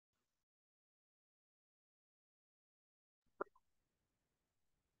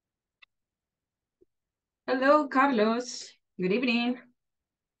Hello, Carlos. Good evening.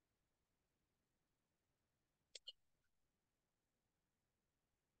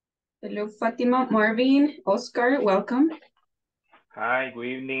 Hello, Fatima, Marvin, Oscar, welcome. Hi, good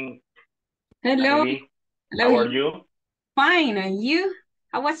evening, Hello. Ivy. Hello, How are hello. you? Fine, and you?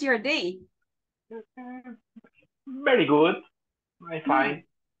 How was your day? Very good. I'm Hmm, fine.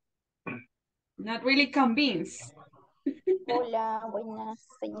 not really convinced. Hola, buenas,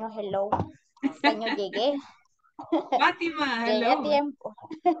 señor, hello. Señor, llegué. Fatima, Llegué a hello. tiempo.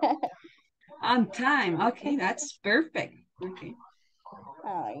 On time. Okay, that's perfect. Okay.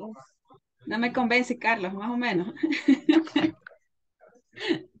 Ay, No me convence, Carlos, más o menos.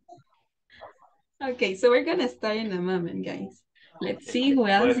 Okay, so we're gonna start in a moment, guys. Let's Es see que who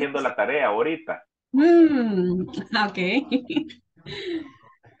estoy else haciendo is. la tarea ahorita. Okay.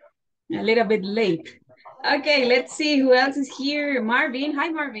 A little bit late. Okay, let's see who else is here. Marvin. Hi,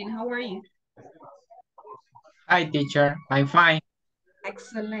 Marvin. How are you? Hi, teacher. I'm fine.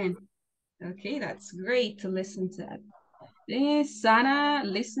 Excellent. Okay, that's great to listen to that. Sara,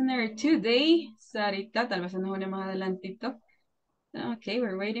 listener today. Sarita, tal vez nos une más adelantito. Okay,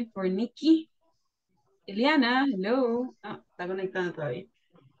 we're waiting for Nikki. Eliana, hello. Ah, está conectando todavía.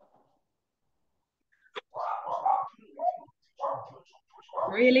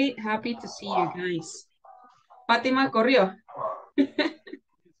 Really happy to see you guys. Fátima corrió.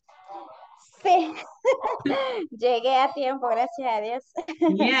 sí. Llegué a tiempo, gracias a Dios.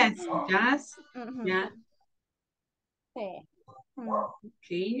 Yes, just, Ujú, yeah. sí.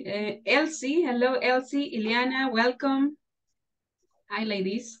 Okay, Elsie, hello, Elsie. Ileana, welcome. Hi,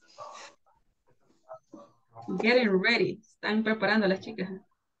 ladies. Getting ready. Están preparando las chicas.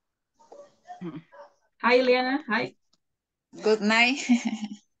 Hi, Ileana. Hi. Good night.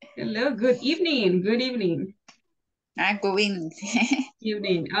 Hello, good evening. Good evening. Good evening.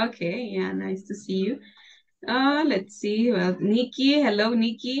 Evening. Okay, yeah, nice to see you. Let's see. Well, Nikki. Hello,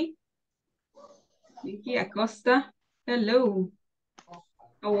 Nikki. Nikki Acosta. Hello.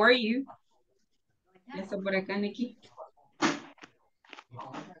 How are you? Ya está por acá, Nikki.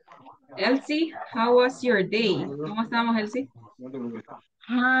 Elsie, how was your day? ¿Cómo estamos, Elsie?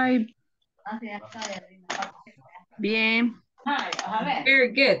 Hi. Bien. Very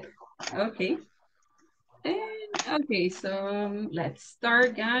good. Okay. And, okay, so let's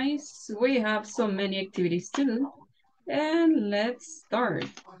start, guys. We have so many activities to do. And let's start.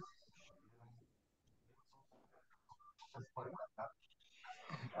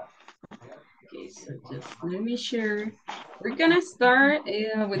 Okay, so just let me share. We're gonna start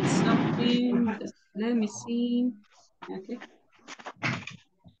with something. Just let me see. Okay.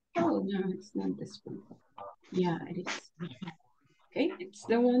 Oh, no, it's not this one. Yeah, it is. Okay, it's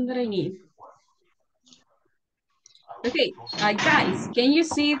the one that I need. Okay, guys, can you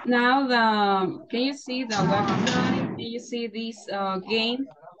see now can you see the website? Can you see this game?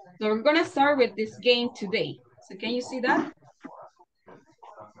 So we're gonna start with this game today. So can you see that?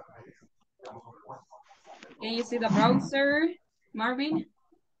 Can you see the browser, Marvin?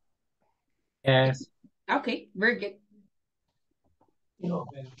 Yes. Okay, very good.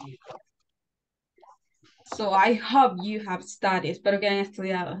 So I hope you have studied, espero que hayan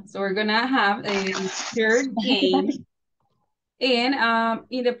estudiado. So we're gonna have a third game. And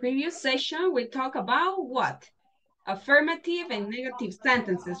in the previous session, we talked about what? Affirmative and negative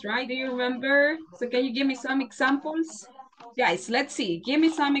sentences, right? Do you remember? So can you give me some examples? Guys, let's see. Give me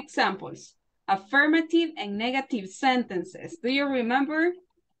some examples. Affirmative and negative sentences. Do you remember?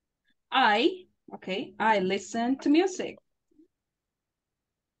 I listen to music.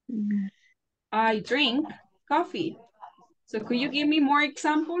 I drink coffee. So could you give me more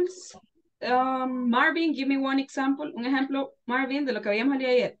examples? Marvin, give me one example, un ejemplo, Marvin, de lo que habíamos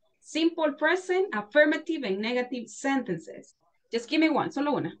leído ayer. Simple present, affirmative, and negative sentences. Just give me one,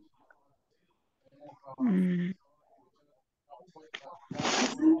 solo una.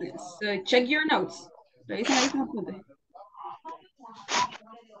 So check your notes. Revisen ahí sus apuntes.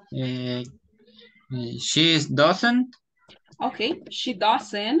 She doesn't. Okay, she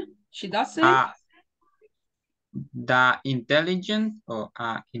doesn't. She doesn't. The intelligent or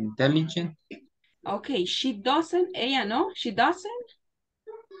intelligent. Okay, she doesn't. Ella no. She doesn't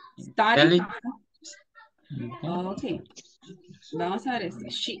study. Okay. Vamos a ver esto.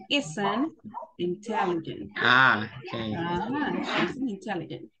 She isn't intelligent. Okay. Ajá, she isn't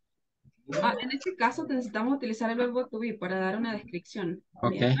intelligent. En este caso necesitamos utilizar el verbo to be para dar una descripción.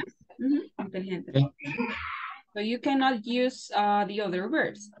 Okay. Inteligente. Okay. So you cannot use the other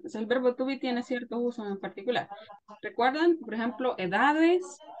verbs. Entonces, el verbo to be tiene cierto uso en particular. ¿Recuerdan? Por ejemplo, edades,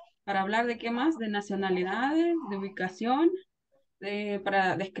 para hablar de qué más, de nacionalidades, de ubicación,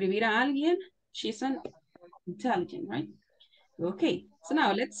 para describir a alguien. She isn't Intelligent, right? Okay, so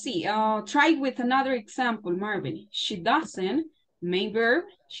now let's see. Try with another example, Marvin. She doesn't, main verb,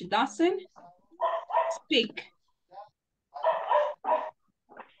 she doesn't speak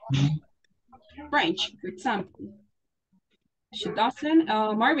French, for example. She doesn't.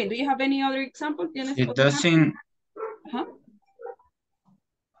 Marvin, do you have any other example? ¿Tienes It otro ejemplo? doesn't Ajá.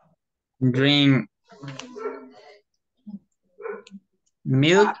 drink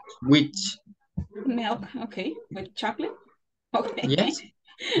milk with, Milk, okay. With chocolate? Okay. yes,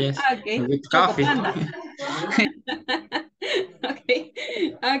 yes, Okay. with Choco coffee. Panda. Okay.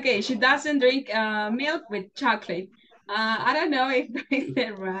 Okay, she doesn't drink milk with chocolate. I don't know if I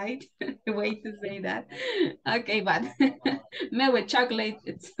said right the way to say that. Okay, but milk with chocolate,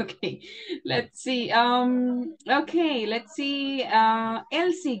 it's okay. Let's see. Okay, let's see.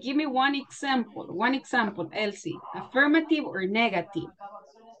 Elsie, give me one example. One example, Elsie. Affirmative or negative?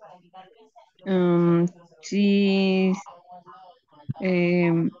 She's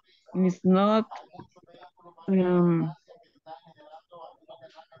is not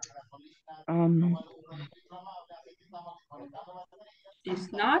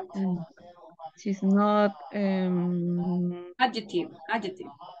It's not she's not adjective, adjective.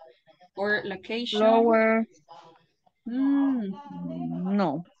 Or location. lower. No.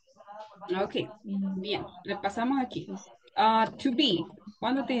 No. Ok, bien, repasamos aquí. To be,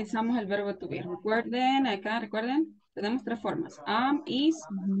 ¿cuándo utilizamos el verbo to be? Recuerden, acá, recuerden, tenemos tres formas. Am, is,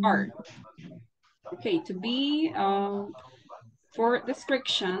 are. Ok, to be, for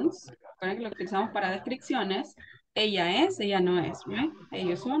descriptions, recuerden que lo utilizamos para descripciones. Ella es, ella no es, right?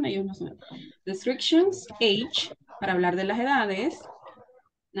 Ellos son, ellos no son. Descriptions, age, para hablar de las edades.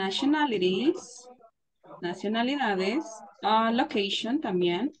 Nationalities, nacionalidades. Location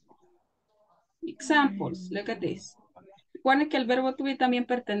también. Examples, look at this. Recuerden que el verbo to be también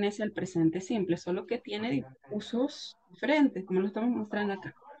pertenece al presente simple, solo que tiene usos diferentes, como lo estamos mostrando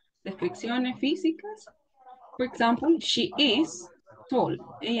acá. Descripciones físicas. For example, she is tall.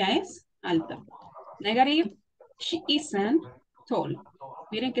 Ella es alta. Negative, she isn't tall.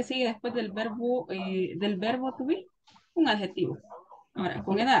 Miren que sigue después del verbo to be, un adjetivo. Ahora,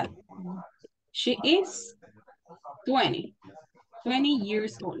 con edad. She is 20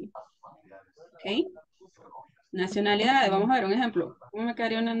 years old. Ok. Nacionalidad, vamos a ver un ejemplo. ¿Cómo me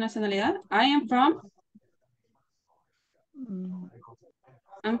quedaría una nacionalidad? I'm from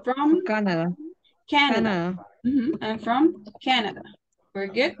Canada. Canada. I'm from Canada. Very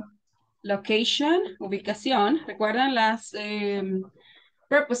good. Location, ubicación. ¿Recuerdan las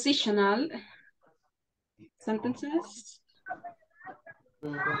prepositional sentences?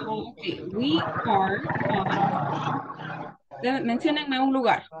 Okay, we are menciónenme un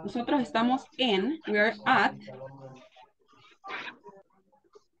lugar. Nosotros estamos en, we are at.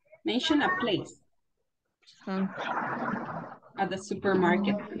 Mention a place. At the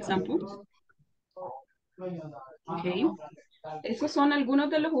supermarket, for example. Okay. Esos son algunos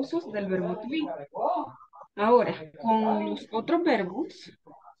de los usos del verbo to be. Ahora, con los otros verbos,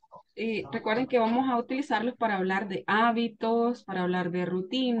 recuerden que vamos a utilizarlos para hablar de hábitos, para hablar de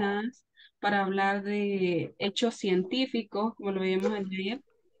rutinas, para hablar de hechos científicos, como lo vimos ayer.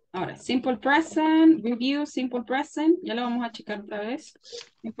 Ahora, simple present, review, simple present, ya lo vamos a checar otra vez.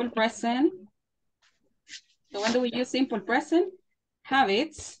 Simple present. So when do we use simple present?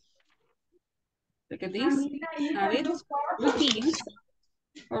 Habits. Look at this. Habits, routines,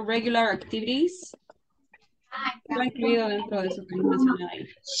 or regular activities. Está incluido dentro de eso que mencioné ahí.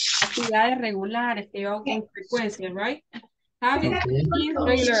 Actividades regulares que yo hago con frecuencia, right? Habits, routines,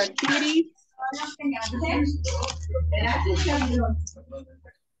 regular activities.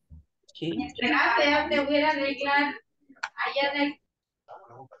 Okay.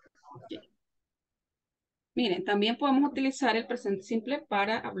 Miren, también podemos utilizar el presente simple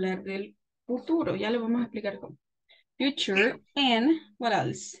para hablar del futuro. Ya lo vamos a explicar cómo. Future and what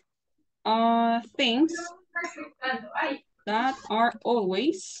else? Things that are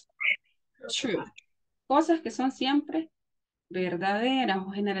always true. Cosas que son siempre verdaderas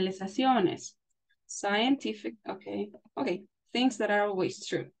o generalizaciones. Scientific, okay. Okay, things that are always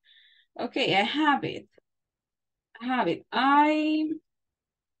true. Okay, a habit. A habit.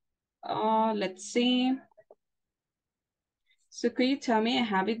 Let's see. So could you tell me a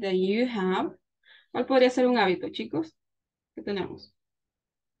habit that you have? ¿Cuál podría ser un hábito, chicos? ¿Qué tenemos?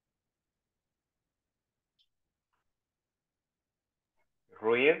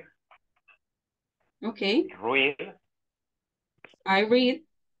 Read. Okay. Read. I read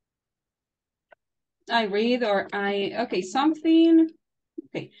or okay, something.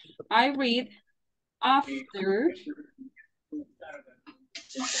 Okay, I read after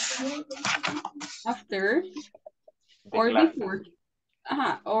After De or clase. before.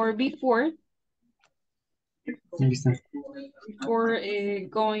 Ajá, or before Aquí está.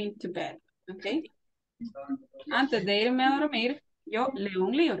 going to bed. ¿Ok? Antes de irme a dormir, yo leo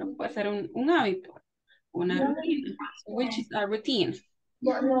un libro. Puede ser un hábito, una rutina. So, which is a routine.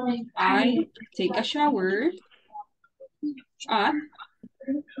 I take a shower at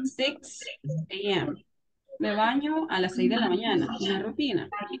 6 a.m. Me baño a las 6 de la mañana. Una rutina.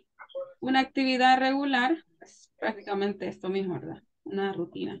 Una actividad regular es prácticamente esto mismo, ¿verdad? Una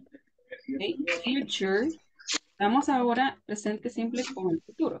rutina. Okay. Future. Vamos ahora presente simple con el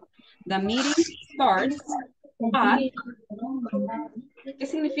futuro. The meeting starts at. ¿Qué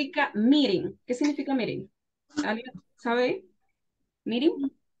significa meeting? ¿Qué significa meeting? ¿Alguien sabe? Meeting.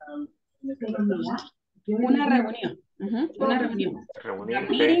 Una reunión. Una reunión. The Reunirse.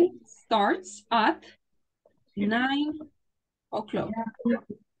 meeting starts at 9 o'clock.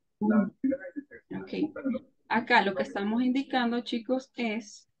 Ok. Acá lo que estamos indicando, chicos,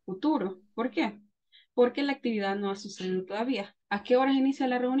 es futuro. ¿Por qué? Porque la actividad no ha sucedido todavía. ¿A qué horas inicia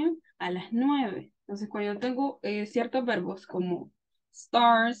la reunión? A las 9. Entonces, cuando yo tengo ciertos verbos como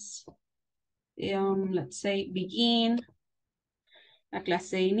starts, let's say begin, la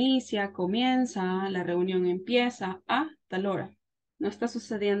clase inicia, comienza, la reunión empieza a tal hora. No está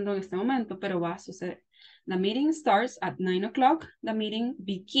sucediendo en este momento, pero va a suceder. The meeting starts at 9 o'clock. The meeting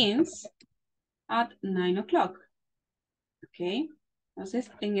begins at 9 o'clock. Ok.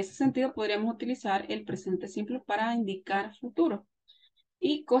 Entonces, en ese sentido, podríamos utilizar el presente simple para indicar futuro.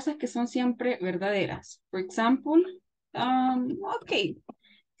 Y cosas que son siempre verdaderas. For example, ok,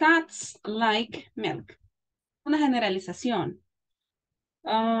 cats like milk. Una generalización.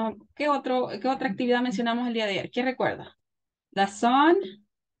 ¿Qué otra actividad mencionamos el día de ayer? ¿Quién recuerda? The sun,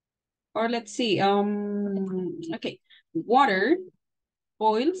 or let's see, okay, water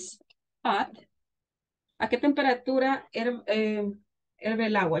boils at. ¿A qué temperatura herve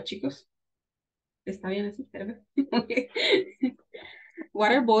el agua, chicos? ¿Está bien así? Herve. Okay.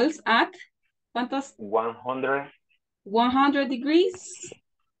 Water boils at, ¿cuántos? 100. 100 degrees.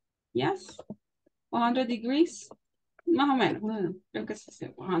 Yes. 100 degrees. Más o menos. Creo que es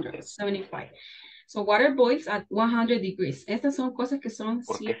 175. So water boils at 100 degrees. Estas son cosas que son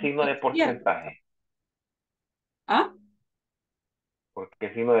 ¿Por qué signo de ciertas. porcentaje? ¿Ah? ¿Por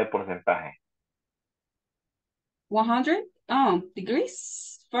qué signo de porcentaje? 100? Oh,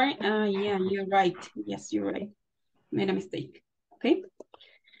 degrees? Yeah, you're right. Yes, you're right. Made a mistake. Okay.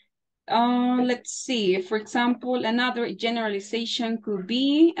 Let's see. For example, another generalization could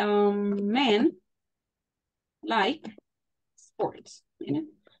be men like sports. Miren.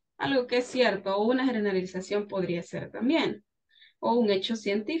 Algo que es cierto, o una generalización podría ser también. O un hecho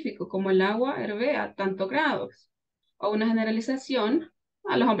científico, como el agua herve a tantos grados. O una generalización,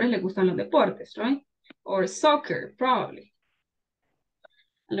 a los hombres les gustan los deportes, right? Or soccer, probably.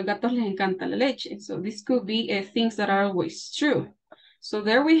 A los gatos les encanta la leche. So this could be things that are always true. So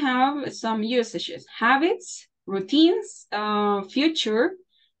there we have some usages. Habits, routines, future,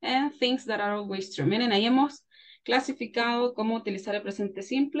 and things that are always true. Miren, ahí hemos clasificado cómo utilizar el presente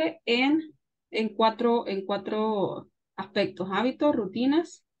simple en cuatro aspectos. Hábitos,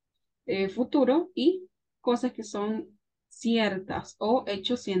 rutinas, futuro y cosas que son ciertas o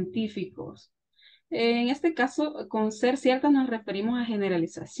hechos científicos. En este caso, con ser ciertas nos referimos a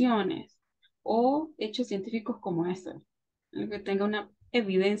generalizaciones o hechos científicos como este, que tenga una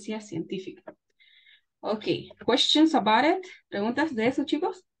evidencia científica. Ok, questions about it? ¿Preguntas de eso,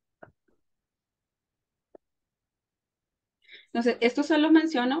 chicos? Entonces, esto se los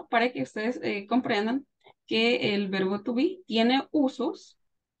menciono para que ustedes comprendan que el verbo to be tiene usos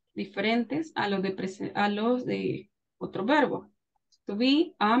diferentes a los de otro verbo. To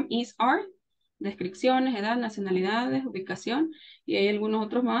be, am, is, are, descripciones, edad, nacionalidades, ubicación, y hay algunos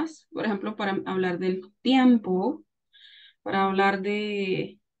otros más, por ejemplo, para hablar del tiempo, para hablar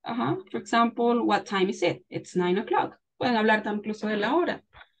de, for example, what time is it? It's 9 o'clock. Pueden hablar también incluso de la hora.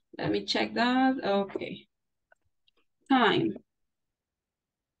 Let me check that. Okay. Time.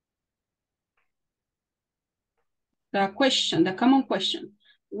 The question, the common question.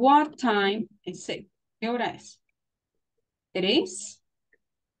 What time is it? ¿Qué hora es? It is.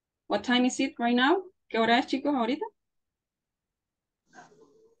 What time is it right now? ¿Qué hora es, chicos, ahorita?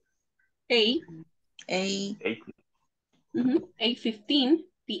 8. 8:15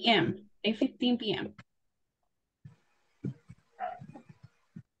 p.m. 8:15 p.m.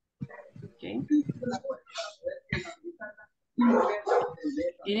 Okay.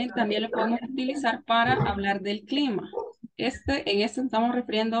 Miren, también lo podemos utilizar para hablar del clima. En este estamos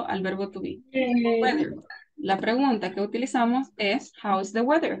refiriendo al verbo to be. Weather. La pregunta que utilizamos es, how's the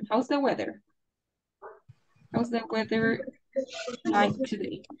weather? How's the weather? How's the weather like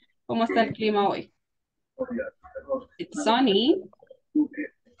today? ¿Cómo está el clima hoy? It's sunny.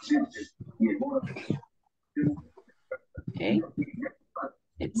 Okay.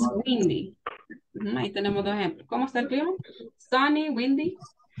 It's windy. Ahí tenemos dos ejemplos. ¿Cómo está el clima? Sunny, windy.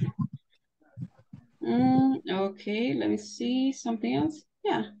 Okay, let me see something else.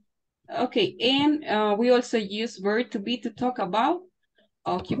 Yeah. Okay, and we also use verb to be to talk about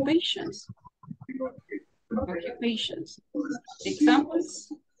occupations. Occupations.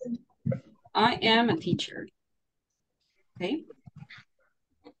 Examples. I am a teacher. Okay.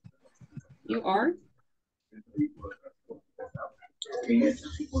 You are?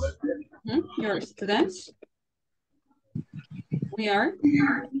 You're students. We are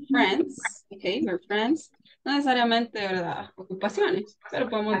friends. Okay, we're friends. No necesariamente, ¿verdad? Ocupaciones, pero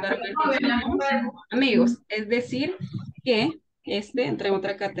podemos dar amigos. Es decir, que entre en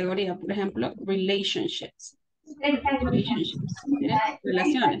otra categoría. Por ejemplo, relationships. Relationships.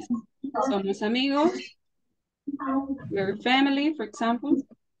 Relaciones. Somos amigos. We're family, for example.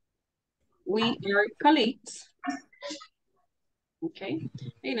 We are colleagues. Ok.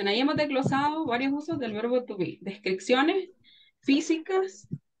 Miren, ahí hemos desglosado varios usos del verbo to be. Descripciones físicas,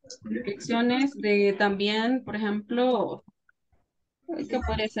 descripciones de también, por ejemplo, ¿qué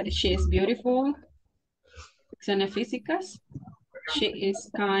puede ser? She is beautiful. Descripciones físicas. She is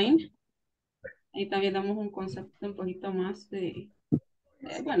kind. Ahí también damos un concepto un poquito más de,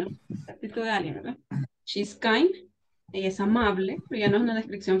 bueno, actitud de alguien, ¿verdad? She's kind. Ella es amable, pero ya no es una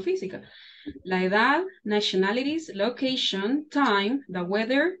descripción física. La edad, nationalities, location, time, the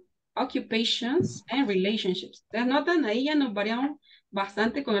weather, occupations, and relationships. ¿Ustedes notan? Ahí ya nos variamos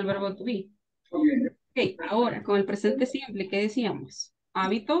bastante con el verbo to be. Ok, ahora con el presente simple, ¿qué decíamos?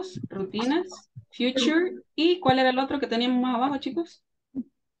 Hábitos, rutinas, future, ¿y cuál era el otro que teníamos más abajo, chicos?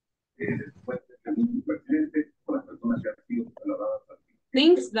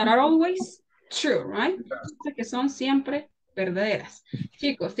 Things that are always true, right? O sea, que son siempre verdaderas.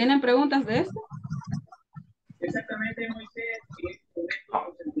 Chicos, ¿tienen preguntas de esto?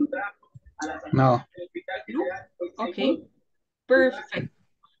 No. Okay, perfect.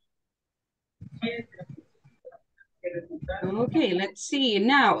 Okay, let's see.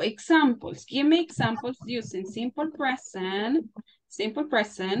 Now, examples. Give me examples using simple present,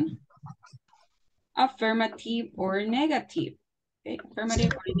 affirmative or negative. Okay,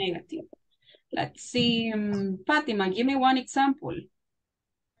 affirmative or negative. Let's see. Fatima, give me one example.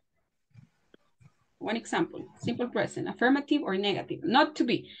 One example. Simple present, affirmative or negative. Not to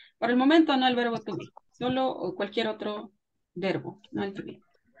be. Por el momento no el verbo to be. Solo cualquier otro verbo, no el to be.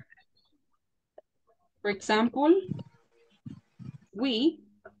 For example, we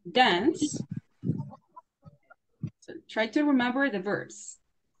dance. So try to remember the verbs.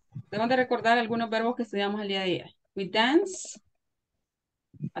 Debemos de recordar algunos verbos que estudiamos el día de ayer. We dance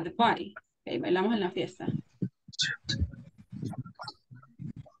at the party. Okay, bailamos en la fiesta.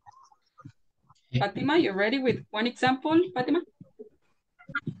 Fatima, you ready with one example, Fatima?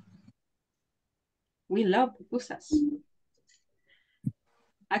 We love pupusas.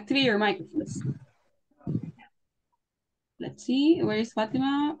 Activate your microphones. Let's see, where is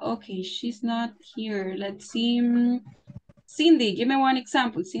Fatima? Okay, she's not here. Let's see. Cindy, give me one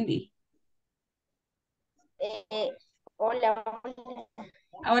example, Cindy. Hola.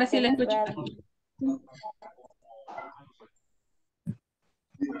 Ahora sí le escucho.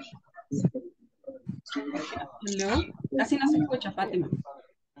 Hello, casi no se escucha, Fátima.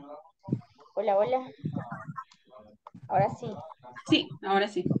 Hola, hola. Ahora sí. Sí, ahora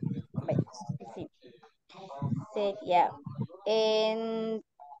sí. Sí. Sería en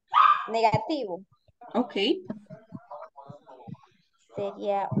negativo. Ok.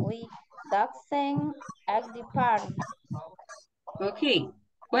 Sería we doesn't at the party. Ok.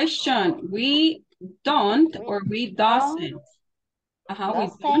 Question. We don't or we doesn't. Ajá, we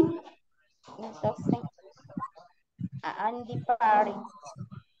don't. Doesn't at the party.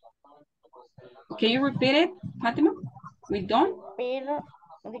 Can you repeat it, Fatima? We don't? Pero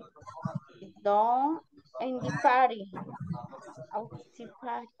don't in the party. Out the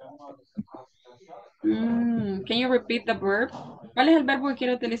party. Can you repeat the verb? ¿Cuál es el verbo que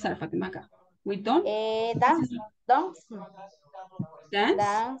quiero utilizar, Fatima, acá? We don't? Dance. Dance?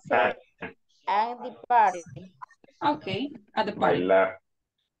 Dance at the party. Ok, at the party. Bailar.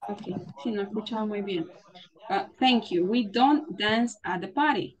 Ok, sí, no escuchaba muy bien. Thank you. We don't dance at the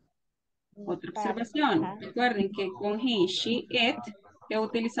party. Otra observación. Recuerden que con he, she, it, ¿qué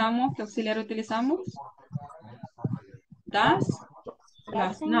utilizamos? ¿Qué auxiliar utilizamos? Does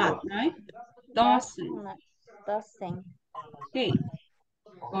not, right? Doesn't. doesn't. Ok.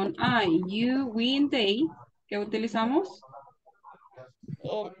 Con I, you, we, and they, ¿qué utilizamos?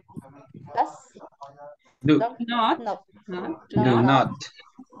 El does, Do. don't, Not, no, do Do not, not.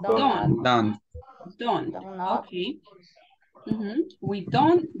 don't, Don't. don't. don't not. Okay. We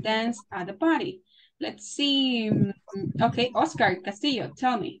don't dance at the party. Let's see. Okay, Oscar Castillo,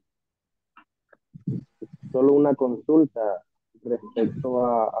 tell me. Solo una consulta respecto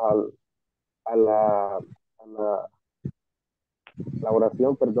a la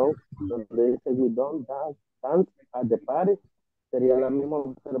oración, perdón, donde dice we don't dance at the party, sería la misma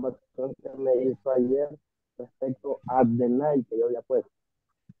observación que me hizo ayer respecto at the night que yo había puesto.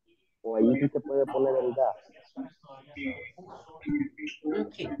 O ahí sí se puede poner el da.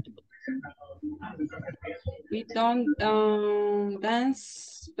 Okay. We don't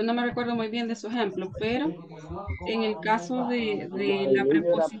dance, no me recuerdo muy bien de su ejemplo, pero en el caso de El la niño era play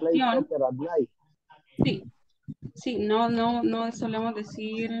preposición, soccer at night. sí, sí, no solemos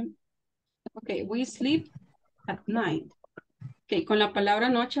decir, ok, we sleep at night. Ok, con la palabra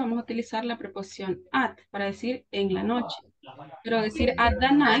noche vamos a utilizar la preposición at para decir en la noche. Pero decir at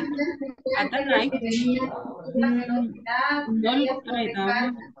the night, no, ay, vamos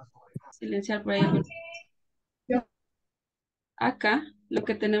a silenciar por ahí algo. Acá lo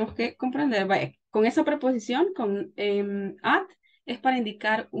que tenemos que comprender, vaya, con esa preposición, con at, es para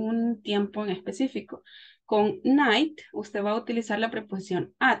indicar un tiempo en específico. Con night, usted va a utilizar la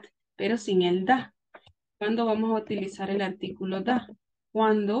preposición at, pero sin el da. ¿Cuándo vamos a utilizar el artículo da?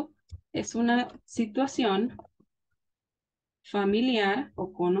 Cuando es una situación familiar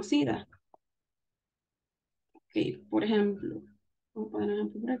o conocida. Ok, por ejemplo, vamos a poner un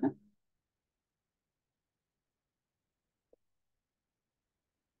ejemplo por acá.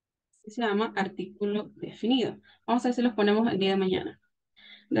 Se llama artículo definido. Vamos a ver si los ponemos el día de mañana.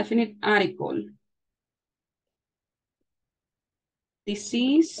 Definite article. This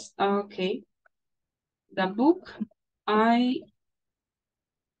is, okay. The book I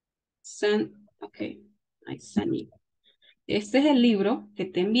sent, okay. I sent you. Este es el libro que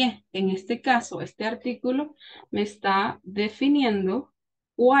te envié. En este caso, este artículo me está definiendo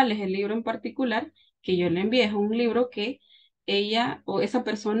cuál es el libro en particular que yo le envié. Es un libro que ella o esa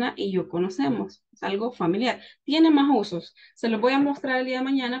persona y yo conocemos. Es algo familiar. Tiene más usos. Se los voy a mostrar el día de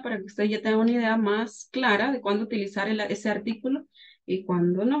mañana para que ustedes ya tengan una idea más clara de cuándo utilizar ese artículo y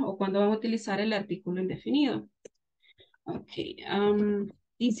cuándo no, o cuándo van a utilizar el artículo indefinido. Ok.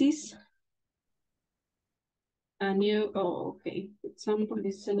 This is a new, oh, okay. Example,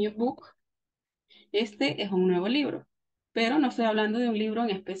 this is a new book. Este es un nuevo libro, pero no estoy hablando de un libro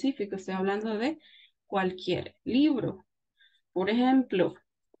en específico, estoy hablando de cualquier libro. Por ejemplo,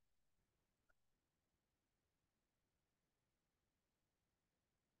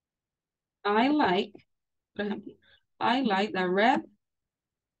 I like, por ejemplo, I like the red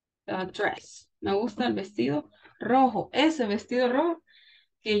dress. Me gusta el vestido rojo. Ese vestido rojo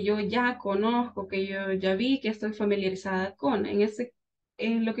que yo ya conozco, que yo ya vi, que estoy familiarizada con.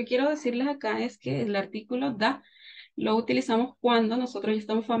 Lo que quiero decirles acá es que el artículo da lo utilizamos cuando nosotros ya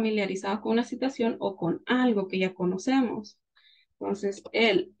estamos familiarizados con una situación o con algo que ya conocemos. Entonces,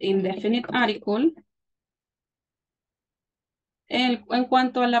 el indefinite article, en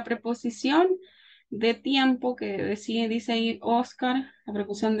cuanto a la preposición de tiempo que dice ahí Oscar, la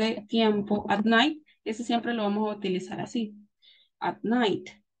preposición de tiempo, at night, ese siempre lo vamos a utilizar así, at night.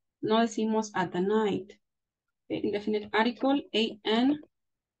 No decimos at the night. Indefinite article, an.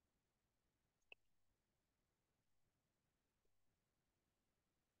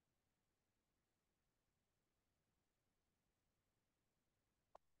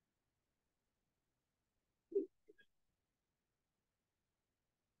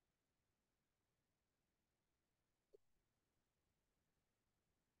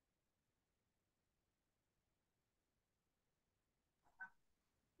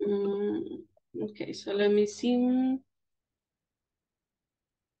 Okay, so let me see.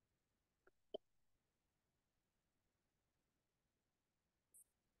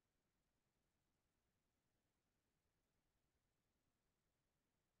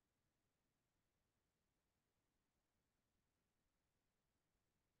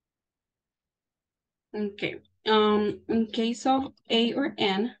 Okay. In case of A or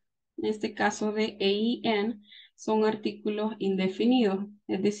N, en este caso de A y N, son artículos indefinidos.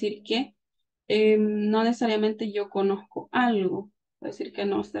 Es decir que no necesariamente yo conozco algo. Puede decir que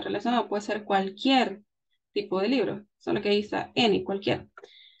no esté relacionado. Puede ser cualquier tipo de libro. Solo que ahí está any, cualquier.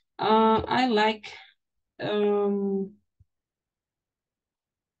 I like a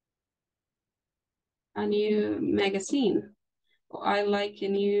new magazine. I like a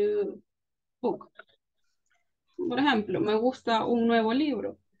new book. Por ejemplo, me gusta un nuevo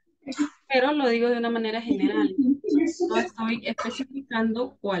libro, pero lo digo de una manera general. No estoy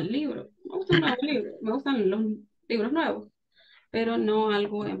especificando cuál libro. Me gusta un nuevo libro, me gustan los libros nuevos, pero no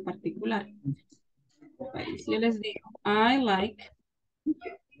algo en particular. Si yo les digo, I like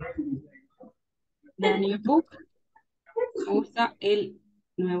the new book. Me gusta el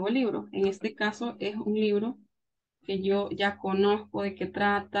nuevo libro. En este caso es un libro que yo ya conozco de qué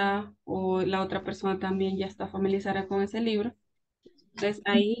trata o la otra persona también ya está familiarizada con ese libro. Entonces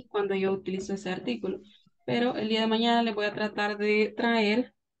ahí cuando yo utilizo ese artículo. Pero el día de mañana les voy a tratar de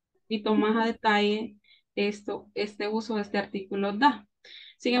traer y tomar a detalle este uso de este artículo da.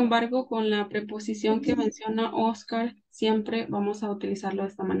 Sin embargo, con la preposición que menciona Oscar, siempre vamos a utilizarlo de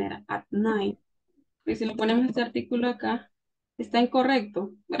esta manera, at night. Y si lo ponemos este artículo acá, está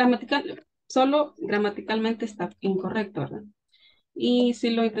incorrecto. Solo gramaticalmente está incorrecto, ¿verdad? Y si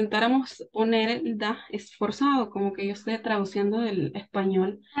lo intentáramos poner el da, es forzado, como que yo estoy traduciendo del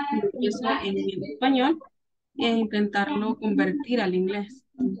español, empiezo en el español e intentarlo convertir al inglés.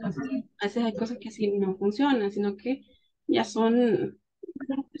 Entonces, a veces hay cosas que así no funcionan, sino que ya son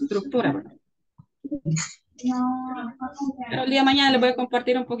estructura, ¿verdad? Pero el día de mañana les voy a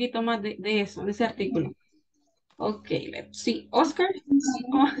compartir un poquito más de eso, de ese artículo. Ok, let's see. Oscar.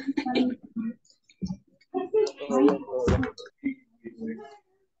 Oh,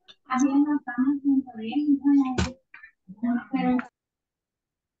 Todo bien, todo bien.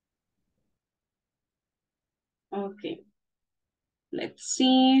 okay. Let's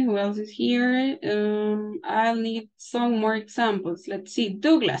see who else is here. I'll need some more examples. Let's see.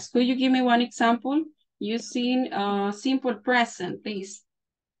 Douglas, could you give me one example using simple present, please?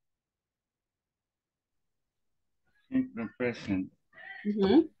 Simple present.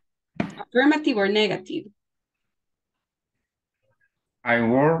 Affirmative or negative? I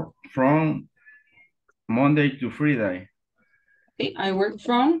work from Monday to Friday. Okay, I work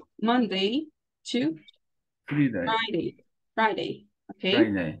from Monday to Friday. Friday. Okay,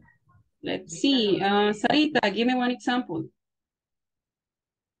 Friday. let's see. Sarita, give me one example.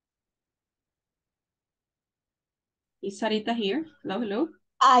 Is Sarita here? Hello, hello.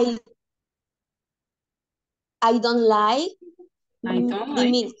 I don't like I don't the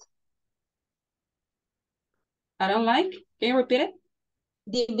like. milk. I don't like. Can you repeat it?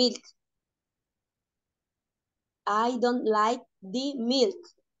 The milk. I don't like the milk.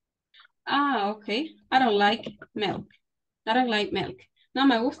 Ah, okay. I don't like milk. I don't like milk. No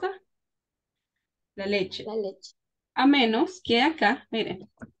me gusta la leche. La leche. A menos que acá, miren,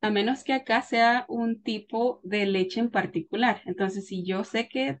 a menos que acá sea un tipo de leche en particular. Entonces, si yo sé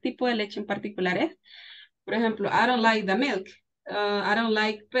qué tipo de leche en particular es, por ejemplo, I don't like the milk. I don't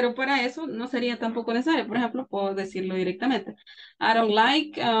like, pero para eso no sería tampoco necesario. Por ejemplo, puedo decirlo directamente. I don't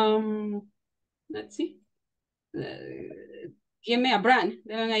like, let's see, give me a brand.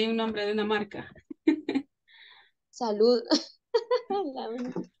 Deben ahí un nombre de una marca. Salud.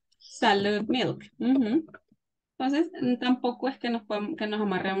 Salud milk. Entonces, tampoco es que que nos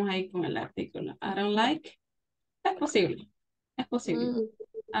amarremos ahí con el artículo. I don't like. Es posible. Es posible.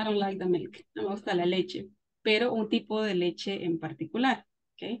 I don't like the milk. No me gusta la leche. Pero un tipo de leche en particular.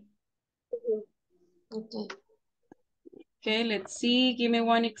 ¿Ok? Okay. Okay, let's see. Give me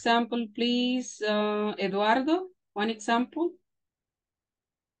one example, please. Eduardo, one example.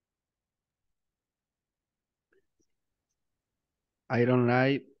 I don't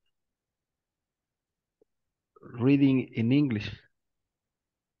like reading in English.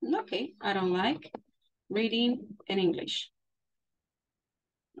 Okay, I don't like reading in English.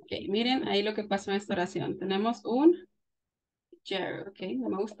 Ok, miren ahí lo que pasó en esta oración. Tenemos un gerund, ok, no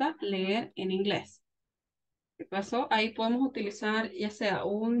me gusta leer en inglés. ¿Qué pasó? Ahí podemos utilizar ya sea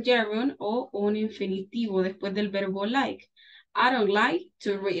un gerund o un infinitivo después del verbo like. I don't like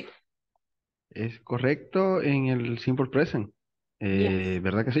to read. Es correcto en el simple present. Yes.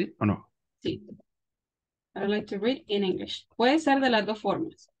 ¿Verdad que sí o no? Sí. I don't like to read in English. Puede ser de las dos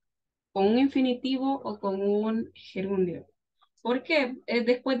formas, con un infinitivo o con un gerundio. Porque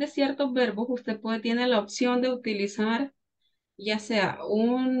después de ciertos verbos usted tiene la opción de utilizar ya sea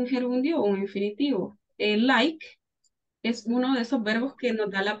un gerundio o un infinitivo. El like es uno de esos verbos que nos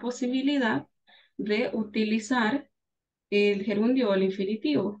da la posibilidad de utilizar el gerundio o el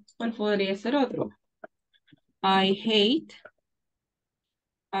infinitivo. ¿Cuál podría ser otro? I hate,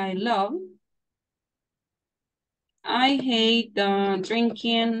 I love, I hate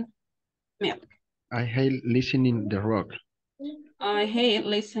drinking milk. I hate listening the rock. I hate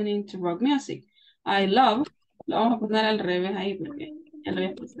listening to rock music. I love, lo vamos a poner al revés ahí porque ya lo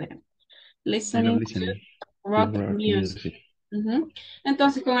había puesto. I love Listening to listening to rock rock music. music. Ujú.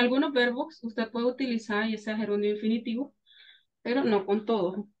 Entonces, con algunos verbos usted puede utilizar ya sea gerundio infinitivo, pero no con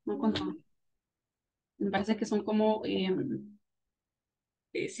todos, no con todos. Me parece que son como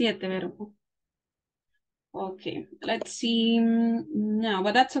 7 verbos. Okay, let's see. No,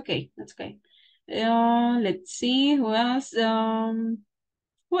 but that's okay. That's okay. Let's see who else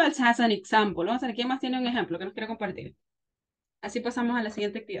has an example. Vamos a ver quién más tiene un ejemplo que nos quiere compartir. Así pasamos a la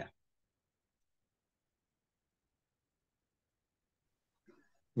siguiente actividad.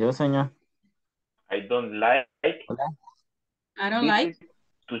 Yo, señor. I don't like Hola. I don't like. visit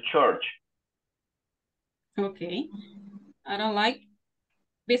to church. Okay. I don't like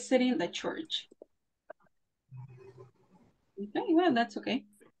visiting the church. Okay, well, that's okay.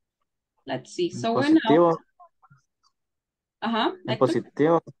 Let's see. So we're now. Positivo. En Hector?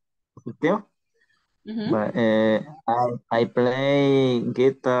 positivo. Positivo. Mhm. But, I play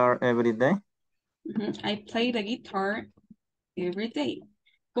guitar every day. I play the guitar every day.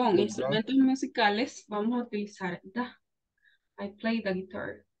 Con instrumentos musicales vamos a utilizar the. I play the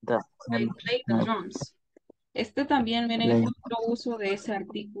guitar. I play the drums. Este también viene en otro uso de ese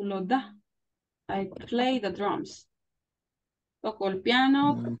artículo the. I play the drums. Toco el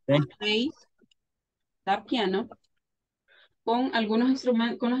piano, I play the piano. Con algunos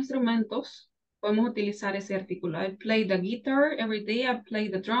instrumentos podemos utilizar ese artículo. I play the guitar every day. I play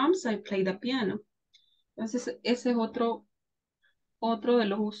the drums. I play the piano. Entonces, ese es otro de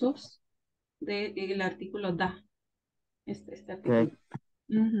los usos del artículo da. Este artículo.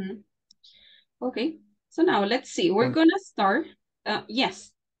 Okay. Okay. So now let's see. We're gonna start.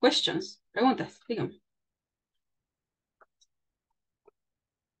 Yes. Questions. Preguntas. Dígame.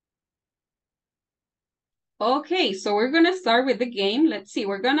 Okay, so we're gonna start with the game. Let's see.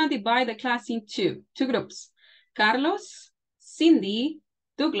 We're gonna divide the class in two groups. Carlos, Cindy,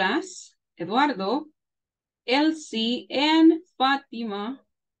 Douglas, Eduardo, Elsie, and Fatima.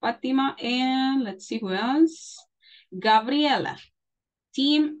 Fatima, and let's see who else. Gabriela.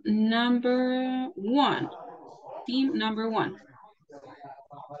 Team number 1. Team number 1.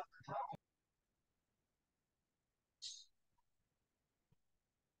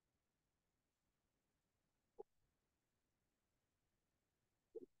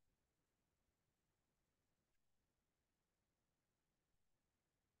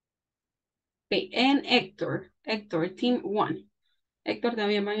 Okay, and Héctor. Héctor, team 1. Héctor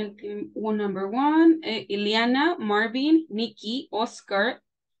también va en el team number 1. Ileana, Marvin, Nikki, Oscar,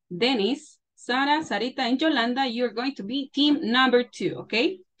 Dennis, Sara, Sarita, and Yolanda, you're going to be team number 2,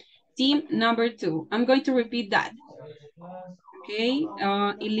 okay? Team number 2. I'm going to repeat that. Okay,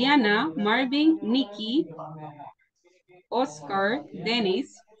 Ileana, Marvin, Nikki, Oscar,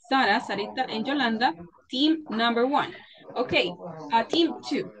 Dennis, Sara, Sarita, and Yolanda, team number 1. Okay, team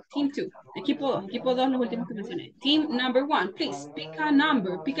 2, equipo 2, los últimos que mencioné. Team number 1, please, pick a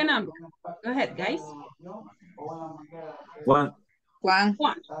number. Go ahead, guys. 1. 1.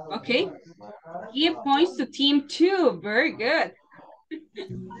 Okay. Give points to team 2, very good.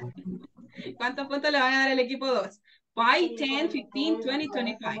 ¿Cuántos puntos le van a dar el equipo 2? 5, 10, 15, 20,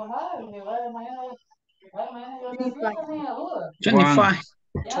 25.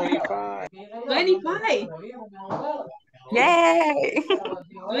 25. 25. Yay!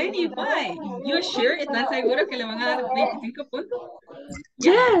 25. You sure? ¿Están seguros que le van a dar 25 puntos?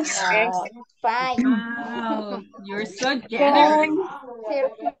 Yes. Fine. Wow, you're so generous.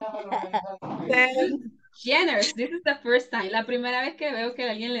 Generous. This is the first time. La primera vez que veo que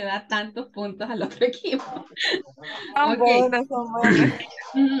alguien le da tantos puntos al otro equipo. Son Okay. buenas, son buenas.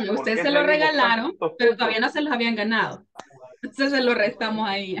 Ustedes se lo regalaron, pero todavía no se los habían ganado. Entonces se lo restamos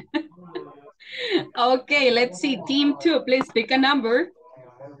ahí. Okay, let's see. Team 2, please pick a number.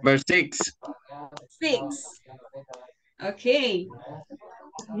 Verse 6. 6. Okay.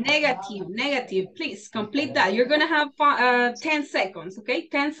 Negative. Please complete that. You're going to have 10 seconds, okay?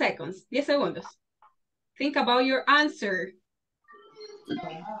 10 seconds. 10 segundos. Think about your answer.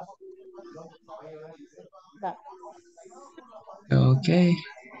 Okay.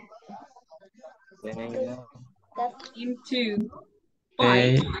 Team 2.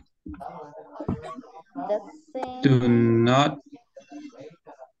 They 5. do not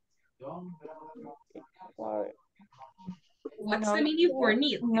What's the meaning for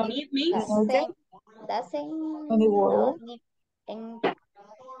need? Need means?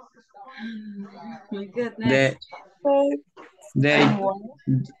 My goodness. they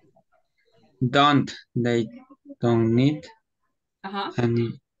don't need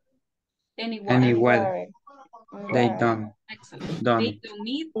any water. They don't. Excellent. They don't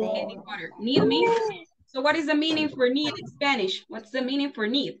need any water. Need means? So what is the meaning for need in Spanish? What's the meaning for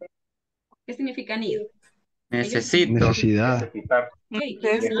need? ¿Qué significa need? Necesito. Necesidad. Necesitar. Okay,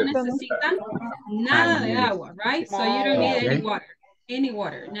 ellos no necesitan nada de agua, right? So you don't need any water. Any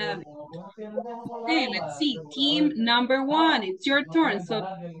water, nada de. Okay, let's see. Team number 1, it's your turn. So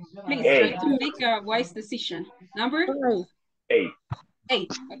please try to make a wise decision. Number 8.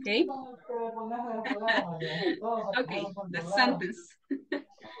 8, okay? Okay, the sentence.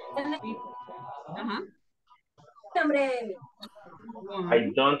 I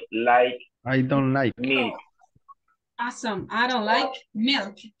don't like I don't like. milk. Awesome. I don't like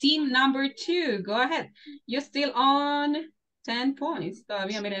milk. Team number 2, go ahead. You're still on 10 points.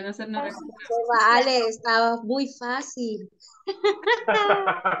 Todavía, miren, no hacer nada. Vale, estaba muy fácil.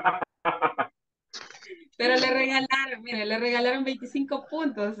 Pero le regalaron, miren, le regalaron 25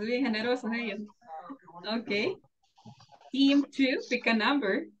 puntos. Bien generosos ellos. Ok. Team 2, pick a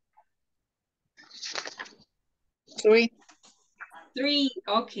number. 3. 3,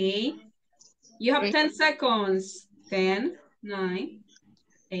 okay. You have 10 seconds. 10, 9,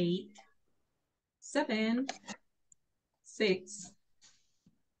 8, 7, 6,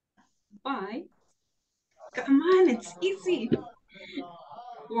 5. Come on, it's easy.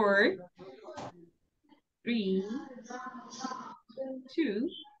 4, 3, 2.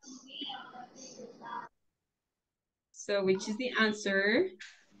 So, which is the answer?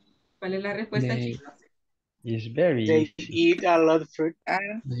 ¿Cuál es la respuesta, chicos? It's very They easy. eat a lot of fruit.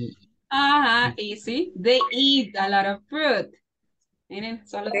 Easy. They eat a lot of fruit. Miren,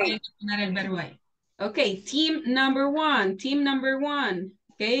 solo tienen que poner el verbo ahí. Okay, team number 1. Team number 1.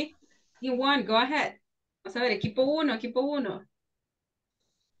 Okay. Team 1, go ahead. Vamos a ver, equipo 1, equipo 1.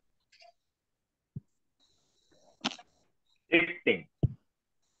 16.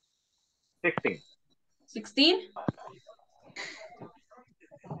 16. 16?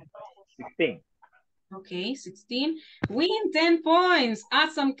 16. Okay, 16. Win 10 points.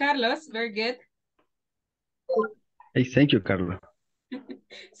 Awesome, Carlos. Very good. Hey, thank you, Carlos.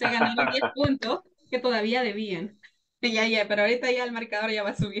 Se ganaron 10 puntos que todavía debían. Ya, pero ahorita ya el marcador ya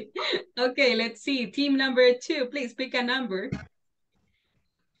va a subir. Okay, let's see. Team number 2, please pick a number.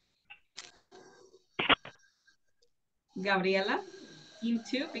 Gabriela, team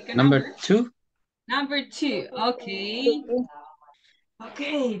 2, pick a number. Number 2. Number 2, okay.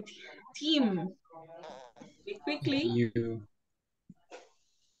 Okay, team. Speak quickly. You.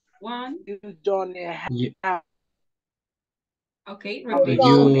 1. You don't have. Okay, You repeat.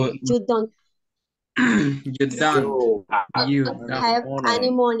 don't, you don't You don't. You have don't. any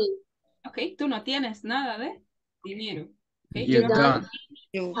money. Okay, tú no tienes nada de dinero. Okay, You don't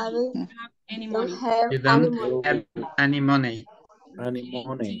don't. Have, have any money. don't have You any don't money. have any money.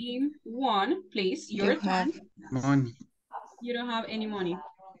 Okay, team 1, please, your You have turn. Money. You don't have any money.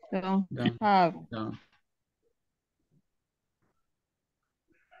 don't Don't. have. Don't.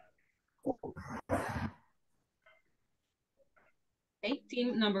 Okay,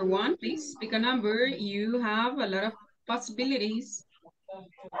 team number 1, please pick a number. You have a lot of possibilities.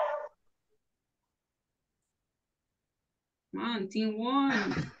 Come on, team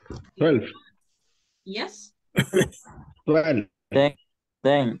 1. 12. Yes? 12. 10.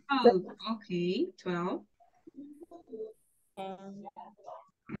 Oh, okay, 12.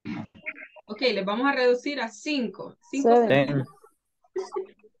 Okay, les vamos a reducir a 5. 5 10.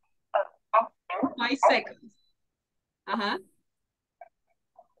 5 seconds. Ajá.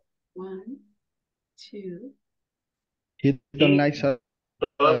 1, 2. He don't like salad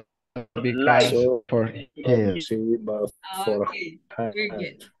because for Okay, very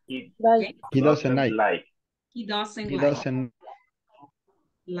good. He he doesn't like. He doesn't He like. doesn't.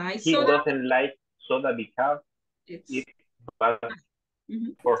 Like He soda. doesn't like soda because It's bad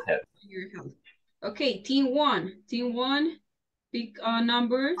for health. your health. Okay, team 1. Team 1, pick a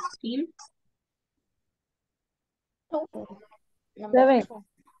number, team. 7.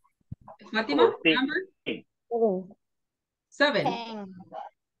 Fatima, 14. number? 7.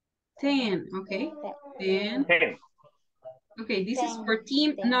 10, okay. 10. 10. Okay, this is for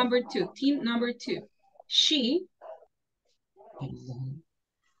team number 2. Team number 2. She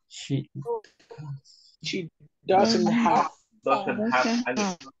She. She doesn't have. Doesn't have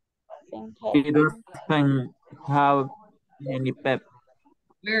any. He doesn't have any pet.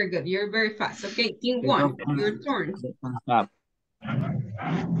 Very good. You're very fast. Okay, team 1, your turn. Doesn't have.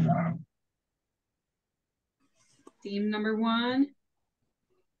 Team number 1.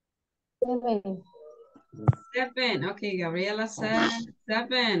 7. 7. Okay, Gabriela said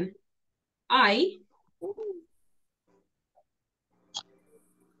 7. I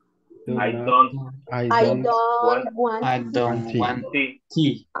don't Want I don't want See,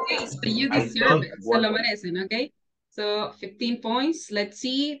 tea. Okay, so you I deserve don't it. Se want lo it. merecen, okay? So 15 points. Let's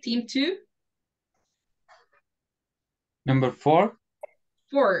see, team 2. Number 4.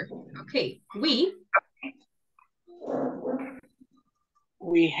 4. Okay. We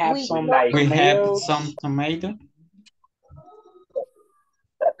have some We have tomatoes. some tomato.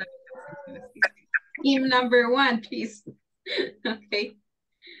 Team number 1, please. Okay.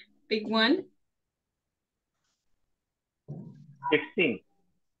 Big one. 15.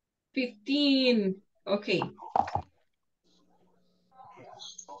 15. Okay.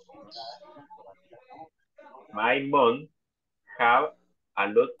 My mom have a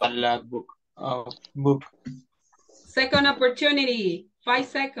lot of books. Book. Second opportunity. 5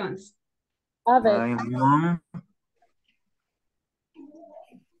 seconds. My mom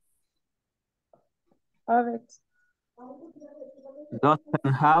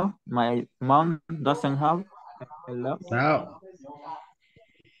doesn't have. My mom doesn't have a lot. Now,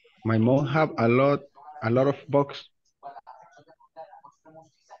 my mom have a lot of books.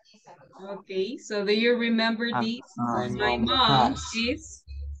 Okay, so do you remember these? My My mom mom has. is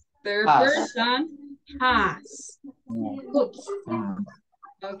third Has. person has. Good.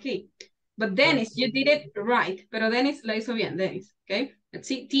 Okay. But Dennis, you did it right. Pero Dennis lo hizo bien, Dennis. Okay. Let's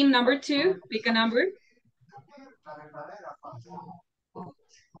see. Team number 2, pick a number.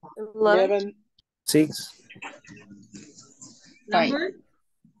 11. 6. Number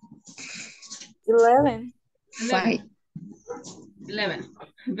 11. 11. 11.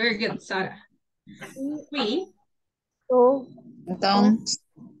 Very good, Sarah. We Don't.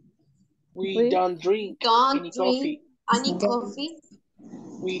 We don't drink any coffee.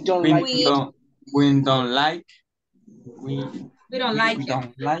 We don't We like it. don't. We don't like. We don't like we it.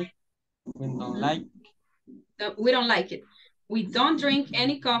 don't like. We don't like. We don't like it. We don't drink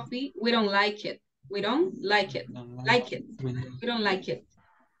any coffee. We don't like it. We don't like it. Like it. We don't like it.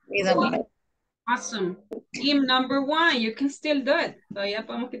 We don't like. Awesome. Team number 1, you can still do it. Todavía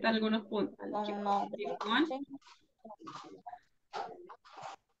podemos quitar algunos puntos. Team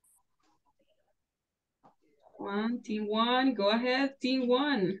 1. Team 1, go ahead, team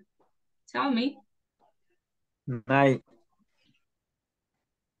 1. Tell me. 9.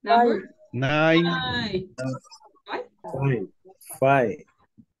 Number 9. 9. 5.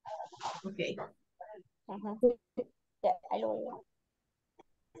 Okay.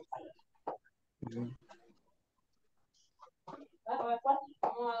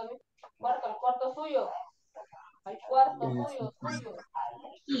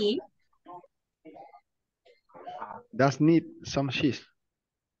 He Does need some cheese.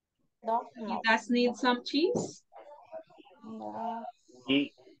 He does need some cheese.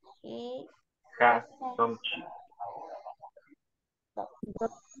 He has some cheese.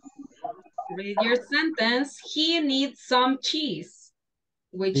 Read your sentence. He needs some cheese.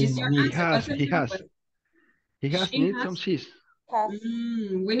 Which is your answer? He has She need has. some cheese.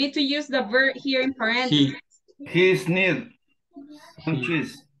 We need to use the verb here in parentheses. His need some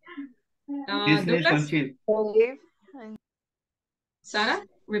cheese. His need some Douglas? cheese. Sarah,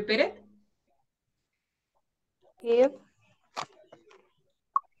 repeat it.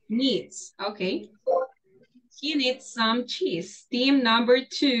 Needs. Okay. He needs some cheese. Team number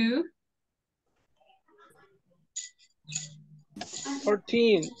 2.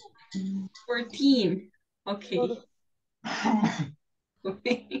 14. 14. Okay.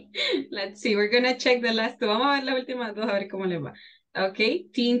 Let's see. We're going to check the last two. Vamos a ver la última dos a ver cómo le va. Okay.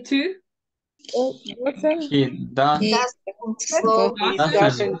 Team 2. He doesn't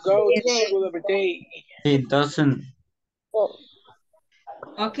go to school every day. He doesn't.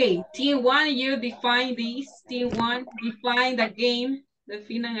 Okay, team 1, you define these. Team 1, define the game.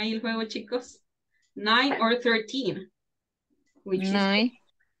 Definan ahí el juego, chicos. 9 or 13? Which 9. is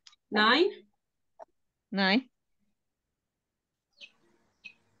 9? 9.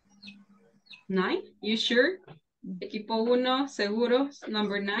 9? You sure? Equipo 1, seguros.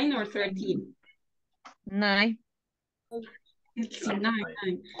 Number 9 or 13? 9. Let's see,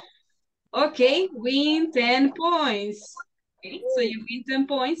 9. Okay, win 10 points. Okay, so you win 10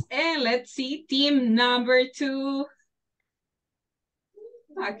 points. And let's see, team number 2.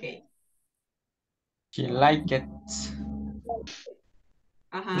 Okay. She liked it.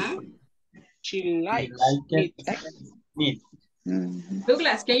 She likes it. Meat.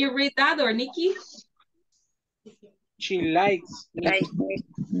 Douglas, can you read that, or Nikki? She likes Like.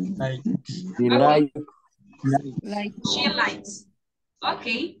 She likes.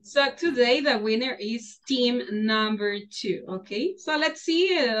 Okay, so today the winner is team number 2. Okay, so let's see.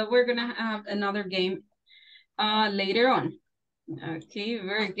 We're gonna have another game later on. Okay,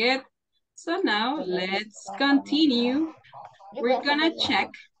 very good. So now let's continue. We're gonna check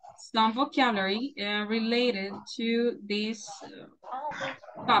some vocabulary related to this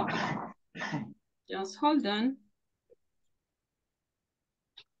topic. Just hold on.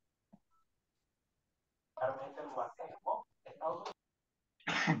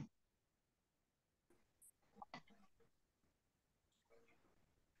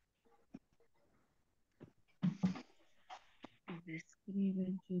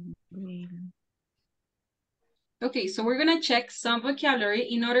 Okay, so we're gonna check some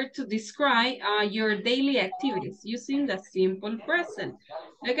vocabulary in order to describe your daily activities using the simple present.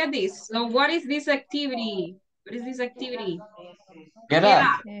 Look at this. So what is this activity? What is this activity? Get Get up.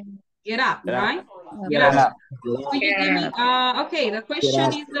 up. Get up, Get up. right? Get Get up. up. Could you give me, okay, the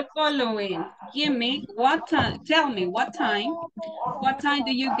question is the following. Give me what time, tell me what time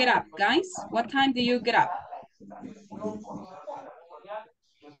do you get up, guys? What time do you get up?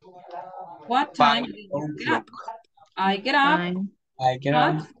 What time 5 do you get up? o'clock. I get up I get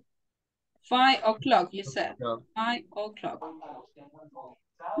at up. 5 o'clock, you said. Yeah. 5 o'clock.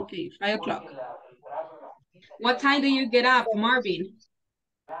 Okay, 5 o'clock. What time do you get up, Marvin?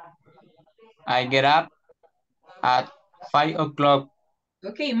 I get up at 5 o'clock.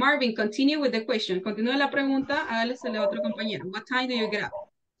 Okay, Marvin, continue with the question. Continúa la pregunta, hágale a otro compañero. What time do you get up?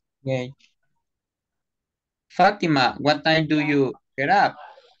 Okay. Fatima, what time do you get up?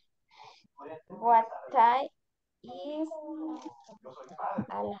 What time is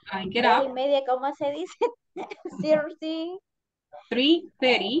a las I get up 3:30, ¿cómo se dice?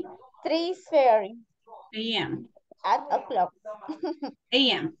 3:30 3:30 a.m. at o'clock.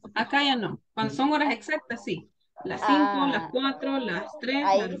 a.m. Acá ya no. Cuando son horas exactas, sí. Las 5, las 4, las 3,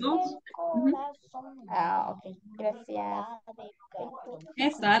 Ahí las 2. ok, gracias.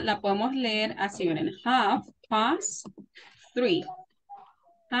 Esta la podemos leer así, miren. Half past 3.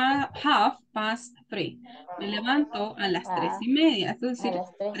 Half past 3. Me levanto a las 3:30. Es decir,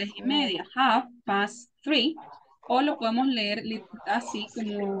 3:30. Half past 3. O lo podemos leer así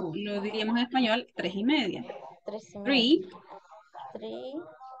como lo diríamos en español, 3:30. 3:30.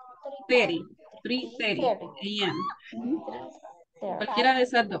 3:30 a.m. Cualquiera de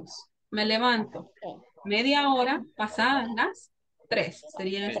esas dos. Me levanto media hora pasadas las 3.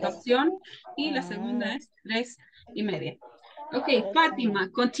 Sería esta opción. Y la segunda es 3:30. Okay, Fátima,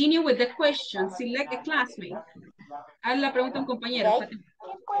 continue with the question. Select a classmate. Haz la pregunta a un compañero, Fátima.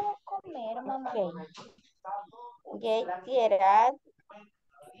 ¿Qué puedo comer, mamá? Gerard.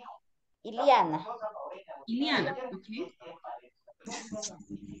 Iliana, okay.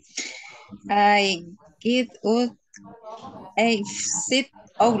 I get up at 6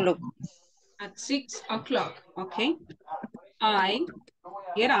 o'clock. At 6 o'clock, okay. I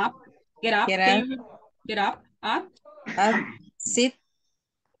get up Get up at at 6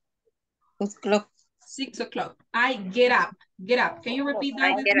 o'clock. 6 o'clock. I get up. Get up. Can you repeat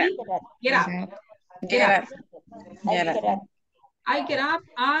that with me? Get up. Get up. I get up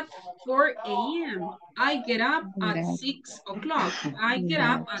at 4 a.m. I get up at 6 o'clock. I get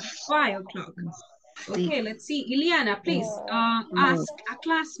up at 5 o'clock. Okay, let's see. Iliana, please ask a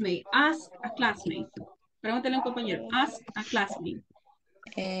classmate. Ask a classmate. Pregúntale a un compañero. Ask a classmate.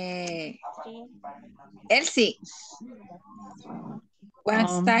 Elsie, what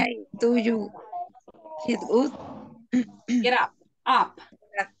time do you get up? Get up. Up.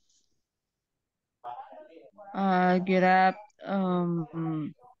 Get up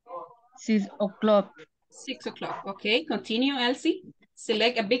 6 o'clock. 6 o'clock. Okay, continue, Elsie.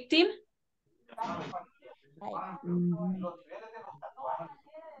 Select a victim.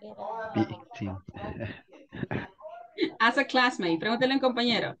 Victim. Ask a classmate. Pregúntale a un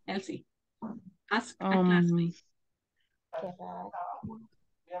compañero, Elsie. Ask a classmate.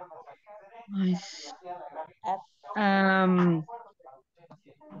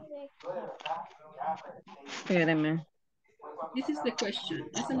 Espérame. This is the question.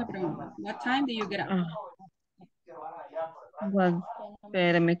 Esa es la pregunta. What time do you get up? Well,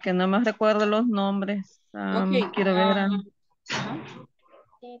 espérame, que no me recuerdo los nombres. Okay. Quiero ver.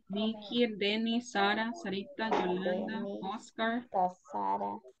 Vicky, Denny, Sara, Sarita, Yolanda, Oscar.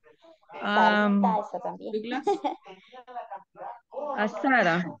 Sara. Esa también. Douglas. A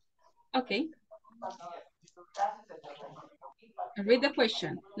Sara. Okay. Read the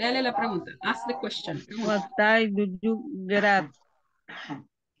question. Léale la pregunta. Ask the question. What time do you get up?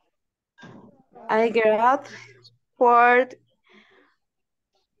 I get up 4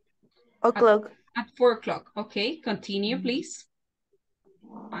 o'clock. At 4 o'clock. Okay. Continue, please.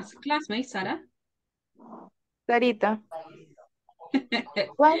 Ask a classmate, Sara. Sarita.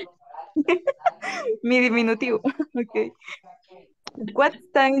 What? Mi diminutivo. Okay. What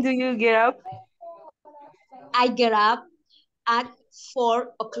time do you get up? I get up at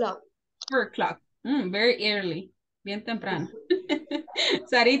 4 o'clock. 4 o'clock. Very early. Bien temprano.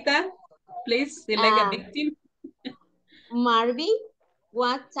 Sarita, please select a victim. Marvin,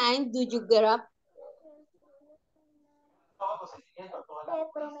 what time do you get up?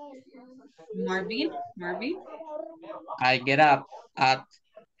 Marvin. I get up at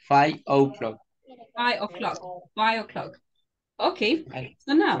 5 o'clock. 5 o'clock. 5 o'clock. Okay,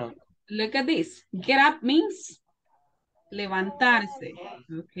 so now, look at this. Get up means levantarse,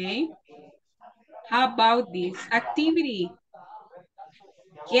 okay? How about this activity?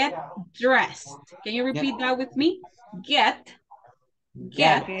 Get dressed. Can you repeat that with me? Get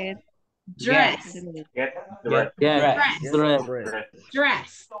dressed. Get dressed. Dressed.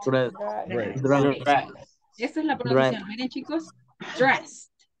 Dress. Esta es la pronunciación. Miren, chicos.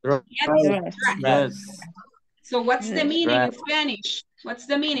 Dressed. Get dressed. So what's the meaning in Spanish? What's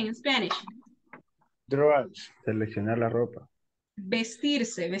the meaning in Spanish? Dress. Seleccionar la ropa.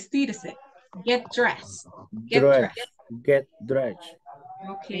 Vestirse, vestirse. Get dressed. Get dressed. Get dressed.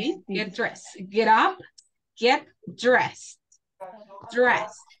 Okay, get dressed. Get up, get dressed.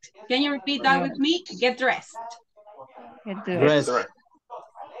 Dressed. Can you repeat that with me? Get dressed. Dress.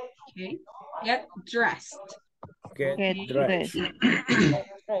 Okay, get dressed. Get dressed.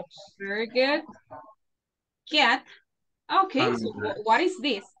 Very good. Get. Okay, so what is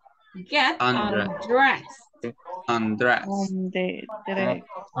this? Get undressed. Undress.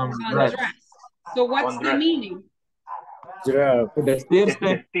 Undressed. So what's the meaning? Vestirse.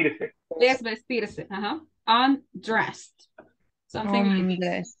 Desvestirse. Undressed. Something like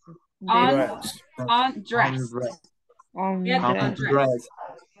this. Undressed. Get undressed.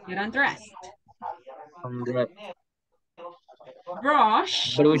 Get undressed.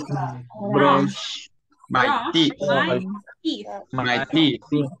 Brush. Brush my teeth. My teeth. My teeth.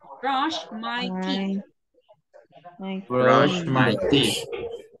 Brush my teeth. Brush my teeth.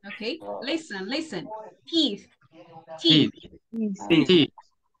 Okay, listen. Teeth. Teeth. Teeth.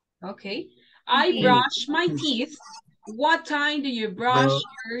 Okay, I brush my teeth. What time do you brush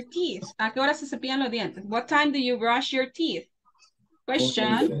your teeth? ¿A qué hora se cepillan los dientes? What time do you brush your teeth?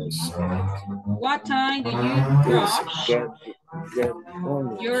 Question. What time do you brush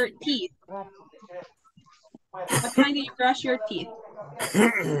your teeth? What time do you brush your teeth?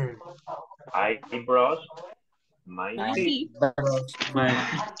 I brush my teeth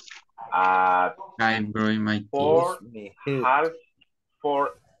I brush my teeth. Half 4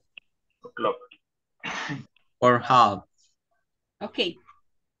 o'clock. Or half. Okay.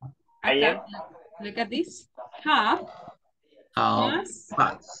 Acá, look at this. Half. Past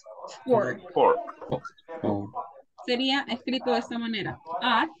 4. Sería escrito de esta manera.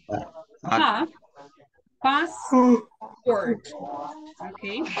 At half past 4.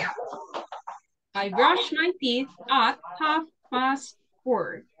 Okay. I brush my teeth at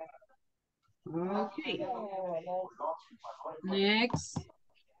 4:30. Okay. Next.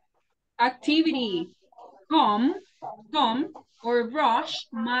 Activity. Comb or brush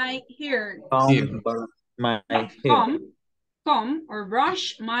my hair. Comb or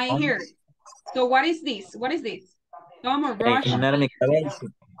brush my hair. So what is this? What is this? Comb or brush?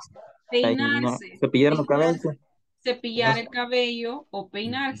 Peinarse. Cepillar el cabello. Cepillar el cabello o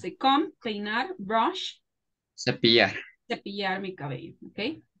peinarse. Comb, peinar, brush. Cepillar. Cepillar mi cabello.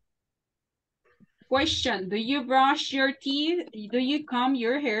 Okay. Question. Do you brush your teeth? Do you comb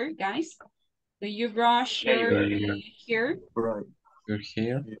your hair, guys? Do you brush your hair? Your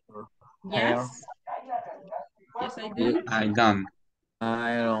hair? Yes. Yes, I do. I don't.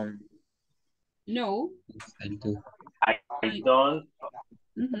 No. Yes, I do. I don't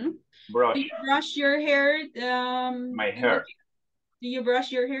brush. Do you brush your hair? My hair. Do you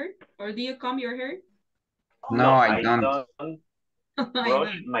brush your hair? Or do you comb your hair? No, I don't.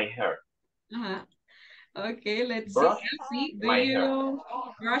 Brush my hair. Okay, let's Brush see. Do my you hair.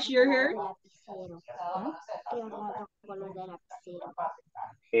 brush your hair?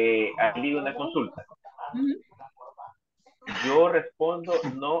 Aquí una consulta. Yo respondo,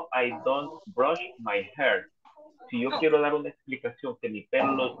 no, I don't brush my hair. Si yo quiero dar una explicación que mi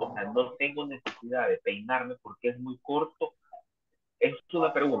pelo, o sea, no tengo necesidad de peinarme porque es muy corto, es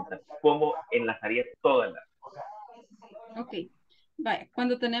una pregunta. ¿Cómo enlazaría todas las? Ok. Vaya,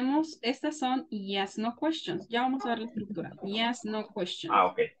 cuando tenemos, estas son yes, no questions. Ya vamos a ver la estructura. Yes, no questions.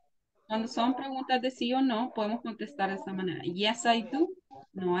 Ok. Cuando son preguntas de sí o no, podemos contestar de esta manera. Yes, I do.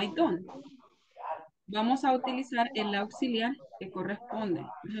 No, I don't. Vamos a utilizar el auxiliar que corresponde.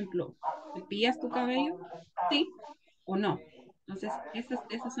 Por ejemplo, ¿cepillas tu cabello? Sí o no. Entonces,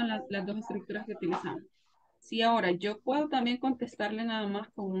 esas son las dos estructuras que utilizamos. Sí, ahora yo puedo también contestarle nada más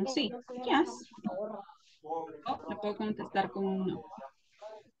con un sí. Yes. O le puedo contestar con un no.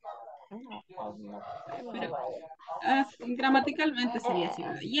 Pero gramaticalmente sería así,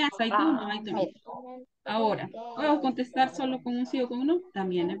 ¿verdad? Yes, I do, no, I don't. Ahora, ¿puedo contestar solo con un sí o con un no?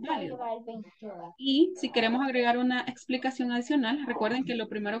 También es válido. Y si queremos agregar una explicación adicional, recuerden que lo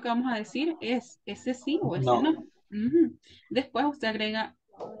primero que vamos a decir es ese sí o ese no. Después usted agrega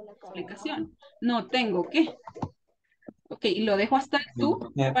explicación. No tengo que. Ok, y lo dejo hasta el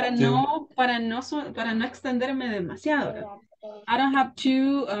tú para no extenderme demasiado. I don't have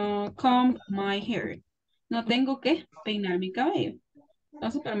to comb my hair. No tengo que peinar mi cabello.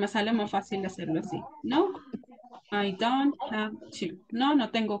 Entonces, pero me sale más fácil hacerlo así. No, I don't have to. No,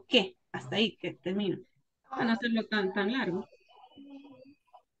 no tengo que. Hasta ahí que termino. Para no hacerlo tan largo.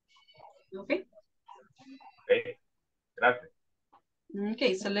 Ok. Ok, gracias.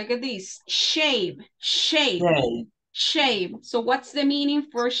 Okay, so look at this. Shave. Shave. Shave. Shave. So what's the meaning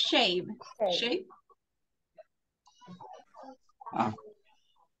for shave? Shave?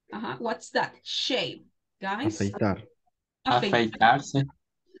 What's that? Shave. Guys? Afeitar. Afeitarse.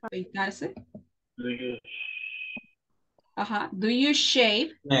 Afeitarse. Do you Do you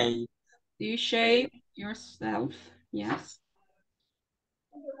shave? Shave. Do you shave yourself? Yes.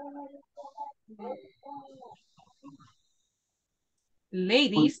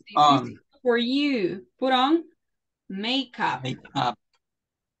 Ladies, this is for you. Put on makeup. Makeup.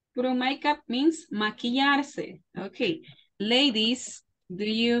 Put on makeup means maquillarse. Okay. Ladies, do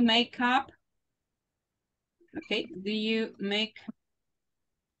you make up? Okay. Do you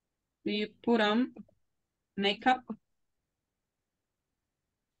put on makeup?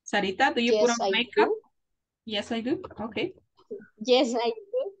 Sarita, do you put on makeup? Do. Yes, I do. Okay. Yes, I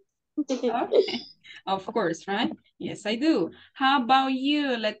do. Okay. Of course, right? Yes, I do. How about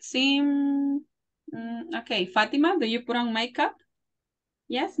you? Let's see. Okay, Fatima, do you put on makeup?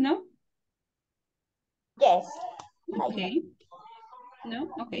 Yes, no? Yes. Okay.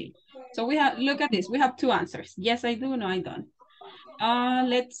 No? Okay. So we have, look at this. We have two answers. Yes, I do. No, I don't.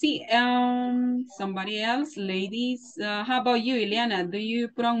 Let's see. Somebody else, ladies. How about you, Ileana? Do you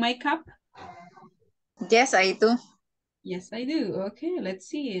put on makeup? Yes, I do. Yes, I do. Okay, let's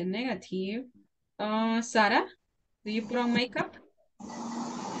see. Negative. Sarah, do you put on makeup?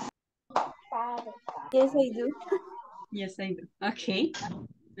 Yes, I do. Yes, I do. Okay,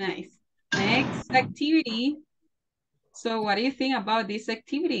 nice. Next activity. So what do you think about this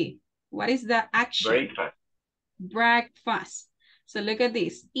activity? What is the action? breakfast? Breakfast. So look at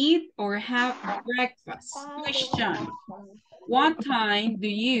this. Eat or have breakfast. Question. What time do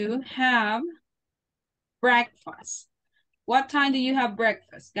you have breakfast? What time do you have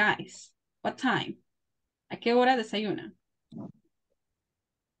breakfast, guys? What time? ¿A qué hora desayunan?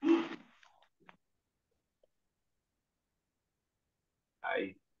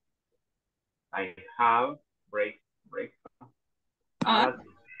 I have breakfast at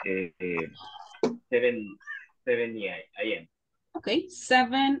 7 a.m. Okay,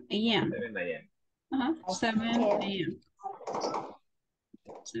 7 a.m. 7 a.m. 7 a.m.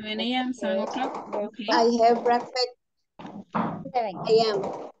 7 a.m., 7 o'clock. Okay. I have breakfast 7 a.m.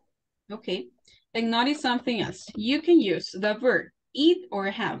 Okay. And notice something else. You can use the verb eat or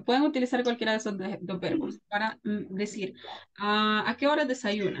have. Pueden utilizar cualquiera de esos dos verbos para decir ¿a qué hora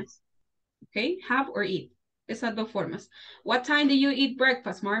desayunas? Okay, have or eat. Esas dos formas. What time do you eat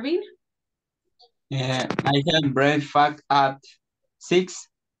breakfast, Marvin? I have breakfast at 6.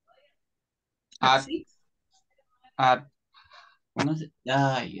 At 6? At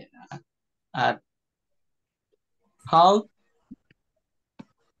half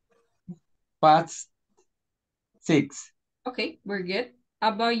past 6. Okay, we're good. How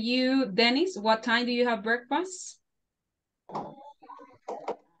about you, Dennis? What time do you have breakfast?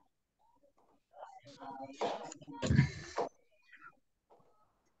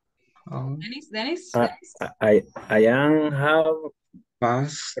 Dennis? I am have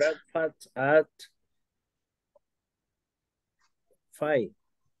breakfast at 5.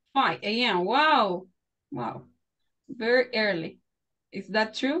 5 a.m. Wow. Wow. Very early. Is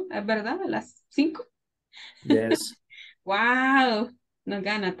that true? ¿Es verdad? ¿A las 5? Yes. Wow. Nos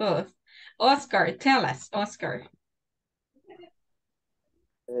gana todos. Oscar, tell us, Oscar.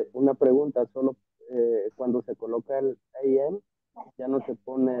 Una pregunta, solo cuando se coloca el AM, ya no se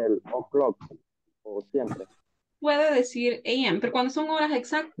pone el o'clock, o siempre. Puede decir AM, pero cuando son horas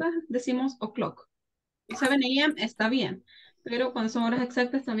exactas, decimos o'clock. 7 a.m. está bien, pero cuando son horas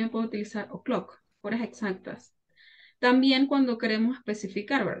exactas también puedo utilizar o'clock, horas exactas. También cuando queremos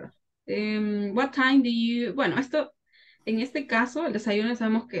especificar, ¿verdad? What time do you... Bueno, esto, en este caso, el desayuno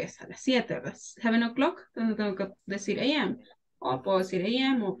sabemos que es a las 7, ¿verdad? 7 o'clock, entonces tengo que decir AM. O puedo decir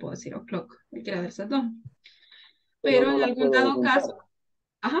AM o puedo decir o'clock, cualquiera de esas dos. Pero no en algún dado caso...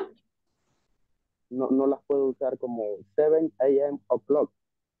 Ajá. No las puedo usar como 7 a.m. o'clock,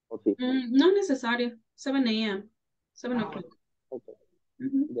 ¿o sí? No es necesario. 7 a.m. 7 o'clock. Okay.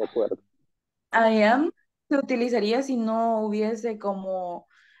 De acuerdo. I am se utilizaría si no hubiese como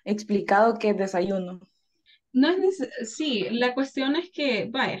explicado que es desayuno. No es sí, la cuestión es que,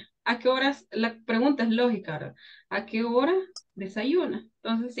 vaya, ¿A qué horas? La pregunta es lógica, ¿verdad? ¿A qué hora desayuna?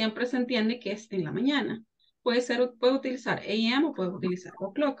 Entonces siempre se entiende que es en la mañana. Puede utilizar AM o puede utilizar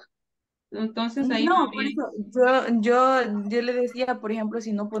o'clock. Entonces ahí no No, por habría. eso yo le decía, por ejemplo,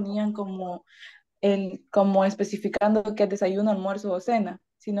 si no ponían como especificando que es desayuno, almuerzo o cena,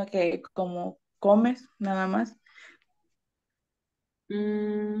 sino que como comes nada más,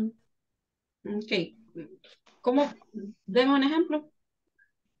 mm, ok. ¿Cómo? Deme un ejemplo.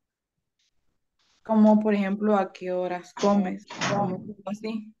 como por ejemplo a qué horas comes, como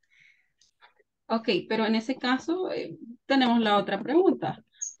así. Ok, pero en ese caso tenemos la otra pregunta.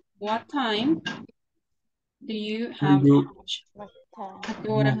 What time do you have lunch? ¿A qué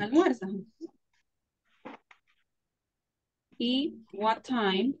horas almuerzas? Y what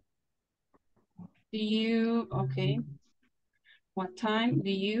time do you, okay, what time do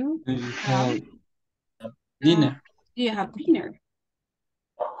you have, Dinner. do you have dinner?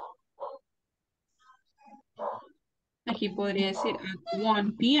 Aquí podría decir at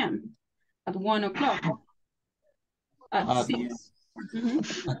 1 p.m., at 1 o'clock, at At 6,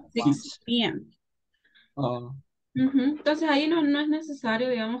 6 6. p.m. Oh, Entonces ahí no es necesario,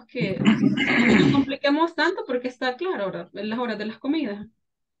 digamos, que nos compliquemos tanto porque está claro, ¿verdad? En las horas de las comidas.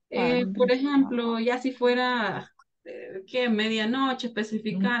 Por ejemplo, ya si fuera, ¿qué? Medianoche,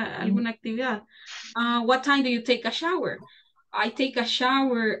 especificar alguna actividad. What time do you take a shower? I take a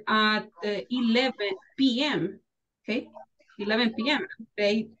shower at 11 p.m. Okay, 11 p.m. De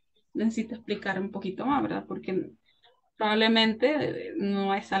ahí necesito explicar un poquito más, ¿verdad? Porque probablemente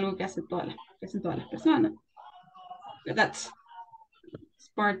no es algo que hacen todas las personas. But that's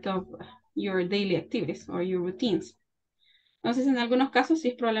part of your daily activities or your routines. Entonces, en algunos casos sí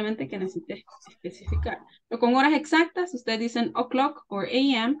es probablemente que necesite especificar. Pero con horas exactas, ustedes dicen o'clock o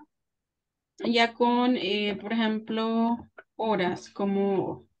AM, ya con, por ejemplo, horas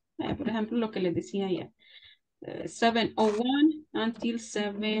como, por ejemplo, lo que les decía ayer. 7:01 until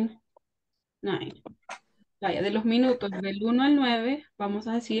 7:09. Vaya, de los minutos del 1 al 9, vamos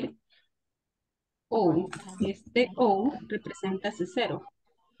a decir O. Este O representa ese 0.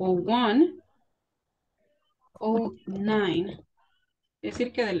 O1, O9. Es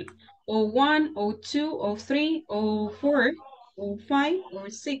decir, que del O1, O2, O3, O4, O5,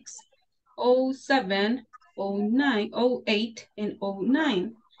 O6, O7, O9, O8 y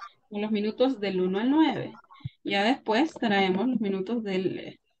O9. Son los minutos del 1 al 9. Ya después traemos los minutos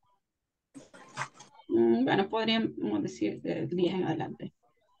del, bueno, podríamos decir del 10 en adelante.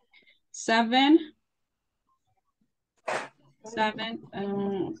 7, 10.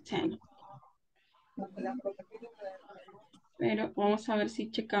 Pero vamos a ver si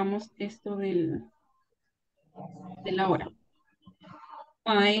checamos esto de la hora.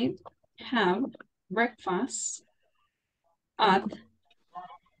 I have breakfast at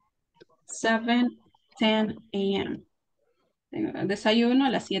 7:10 a.m. Desayuno a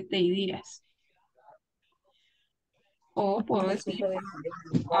las 7:10. O puedo decir,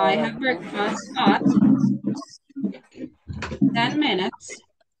 I have breakfast at 10 minutes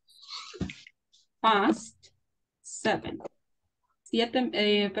past 7.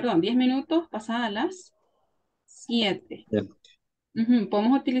 10 minutos pasadas las 7.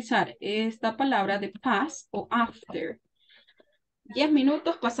 Podemos utilizar esta palabra de past o after. 10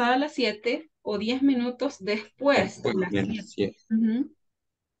 minutos pasadas las 7 o 10 minutos después de las 7.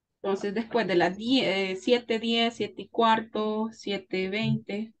 Entonces, después de las 7:10, 7:15,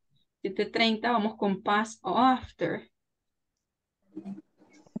 7:20, 7:30, vamos con past o after.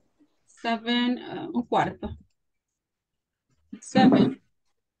 7, un cuarto. 7.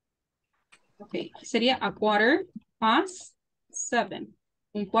 Ok, sería a quarter past 7.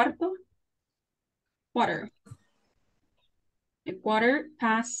 Un cuarto. Quarter. A quarter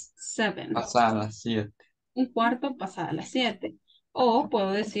past 7. pasar las 7. Un cuarto pasada las 7. O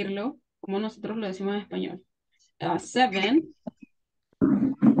puedo decirlo como nosotros lo decimos en español.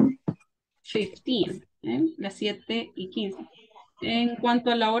 7:15. Las 7:15. En cuanto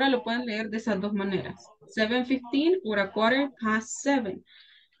a la hora, lo pueden leer de esas dos maneras. 7:15 or a quarter past 7.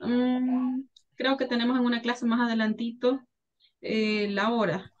 Creo que tenemos en una clase más adelantito la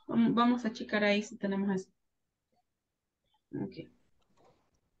hora. Vamos a checar ahí si tenemos eso. Okay.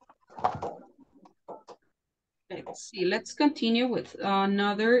 Let's see. Let's continue with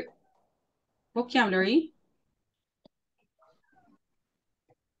another vocabulary.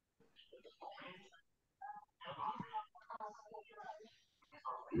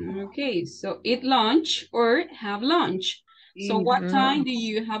 Okay, so eat lunch or have lunch. So what time do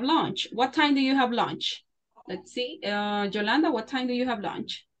you have lunch? What time do you have lunch? Let's see. Yolanda, what time do you have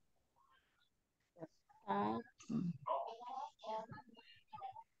lunch?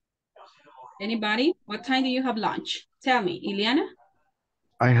 Anybody? What time do you have lunch? Tell me, Ileana?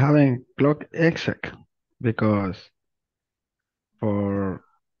 I haven't clocked exact because for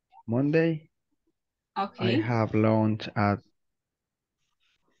Monday I Okay. have lunch at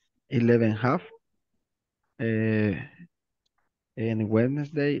 11:30. And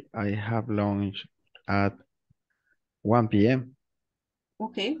Wednesday I have lunch at 1 p.m.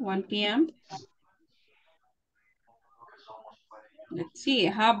 Okay, 1 p.m. Let's see.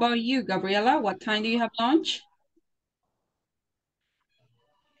 How about you, Gabriela? What time do you have lunch?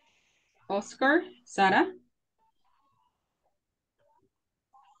 Oscar, Sarah?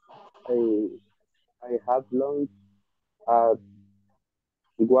 I have lunch at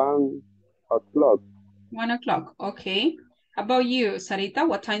 1 o'clock. 1 o'clock. Okay. How about you, Sarita?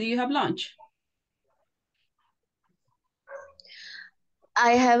 What time do you have lunch?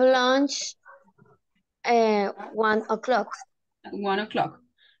 I have lunch 1 o'clock. 1 o'clock.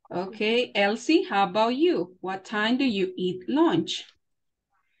 Okay. Elsie, how about you? What time do you eat lunch?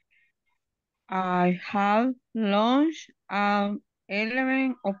 I have lunch at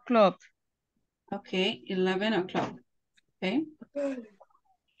 11 o'clock. Okay, 11 o'clock. Okay.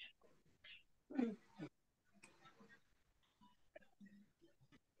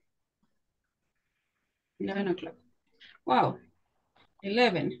 $11 o'clock. Wow,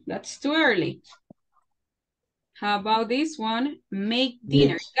 11. That's too early. How about this one? Make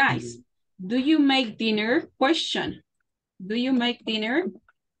dinner. Yes. Guys, do you make dinner? Question. Do you make dinner?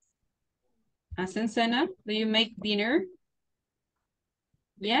 Asencena, do you make dinner?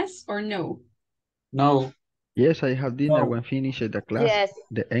 Yes or no? No. Yes, I have dinner No. when finished the class, Yes.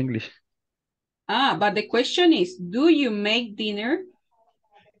 the English. Ah, but the question is, do you make dinner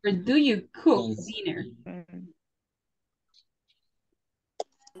or do you cook Yes. dinner?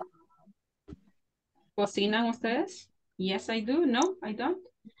 ¿Cocinan ustedes? Yes, I do. No, I don't.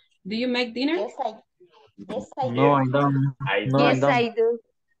 Do you make dinner? Yes, I No, I Yes, don't. I No, I Yes, don't. I do.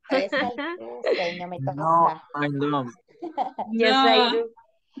 yes, I do. Señor, me No, toca. I don't. Yes, I No. do.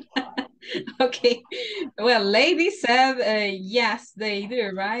 Okay. Well, ladies said yes, they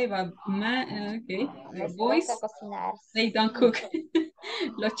do, right? But man, okay. Les Boys, toca cocinar. they don't cook.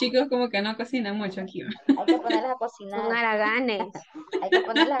 Los chicos como que no cocinan mucho aquí. Hay que ponerlas a Son cocinar. haraganes. Hay que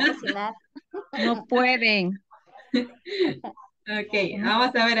ponerlas a cocinar. No pueden. Ok,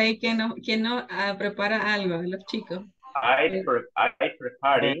 vamos a ver ahí quién no prepara algo de los chicos. I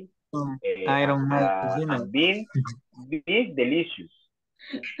preparing I don't make dinner. and being delicious.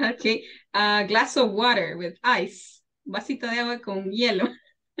 Ok, a glass of water with ice. Vasito de agua con hielo.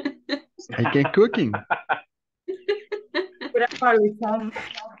 I can cooking.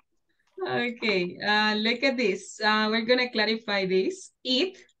 Okay, look at this. We're going to clarify this.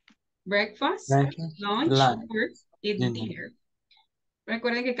 Eat, breakfast, lunch, or eat dinner.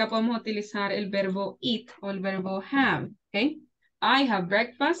 Recuerden que acá podemos utilizar el verbo eat o el verbo have, okay? I have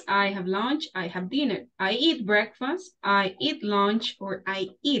breakfast, I have lunch, I have dinner. I eat breakfast, I eat lunch, or I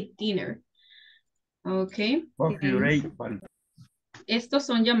eat dinner. Okay. Estos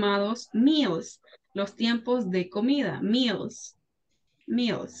son llamados meals, los tiempos de comida, meals.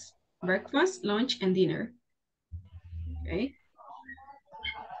 Meals, breakfast, lunch, and dinner. Okay.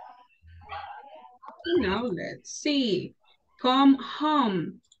 Now let's see. Come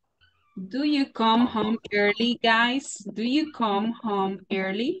home. Do you come home early, guys? Do you come home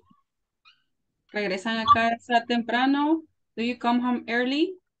early? ¿Regresan a casa temprano? Do you come home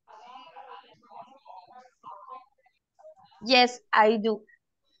early? Yes, I do.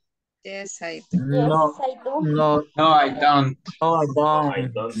 Yes, I do. No, Yes, I do. no, No, I don't. no, I No, I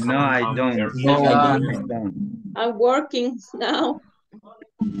don't. don't No, come I home don't. early. No, I No, don't. I'm working now.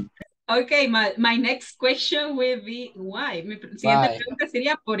 Okay, my next question will be why? Mi siguiente Why? pregunta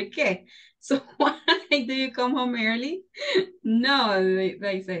sería ¿por qué? So why do you come home early? No,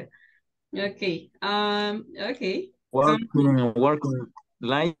 they said. Okay, okay. Working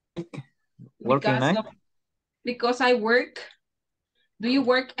like working Because night. because I work. Do you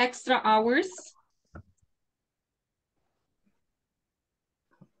work extra hours?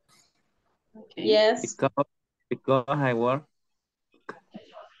 Okay. Yes. Because I work.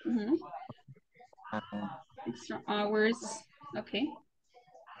 Extra hours. Okay.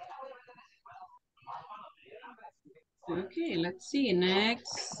 Okay, let's see.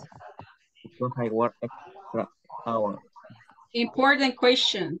 Next. Because I work extra hour. Important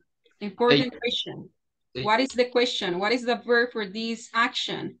question. Important question. What is the question? What is the verb for this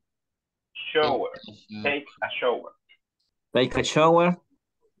action? Shower. Take a shower. Take a shower.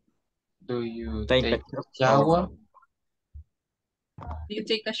 Do you Take take a a shower? Do you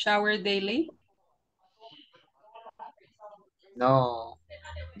take a shower daily? No.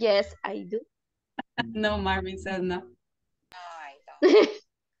 Yes, I do. No, Marvin says no.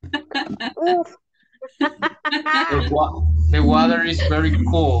 The water is very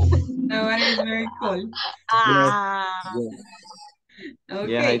cool. The water is very cold. Yes, Ah, yes, yes, I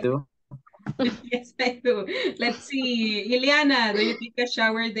Okay. do. Yes, I do. Let's see. Ileana, do you take a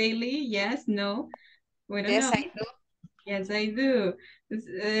shower daily? Yes, no. We don't know. Yes, I do. Yes, I do.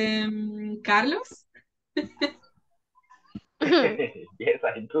 Carlos? Yes,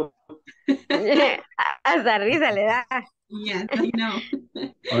 I do. hasta risa le da. Yes, I know.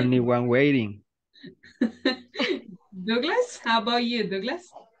 Only one waiting. Douglas, how about you,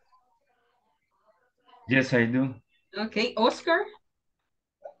 Douglas? Yes, I do. Okay, Oscar?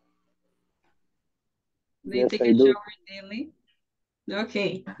 Do you Yes, take I a do. shower daily?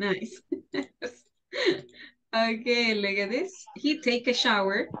 Okay, nice. Okay, look at this. He take a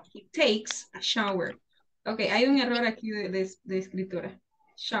shower. He takes a shower. Okay, hay un error aquí de escritura.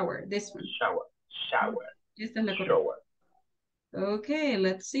 Shower, this one. Shower. Esta es la correcta. Shower. Okay,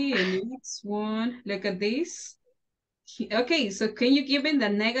 let's see. Next one. Look at this. Okay, so can you give me the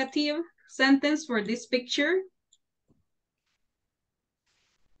negative sentence for this picture?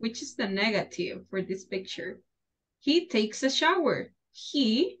 Which is the negative for this picture? He takes a shower.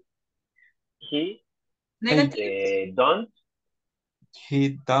 He negative. Don't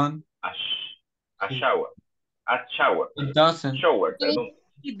He don't. a shower. A shower. He doesn't. Shower, perdón.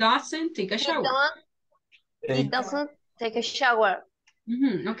 He doesn't take a shower. He doesn't take a shower.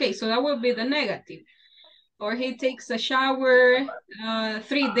 Okay, so that will be the negative. Or he takes a shower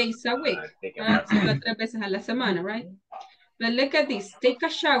 3 days a week. Se va 3 veces a la semana, right? But look at this. Take a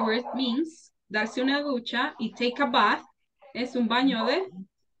shower means darse una ducha, y take a bath es un baño de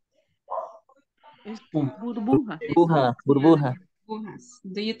Burbuja. Burbuja. burbujas.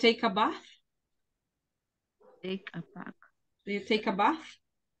 Do you take a bath? Take a back. Do you take a bath?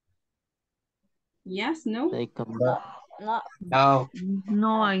 Yes, no? Take a bath. No, No.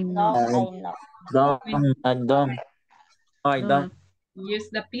 No, I no, know. I know. I don't. Use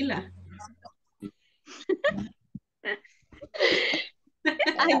the pila.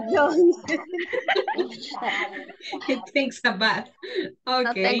 I don't. It takes a bath. No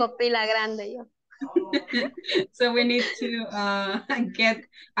Okay. tengo pila grande yo. So we need to get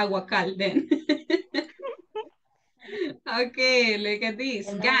aguacal then. Okay, look at this.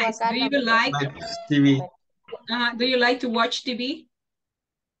 Guys, do you like TV. do you like to watch TV?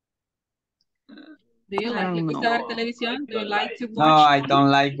 Do you like ¿Le gusta ver televisión? Do you like to watch? No, I don't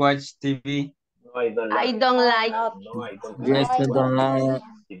like watch TV. No, I don't I like. don't like. No, I don't Yes, I don't like.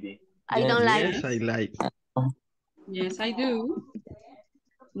 TV. I don't like. Yes, I like. Yes, I do.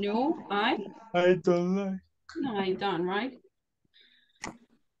 No, I don't like. No, I don't, right?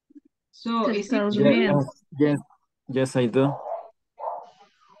 So is it Estados true? Unidos. Yes, I do.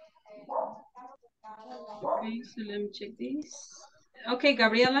 Okay, so let me check this. Okay,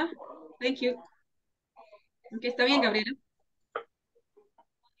 Gabriela, thank you. Okay, está bien, Gabriela.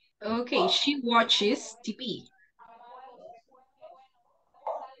 Okay, she watches TV.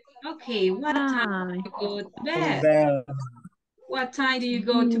 Okay, what time do you go to bed? What time do you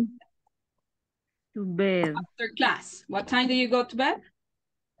go to bed? After class? What time do you go to bed?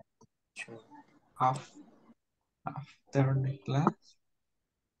 After the class.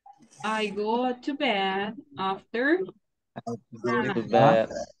 I go to bed after. Go to bed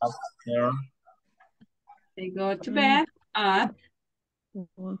after. I go to bed at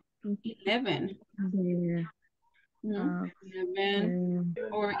 11. 11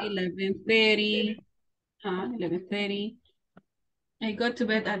 or 11:30. 11:30. I go to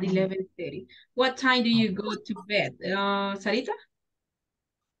bed at 11:30. What time do you go to bed? Sarita?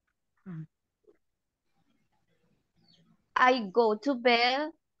 I go to bed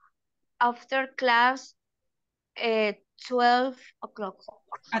after class at 12 o'clock.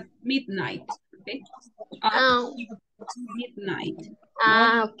 At midnight, okay? Midnight.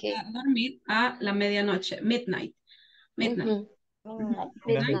 Okay. A dormir a la medianoche, midnight. Midnight.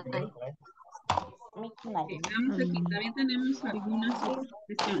 Midnight. Okay, veamos aquí, también tenemos algunas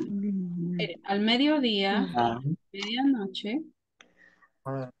expresiones. Miren, al mediodía, medianoche.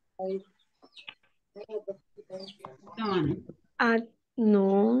 Dawn. At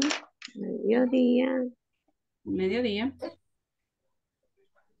noon, mediodía. Mediodía.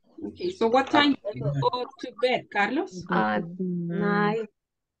 Okay, so what time do you go to bed, Carlos? At night.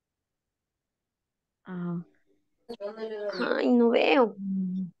 Ay, no veo.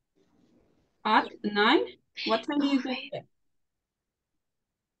 At 9? What time do you go to bed?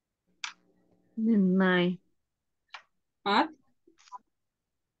 Midnight. At?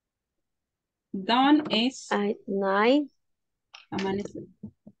 Dawn is? At night. Amanecer.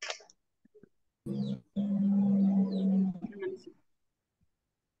 At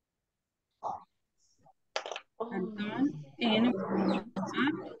dawn and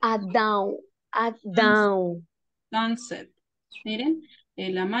At down. At down. sunset. Miren,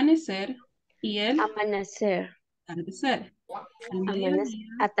 el amanecer y el Amanecer. atardecer. Al mediodía,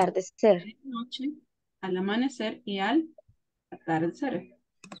 Atardecer. noche, al amanecer y al atardecer.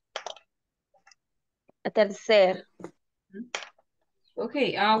 Atardecer.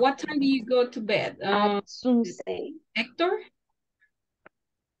 Okay, what time do you go to bed? At sunset. Hector?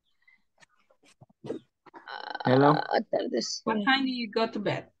 Hello. Atardecer. What time do you go to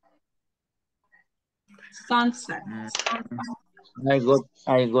bed? Sunset. I go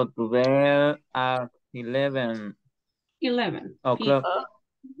to bed at 11 11 o'clock.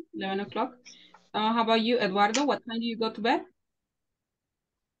 11 o'clock. How about you, Eduardo? What time do you go to bed?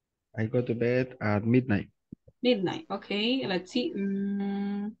 I go to bed at midnight. Midnight. Okay, let's see.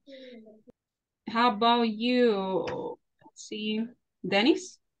 How about you? Let's see.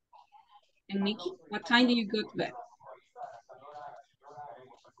 Dennis and Nikki, what time do you go to bed?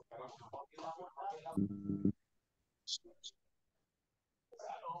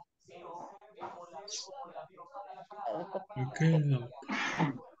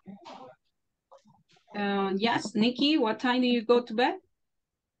 Yes, Nikki, what time do you go to bed?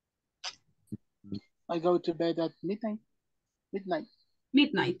 I go to bed at midnight.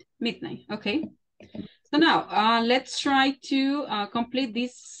 Midnight, okay. So now, let's try to complete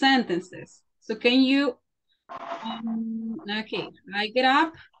these sentences. So can you, okay, I get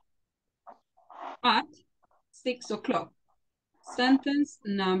up at 6 o'clock. Sentence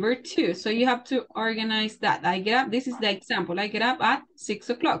number 2. So you have to organize that. I get up, this is the example. I get up at 6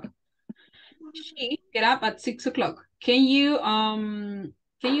 o'clock. She get up at 6 o'clock. Can you tell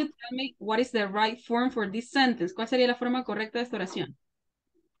me what is the right form for this sentence? ¿Cuál sería la forma correcta de esta oración?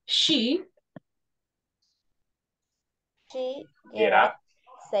 She Get up.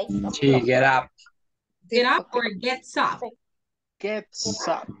 6 o'clock. She get up. Get up or gets up? Gets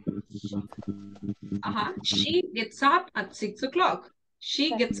up. She gets up at 6 o'clock.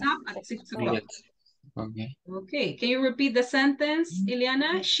 She gets up at 6 o'clock. Okay. Okay, can you repeat the sentence,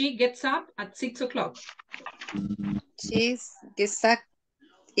 Ileana? She gets up at 6 o'clock. She gets up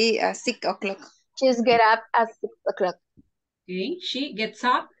at 6 o'clock. She's get up at 6 o'clock. Okay, she gets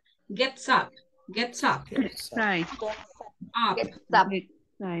up. Gets up. Right. Up. Gets up.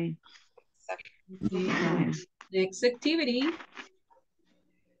 Right. Okay. Next activity.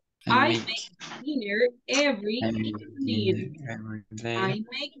 I make dinner every evening. I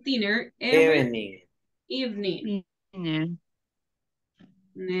make dinner every evening.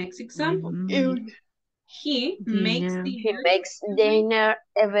 Next example. He makes dinner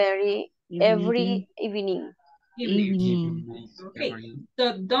every evening. Okay,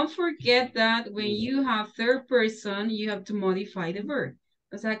 so don't forget that when you have third person, you have to modify the verb.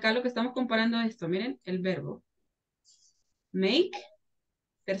 O sea, acá lo que estamos comparando es esto, miren, el verbo. Make,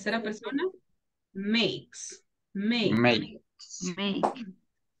 tercera persona, makes.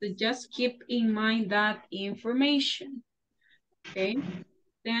 So just keep in mind that information. Okay,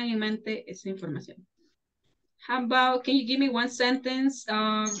 tengan en mente esa información. How about, can you give me one sentence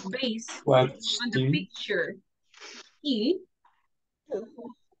based on the picture? He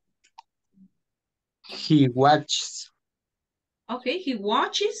watches Okay, he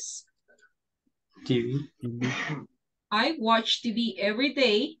watches. TV. I watch TV every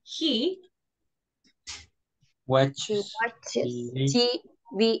day. He watches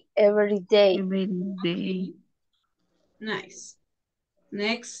TV every day. Nice.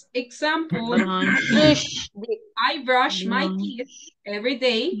 Next example. I brush my teeth every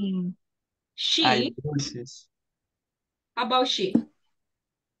day. She. How about she?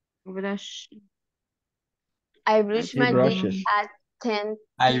 I brush my teeth at 10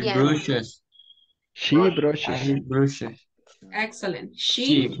 p.m. She brushes. Excellent.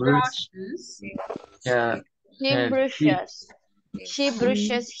 She brushes. She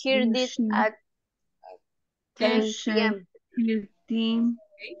brushes her teeth at 10 p.m.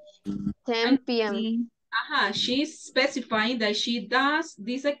 10 p.m. She's specifying that she does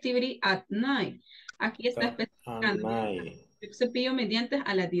this activity at night. Aquí está especificando. Cepillo mis dientes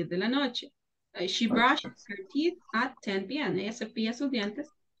a las 10 de la noche. She brushes her teeth at 10 p.m. Ella cepilla sus dientes.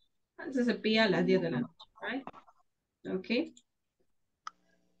 Se cepilla a las 10 de la noche, right? Okay.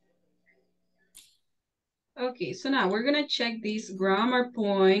 Okay, so now we're gonna check this grammar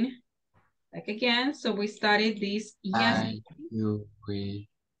point. Like again, so we started this yesterday.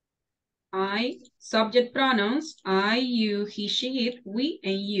 I, subject pronouns, I, you, he, she, it, we,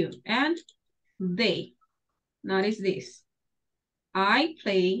 and you, and they. Notice this. I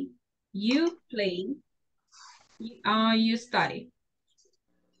play You play. You study.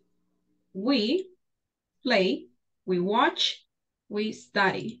 We play. We watch. We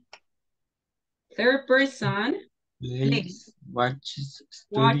study. Third person Plays, watches,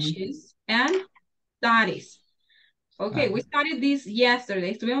 study. watches and studies. Okay, we studied this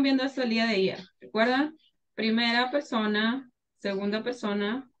yesterday. Estuvimos viendo esto el día de ayer. ¿Recuerdan? Primera persona, segunda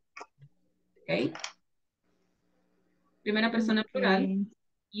persona. Okay. Primera persona plural.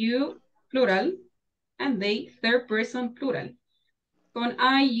 You, plural. And they, third person plural. Con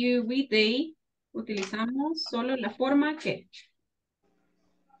I, you, we, they, utilizamos solo la forma ¿qué?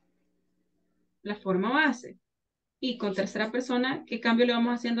 La forma base. Y con tercera persona, ¿qué cambio le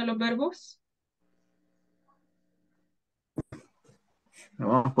vamos haciendo a los verbos? Le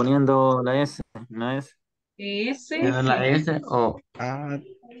vamos poniendo la S, una S. S. ¿Es la S o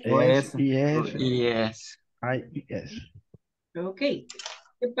S, I, S, IS? I, I, S. Ok.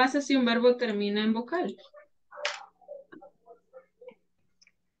 ¿Qué pasa si un verbo termina en vocal?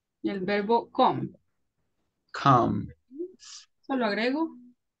 El verbo come. Come. Solo agrego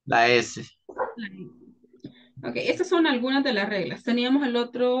La S. la I. Ok, estas son algunas de las reglas. Teníamos la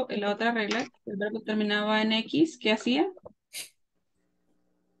otra regla, el verbo terminaba en X, ¿qué hacía?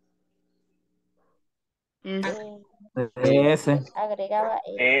 S. Agregaba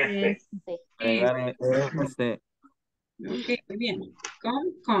S. Agregar S. Ok, muy bien.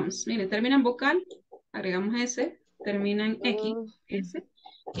 Comes. Mire, termina en vocal, agregamos S, termina en X, S.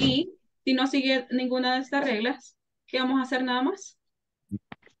 Y si no sigue ninguna de estas reglas, ¿qué vamos a hacer nada más?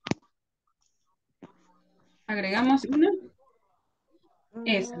 Agregamos una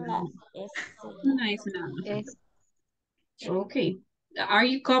S nada más. Una S nada más. Ok. Are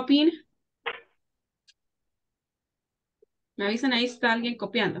you copying? Me avisan ahí si está alguien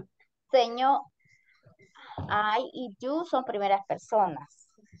copiando. Señor, I y you son primeras personas.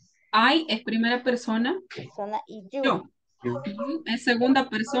 I es primera persona. Persona y you. Yo. You es segunda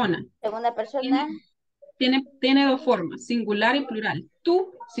persona. Segunda persona. Tiene dos formas, singular y plural.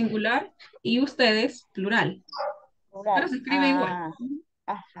 Tú, singular, y ustedes, plural. Plural. Pero se escribe igual.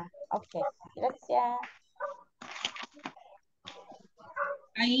 Ajá, ok. Gracias.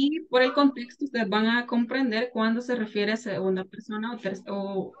 Ahí, por el contexto, ustedes van a comprender cuándo se refiere a segunda persona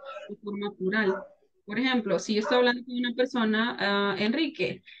o forma plural. Por ejemplo, si yo estoy hablando con una persona,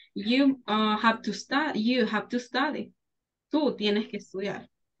 Enrique, you have to study. Tú tienes que estudiar.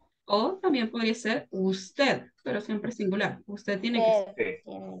 O también podría ser usted, pero siempre singular. Usted tiene que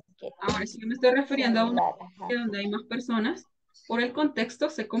estudiar. Ahora, si yo me estoy refiriendo a una situación donde hay más personas, por el contexto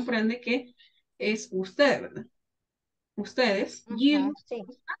se comprende que es usted, ¿verdad? Ustedes, you,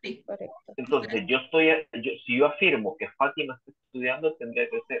 study. Entonces, si yo afirmo que Fátima está estudiando, tendría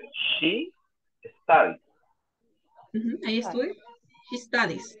que ser she studies. Ahí estudia. She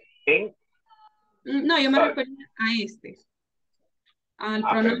studies. En No, yo me refería a este. Al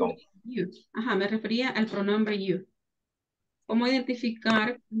pronombre perdón. you. Ajá, me refería al pronombre you. ¿Cómo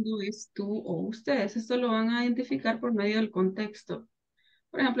identificar cuando es tú o ustedes? Esto lo van a identificar por medio del contexto.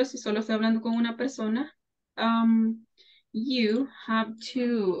 Por ejemplo, si solo estoy hablando con una persona, you have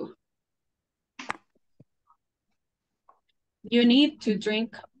to, you need to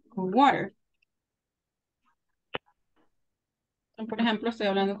drink water. Por ejemplo, estoy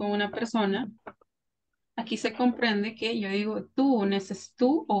hablando con una persona. Aquí se comprende que yo digo tú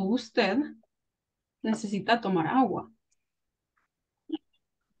o usted necesita tomar agua.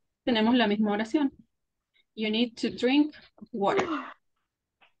 Tenemos la misma oración. You need to drink water.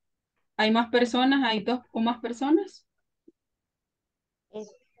 ¿Hay más personas? ¿Hay dos o más personas?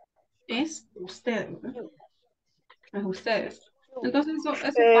 Es usted, ¿verdad? Es ustedes. Entonces eso es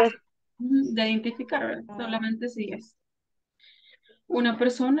fácil de identificar, ¿verdad? Solamente si es una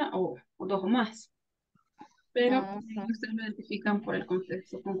persona o dos o más. Pero ustedes lo identifican por el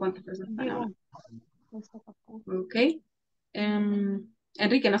contexto, con cuántas personas están hablando. Ok.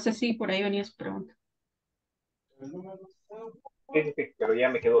 Enrique, no sé si por ahí venía su pregunta. Sí, pero ya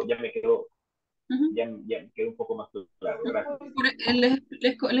me quedó un poco más claro. Gracias.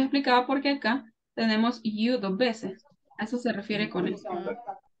 Les explicaba porque acá tenemos you dos veces. A eso se refiere con eso.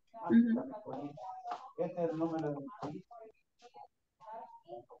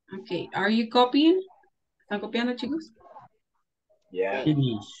 Ok, are you copying? ¿Están copiando, chicos? Yeah.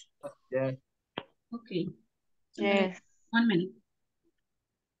 Yeah. Okay. Yes. 1 minute.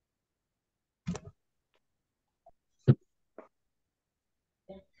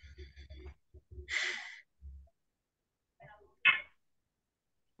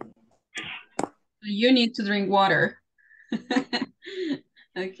 You need to drink water.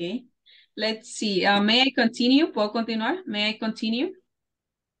 Okay. Let's see. May I continue? ¿Puedo continuar? May I continue?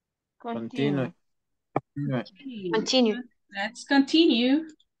 Continue. Okay, Continue. let's continue.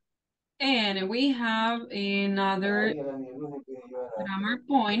 And we have another grammar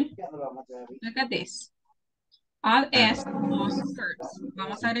point. Look at this. Add S to most verbs.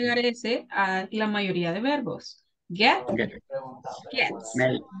 Vamos a agregar S a la mayoría de verbos. Get, gets.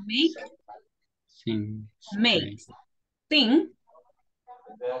 Make. Make, Sing. makes. Sing,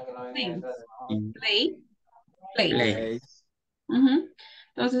 sings. Sing. Play, plays. Play. Ujú.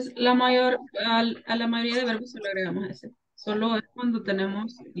 Entonces, a la mayoría de verbos solo agregamos ese. Solo es cuando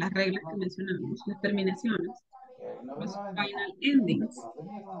tenemos las reglas que mencionamos, las terminaciones, los final endings.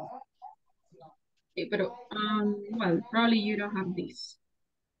 Okay, pero, well, probably you don't have this.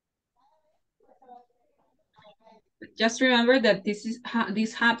 But just remember that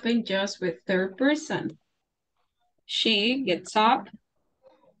this happened just with third person. She gets up.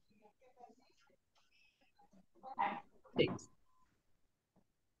 6.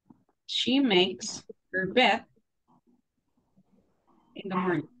 She makes her bed in the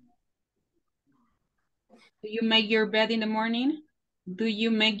morning. Do you make your bed in the morning? Do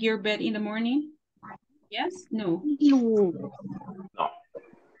you make your bed in the morning? Yes? No? No.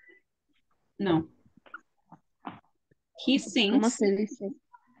 No. He ¿Cómo sings. se dice?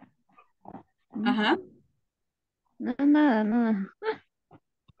 Ajá. No, nada, nada.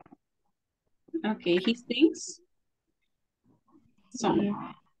 Okay, he sings. Song.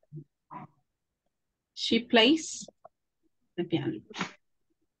 Yeah. She plays the piano.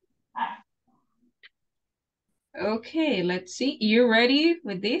 Okay, let's see. You ready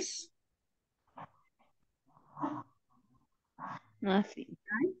with this? Así.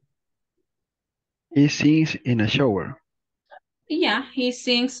 He sings in a shower. Yeah, he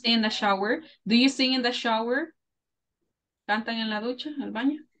sings in the shower. Do you sing in the shower? ¿Cantan en la ducha, en el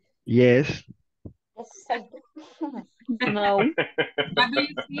baño? Yes. No. What do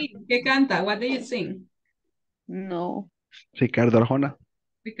you sing? ¿Qué canta? What do you sing? No. Ricardo Arjona.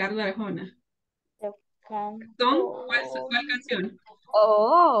 Ricardo Arjona. Yo canto. ¿Cuál canción?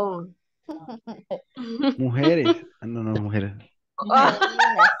 Oh. Mujeres. Ah, no, no, mujeres.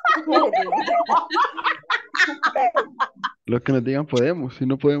 Lo que nos digan podemos. Si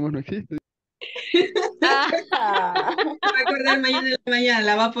no podemos, no existe. Va a acordar mañana en la mañana,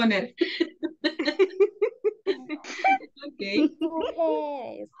 la va a poner. Ok. Who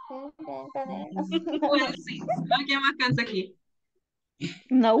else sings? ¿Quién más canta aquí?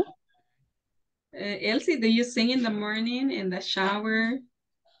 No. Elsie, do you sing in the morning, in the shower?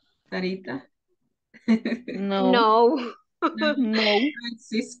 Sarita? No. No. No.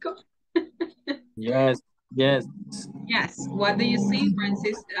 Francisco? Yes, yes. Yes. What do you sing,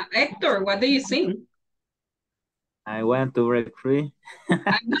 Francisco? Hector, what do you sing? I want to break free.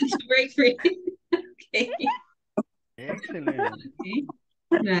 I want to break free. Okay. Excellent. Okay.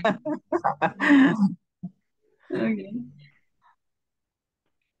 Nice. Okay.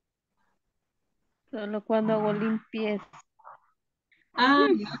 Solo cuando hago limpieza.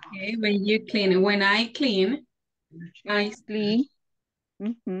 Okay. When you clean. When I clean, I Clean.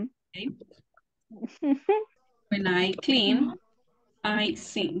 Mhm. okay. When I clean, I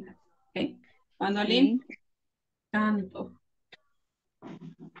sing. Okay. Cuando Sí. limpio, canto.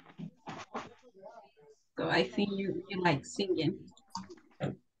 So I think you like singing.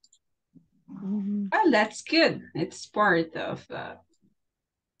 Well, that's good. It's part of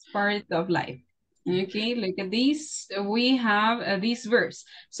life. Okay, look at these. We have these verbs.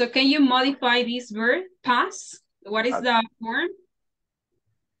 So can you modify this verb? Pass. What is the form?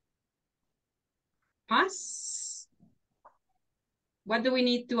 Pass. What do we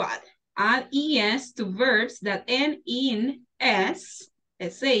need to add? Add es to verbs that end in s,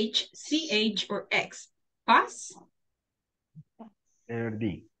 sh, ch, or x. Pass.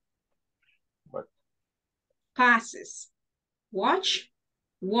 RD. Passes. Watch.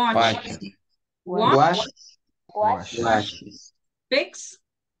 Watch. Wash. Watch. Washes. Fix.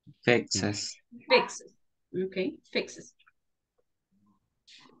 Fixes. Fixes. Okay, fixes.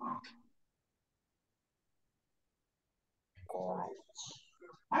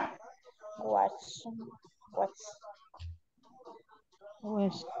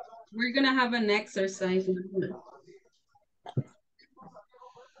 We're gonna have an exercise.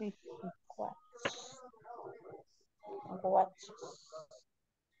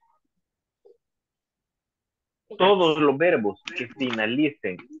 Todos los verbos que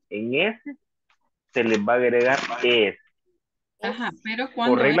finalicen en S se les va a agregar es. Ajá, pero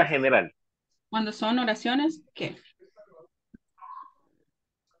Por regla general. Cuando son oraciones, ¿qué?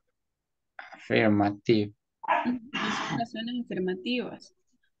 Affirmative. Son oraciones afirmativas.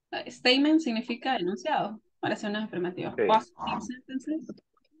 Statement significa enunciado. Oraciones afirmativas. Sí. Positive sentences.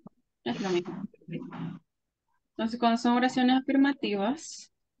 Es lo mismo. Entonces, cuando son oraciones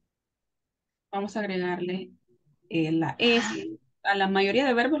afirmativas, vamos a agregarle la S. A la mayoría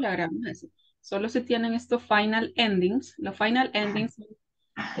de verbos le agregamos S. Solo si tienen estos final endings. Los final endings son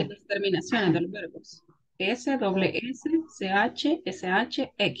las terminaciones de los verbos. S, doble S, CH,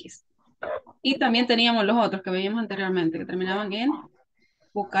 SH, X. Y también teníamos los otros que veíamos anteriormente, que terminaban en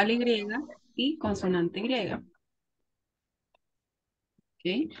vocal Y y consonante Y.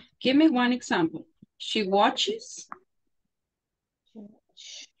 Okay. Give me one example. She watches.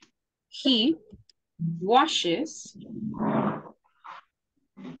 He washes.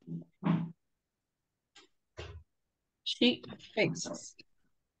 She fixes.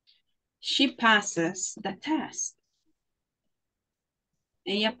 She passes the test.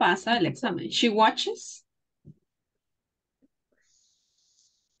 Ella pasa el examen. She watches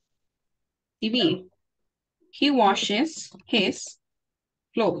TV. He washes his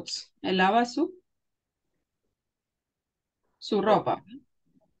clothes. Él lava su ropa.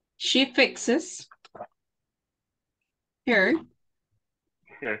 She fixes her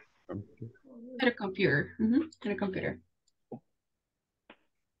computer. Her computer.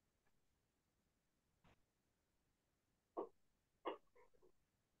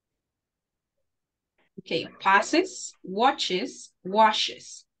 Okay, passes, watches,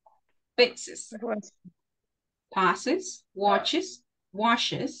 washes, fixes. Passes, watches,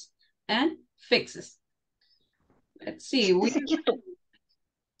 washes, and fixes. Let's see. We have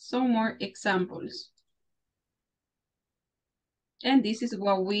some more examples. And this is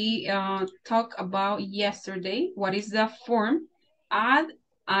what we talked about yesterday. What is the form? Add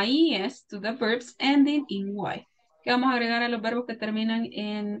IES to the verbs ending in Y. ¿Qué vamos a agregar a los verbos que terminan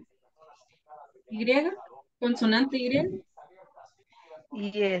en Y? Consonante Y.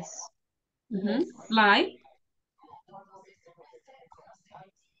 Yes. Fly.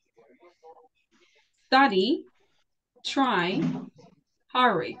 Study. Try.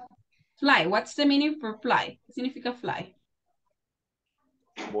 Hurry. Fly. What's the meaning for fly? ¿Qué significa fly?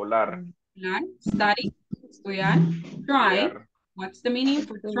 Volar. Volar. Study. Estudiar. Try. Estudiar. What's the meaning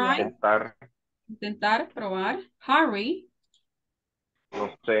for try? Intentar. Intentar, probar. Hurry.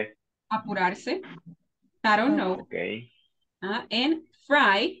 No sé. Apurarse. I don't know. Okay. And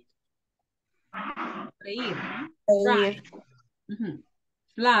fry. Freír. Fry.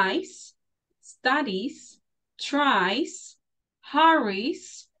 Flies. Studies. Tries.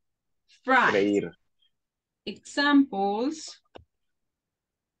 Hurries. Fries. Freír. Examples.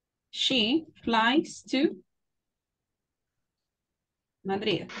 She flies to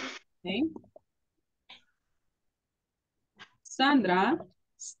Madrid. Okay. Sandra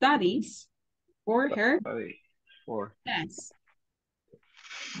studies for her test.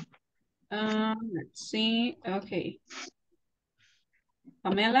 Let's see. Okay.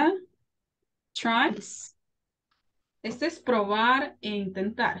 Pamela tries. Este es probar e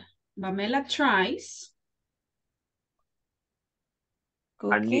intentar. Pamela tries.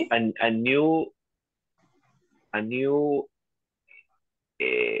 A new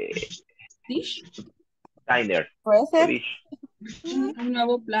Dish. diner. Dish. Un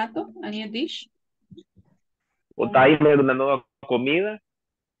nuevo plato. A new dish. O diner, una nueva comida.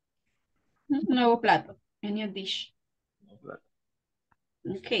 Un nuevo plato. A new dish.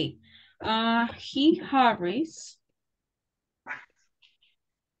 Okay. He hurries.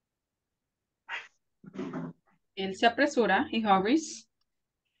 Él se apresura. He hurries.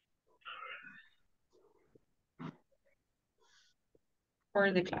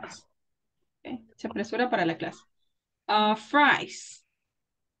 For the class. Okay. Se apresura para la clase. Fries.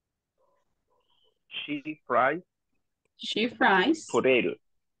 She fries. She fries. Potato.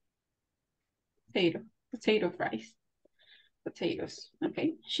 Potato fries. Potatoes.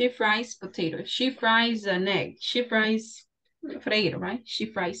 Okay. She fries potatoes. She fries an egg. She fries freír, right? She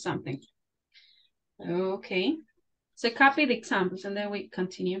fries something. Okay. So copy the examples and then we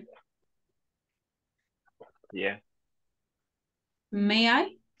continue. Yeah. May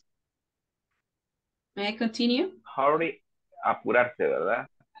I? May I continue? Hurry, apurarse, ¿verdad?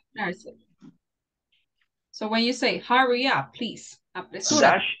 Apurarse. So when you say hurry up, please. Apresura.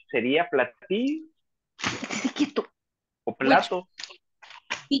 Dash sería platillo. O plato.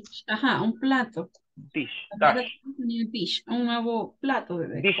 Dish. Ajá, un plato. Dish. Dash. Dish. Un nuevo plato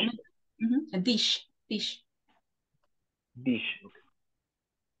de dish. Comer. A dish. Dish. Dish.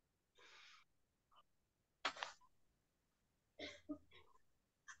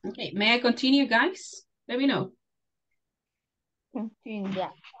 Okay, may I continue, guys? Let me know. Continue.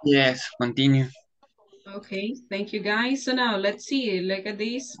 Yes, continue. Okay, thank you, guys. So now let's see. Look at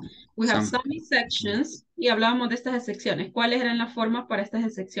this. We have Some. some sections y hablábamos de estas excepciones. ¿Cuáles eran las formas para estas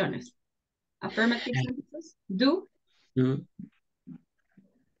excepciones? Affirmative sentences. Do. Do.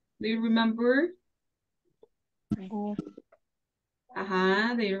 Do you remember?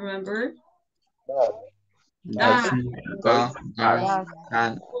 Ajá, do you remember? Does. Go. Does.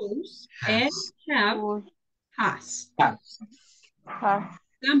 Can. Goes, and have, has.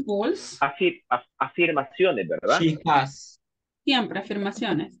 Examples. Afirmaciones, ¿verdad? She has. Siempre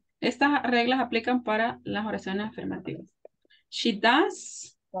afirmaciones. Estas reglas aplican para las oraciones afirmativas. She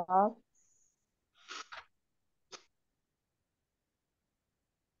does.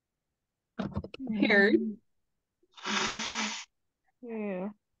 Her.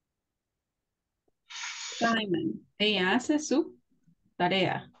 Simon. Ella hace su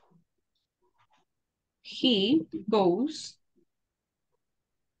tarea. He goes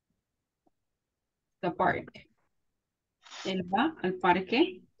to the park. Él va al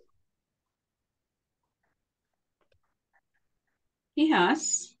parque. He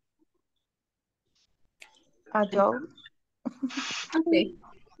has A dog. okay.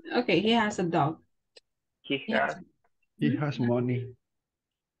 Okay, he has a dog. He has money.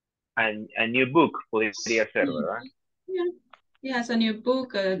 a new book, podría ser, ¿verdad? Yeah. He has a new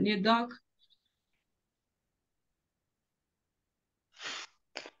book, a new dog.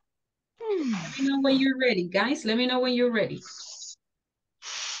 Let me know when you're ready, guys. Let me know when you're ready.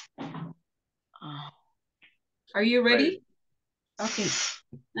 Are you ready? Okay,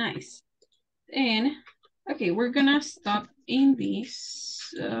 nice. And, okay, we're gonna stop in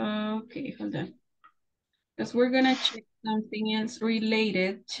this. Okay, hold on. Because we're gonna check something else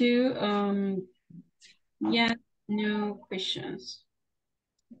related to, yes, no questions.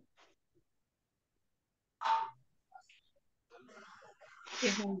 Okay,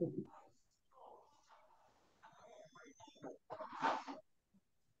 hold on.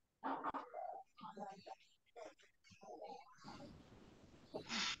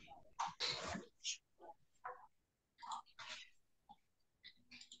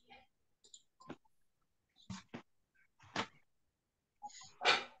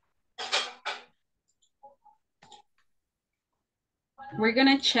 We're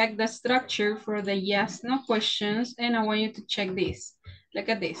gonna check the structure for the yes, no questions, and I want you to check this. Look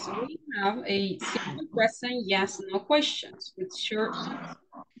at this. We have a simple present yes, no questions with short answers.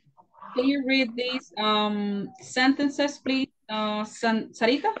 Can you read these sentences, please,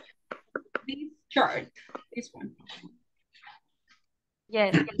 Sarita? This chart, this one.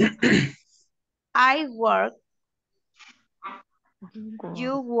 Yes. I work.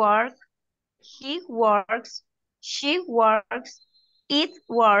 You work. He works. She works. It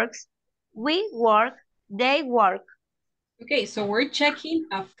works. We work. They work. Okay, so we're checking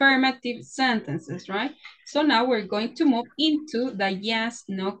affirmative sentences, right? So now we're going to move into the yes,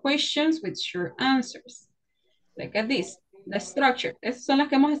 no questions with short answers. Look at this, the structure. Estas son las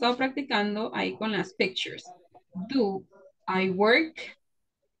que hemos estado practicando ahí con las pictures. Do I work?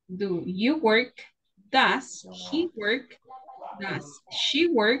 Do you work? Does he work? Does she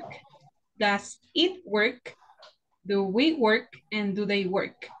work? Does it work? Do we work? And do they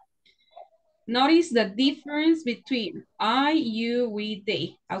work? Notice the difference between I, you, we,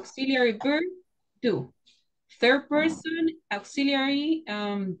 they. Auxiliary verb, do. Third person, auxiliary,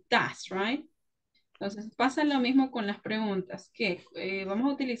 does, right? Entonces pasa lo mismo con las preguntas, que vamos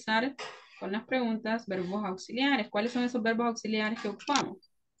a utilizar con las preguntas verbos auxiliares. ¿Cuáles son esos verbos auxiliares que ocupamos?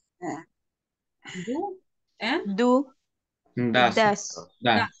 Do and Do. Does.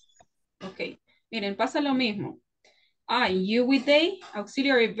 Ok, miren, pasa lo mismo. I, you, we, they,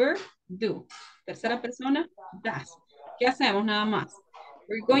 auxiliary verb, do. Tercera persona, does. ¿Qué hacemos nada más?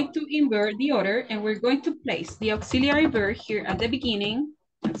 We're going to invert the order and we're going to place the auxiliary verb here at the beginning.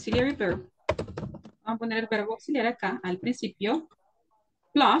 Auxiliary verb. Vamos a poner el verbo auxiliar acá al principio.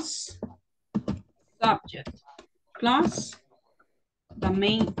 Plus subject. Plus the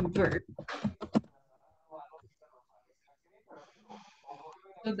main verb.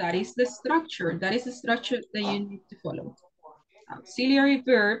 So that is the structure. That is the structure that you need to follow. Auxiliary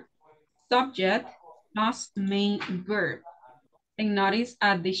verb, subject, plus main verb. And notice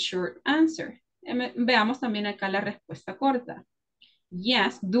at the short answer. Veamos también acá la respuesta corta.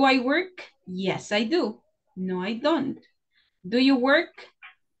 Yes, do I work? Yes, I do. No, I don't. Do you work?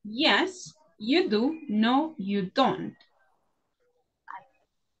 Yes, you do. No, you don't.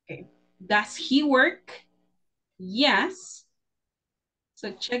 Okay. Does he work? Yes.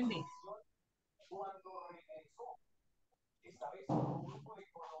 So check this.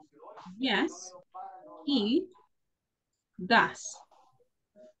 Yes, he does.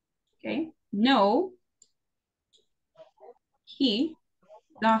 Okay. No, he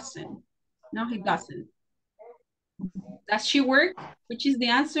doesn't. No, he doesn't. Does she work? Which is the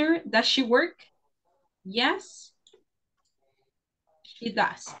answer? Does she work? Yes, she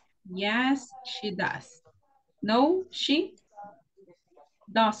does. Yes, she does. No, she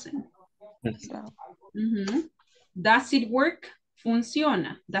doesn't. Does it work?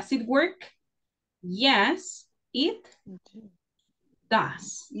 Funciona. Does it work? Yes, it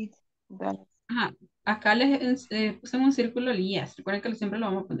does. Ajá. Acá les puse en un círculo el yes. Recuerden que siempre lo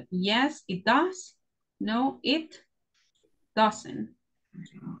vamos a poner. Yes, it does. No, it doesn't.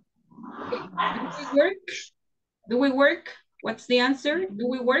 Okay. Do we work? Do we work? What's the answer? Do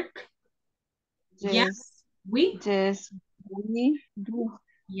we work? Yes, we? Yes, we do.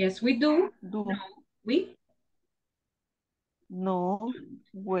 Yes, we do. Do. No, we No,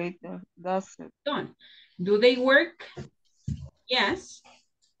 wait, that's it. don't. Do they work? Yes.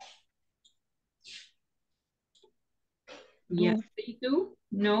 Yes, they do.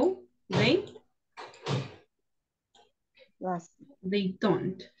 No, they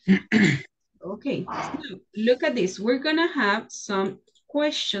don't. Okay, so look at this. We're gonna have some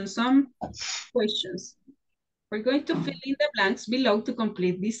questions. We're going to fill in the blanks below to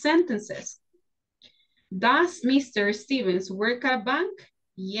complete these sentences. Does Mr. Stevens work at a bank?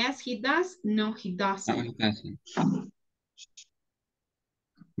 Yes, he does. No, he doesn't. No, he doesn't.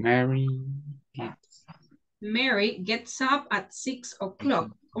 Mary gets up at 6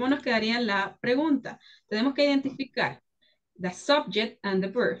 o'clock. ¿Cómo nos quedaría la pregunta? Tenemos que identificar the subject and the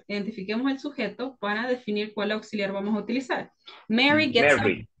verb. Identifiquemos el sujeto para definir cuál auxiliar vamos a utilizar. Mary gets up at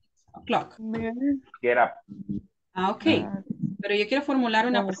 6 o'clock. Get up. Ah, ok. Pero yo quiero formular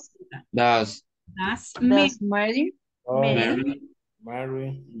una pregunta. Does Mary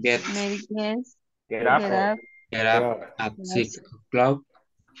get up at 6 o'clock?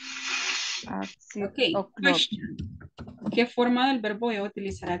 Ok, question. ¿Qué forma del verbo voy a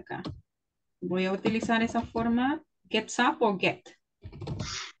utilizar acá? Voy a utilizar esa forma gets up o get.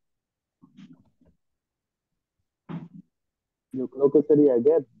 Yo creo que sería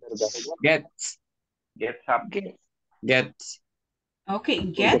get, ¿verdad? Gets up. Gets. Ok,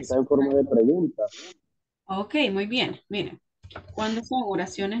 Porque gets. está en forma de pregunta. Ok, muy bien. Miren, cuando son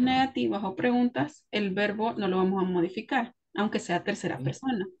oraciones negativas o preguntas, el verbo no lo vamos a modificar, aunque sea tercera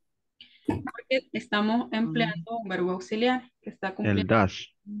persona. Porque estamos empleando un verbo auxiliar que está cumpliendo. El dash.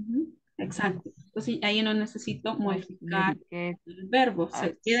 Exacto. Entonces ahí no necesito modificar el verbo.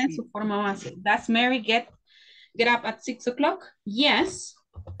 Se queda en su forma base. Does Mary get up at 6 o'clock? Yes.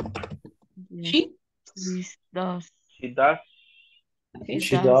 She does. She does. Okay.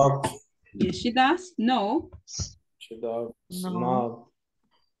 She does. Yes, she does. No. She does not.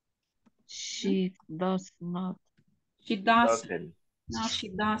 She does not. She doesn't. No, she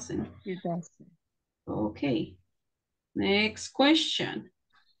doesn't. She doesn't. Okay. Next question.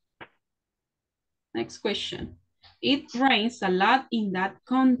 Next question. It rains a lot in that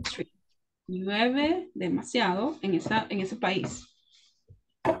country. Llueve demasiado en ese país.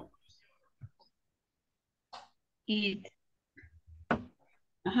 It.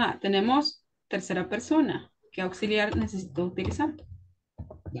 Ajá, tenemos tercera persona. ¿Qué auxiliar necesito utilizar?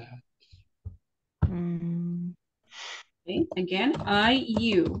 Okay. Again, I,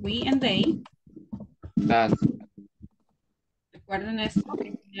 you, we, and they. Does. ¿Recuerden esto?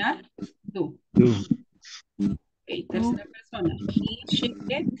 Auxiliar, do. Okay, tercera persona. He, she,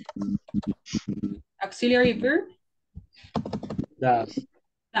 it. Auxiliary verb. Does.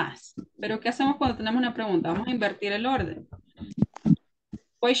 Does. Pero ¿qué hacemos cuando tenemos una pregunta? Vamos a invertir el orden.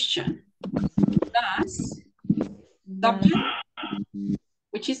 Question. Does. Subject.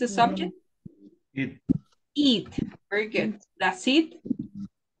 Which is the subject? It. Eat. Very good. Does it.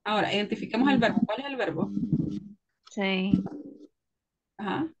 Ahora, identifiquemos el verbo. ¿Cuál es el verbo? Sí.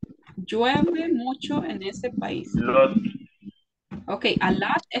 Ajá. Llueve mucho en ese país. Lot. Ok, a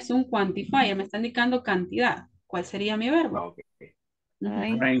lot es un quantifier. Me está indicando cantidad. ¿Cuál sería mi verbo? Okay.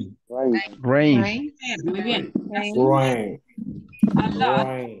 Rain. Rain. Muy bien. Rain. A lot.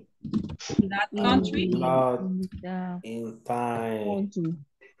 Rain. In that country. Lot. In time.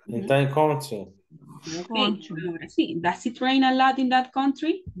 In time country. Okay, ahora sí. Does it rain a lot in that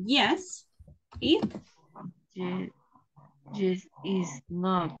country? Yes. It? Yes, is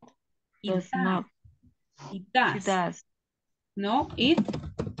not. It does. It does. It does. No, it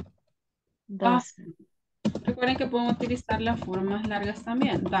Does. Recuerden que podemos utilizar las formas largas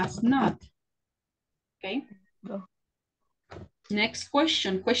también. Does not. Okay. No. Next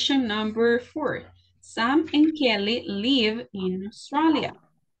question. Question number 4. Sam and Kelly live in Australia.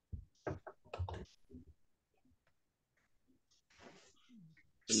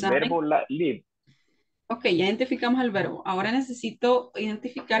 El verbo live. Ok, ya identificamos el verbo. Ahora necesito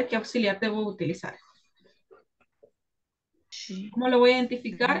identificar qué auxiliar debo utilizar. ¿Cómo lo voy a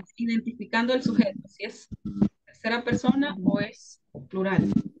identificar? Identificando el sujeto, si es tercera persona o es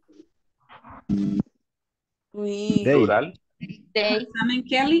plural. They. Plural. They. Sam and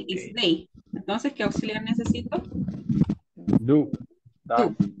Kelly is Ok. they. Entonces, ¿qué auxiliar necesito? Do.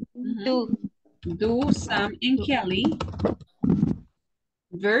 That. Do. Do Sam and Kelly.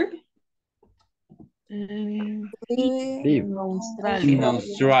 Verb. Live. In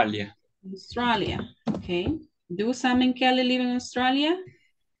Australia. Australia. Okay. Do Sam and Kelly live in Australia?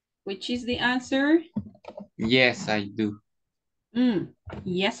 Which is the answer? Yes, I do.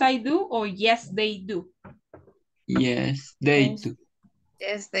 Yes, I do, or yes, they do. Yes, they do.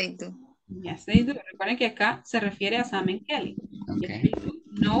 Yes, they do. Yes, they do. Recuerden que acá se refiere a Sam and Kelly. Yes, Okay. they do.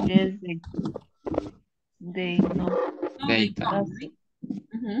 No, Yes, they no. no, They they don't. don't, right?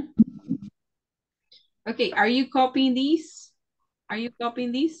 Okay, are you copying these? Are you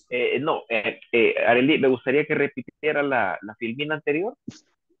copying these? No, Arely, me gustaría que repitiera la filmina anterior,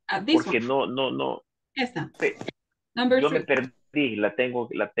 This porque one. no. Esta. Sí, Number yo me 3. perdí, la tengo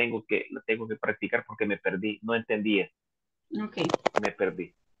que practicar porque me perdí, no entendí, Okay, me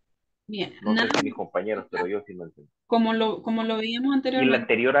perdí. bien. No sé Now, si mis compañeros, pero yo sí no entendí. como lo veíamos Y la anteriormente.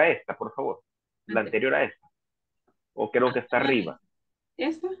 anterior a esta, por favor. La anterior a esta. O creo que está arriba.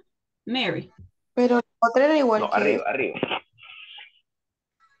 Esta, Mary. Pero la otra era igual No, que arriba, esta. arriba.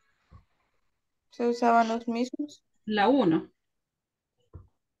 Se usaban los mismos La 1.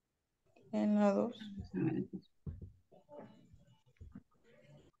 en la 2.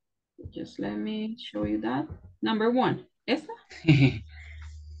 Just let me show you that. Number 1. ¿Esta?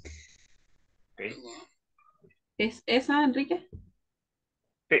 Okay. ¿Es esa, Enrique?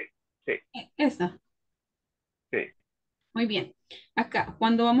 Sí, sí, Esta. sí. Muy bien. Acá,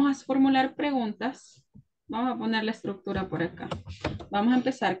 cuando vamos a formular preguntas, vamos a poner la estructura por acá. Vamos a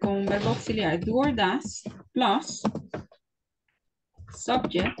empezar con un verbo auxiliar, do or does, plus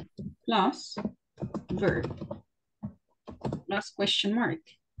subject, plus verb, plus question mark.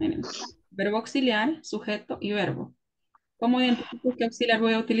 Miren, verbo auxiliar, sujeto y verbo. ¿Cómo identifico qué auxiliar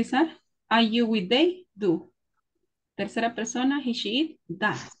voy a utilizar? I, you, we, they, do. Tercera persona, he, she, it,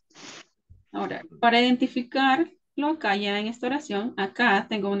 does. Ahora, para identificarlo acá ya en esta oración, acá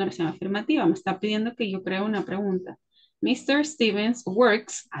tengo una oración afirmativa. Me está pidiendo que yo cree una pregunta. Mr. Stevens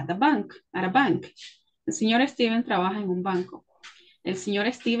works at a bank. At a bank. El señor Steven trabaja en un banco. ¿El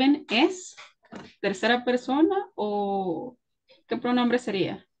señor Steven es tercera persona o qué pronombre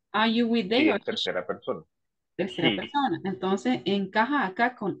sería? Are you with they Sí, or es tercera persona. tercera Sí. persona? Entonces encaja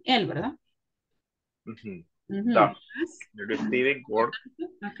acá con él, ¿verdad? Does. Mr. Steven work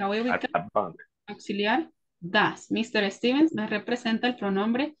Acá voy a at ubicar a bank. auxiliar. Does. Mr. Stevens me representa el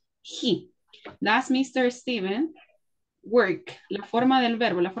pronombre he. Does Mr. Steven work? La forma del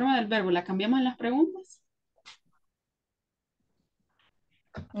verbo. La forma del verbo la cambiamos en las preguntas.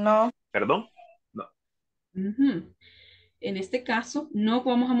 No. ¿Perdón? No. En este caso, no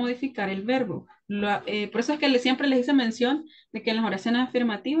vamos a modificar el verbo. Por eso es que siempre les hice mención de que en las oraciones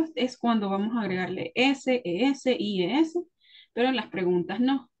afirmativas es cuando vamos a agregarle S, ES, IES, pero en las preguntas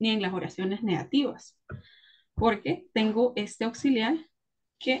no, ni en las oraciones negativas. Porque tengo este auxiliar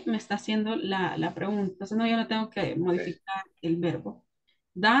que me está haciendo la pregunta. Entonces, no, yo no tengo que modificar el verbo.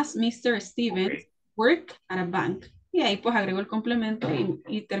 Does Mr. Stevens work at a bank? Y ahí pues agrego el complemento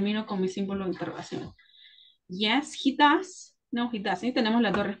y termino con mi símbolo de interrogación. Yes, he does. No, he doesn't. Y tenemos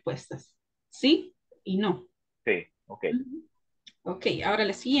las dos respuestas. Sí y no. Sí, ok. Ok, ahora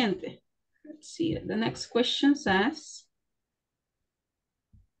la siguiente. Let's see. The next question says...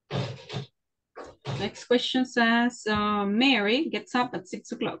 Mary gets up at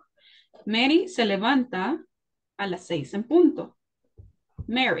 6 o'clock. Mary se levanta a las 6 en punto.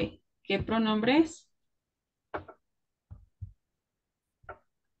 Mary, ¿qué pronombre es?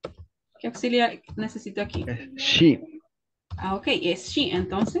 ¿Qué auxiliar necesito aquí? She. Ah, ok, es she,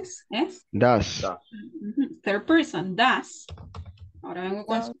 entonces es... Does. Third person, does. Ahora vengo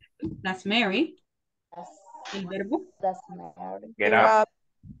con does Mary. El verbo. Does Mary Get up.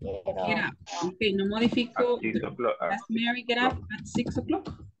 Get up. Ok, no modifico. At 6 o'clock. Does Mary get up at 6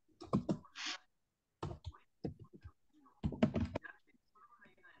 o'clock?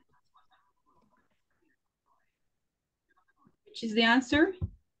 Which is the answer?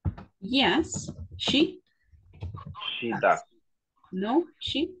 Yes, she. She does. No,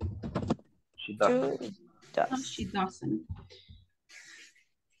 she. She doesn't. No, she doesn't.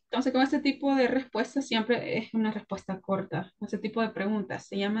 Entonces, con este tipo de respuestas siempre es una respuesta corta. Ese tipo de preguntas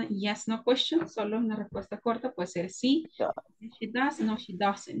se llama yes, no question. Solo una respuesta corta puede ser sí. She does, no, she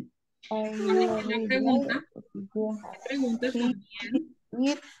doesn't. La pregunta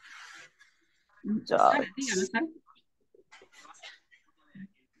también. Sara, díganos, Sara.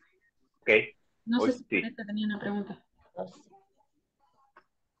 Ok. No sé Hoy si sí. Completa tenía una pregunta.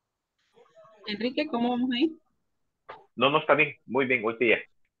 Enrique, ¿cómo vamos ahí? No, no está bien. Muy bien, hoy sí ya.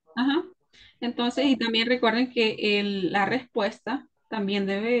 Ajá. Entonces, y también recuerden que la respuesta también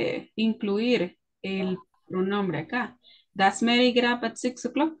debe incluir el pronombre acá. Does Mary get up at 6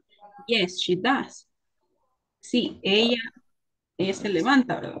 o'clock? Yes, she does. Sí, ella se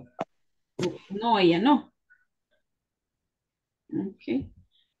levanta, ¿verdad? No, ella no. Okay.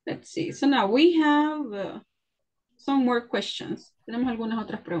 Let's see. So now we have some more questions. Tenemos algunas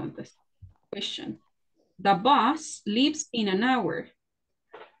otras preguntas. Question. The bus leaves in an hour.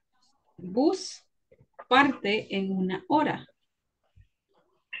 El bus parte en una hora.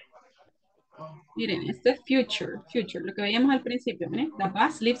 Miren, esto es future, lo que veíamos al principio. Miren, the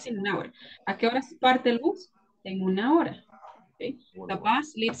bus leaves in an hour. ¿A qué hora parte el bus? En una hora. Okay. The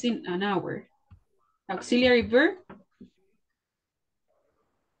bus leaves in an hour. Auxiliary verb.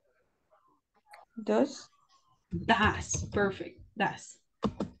 Does. Does. Perfect. Does.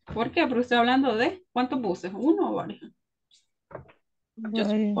 ¿Por qué? Porque estoy hablando de ¿cuántos buses? ¿Uno o varios?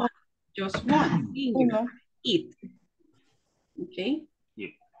 Just one. Just one. Singular. It. Ok.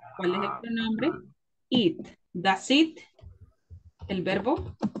 ¿Cuál es el pronombre? It. Does it. El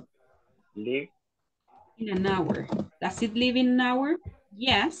verbo. Live. In an hour. Does it live in an hour?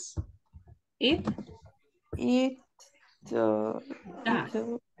 Yes. It. It does.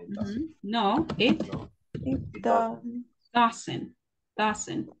 No, it. It does.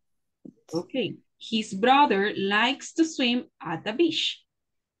 Doesn't. Okay. His brother likes to swim at the beach.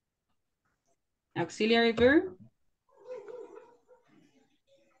 Auxiliary verb.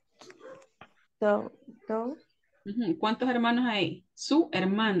 Does. ¿Cuántos hermanos hay? Su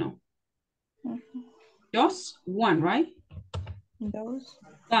hermano. Just one, right? Does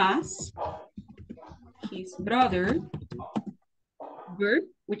his brother verb,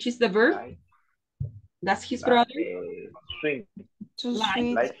 which is the verb? Does his brother swim?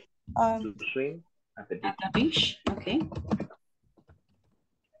 Like to swim at the beach. Okay.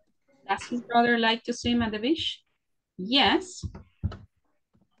 Does his brother like to swim at the beach? Yes.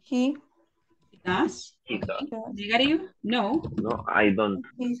 He does. He does. Negative? No. No, I don't.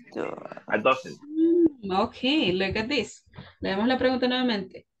 I doesn't. Okay, look at this. Leemos la pregunta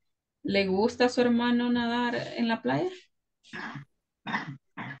nuevamente. ¿Le gusta a su hermano nadar en la playa?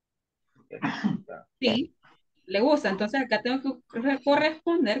 Sí, le gusta. Entonces acá tengo que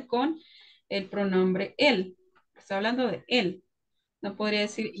corresponder con el pronombre él. Está hablando de él. No podría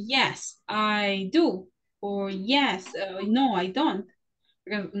decir yes, I do. O yes, no, I don't.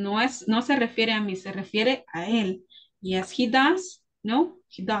 Porque no se refiere a mí, se refiere a él. Yes, he does. No,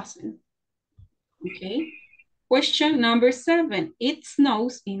 he doesn't. Okay. Question number 7. It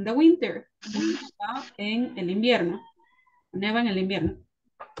snows in the winter. Neva en el invierno. Neva en el invierno.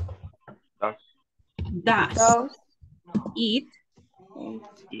 Does. It.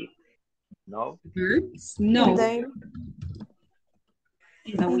 No. Snow.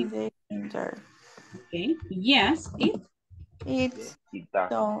 In the winter. Okay. Yes, it. It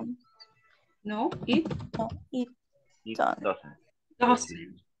does. No, it.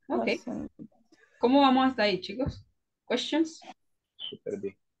 Doesn't. Okay. ¿Cómo vamos hasta ahí, chicos? Questions? Super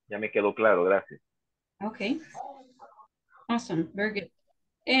bien. Ya me quedó claro, gracias. Okay. Awesome. Very good.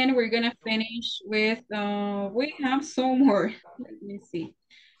 And we're going to finish with, we have some more. Let me see.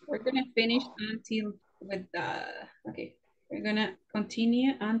 We're going to finish until with the, okay. We're going to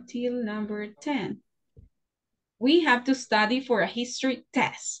continue until number 10. We have to study for a history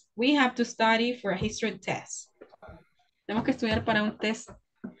test. We have to study for a history test. Tenemos que estudiar para un test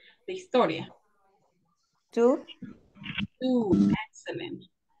de historia. Do. Excellent.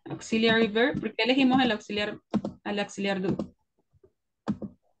 Auxiliary verb. ¿Por qué elegimos el auxiliar do?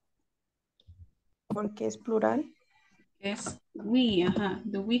 Porque es plural. Es we,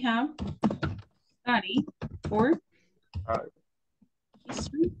 Do we have study for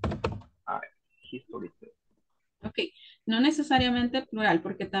history? History. Ok, no necesariamente plural,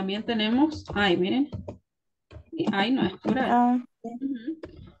 porque también tenemos I, miren. Y I no es plural.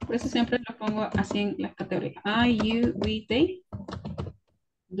 Por eso siempre lo pongo así en las categorías. I, you, we, they,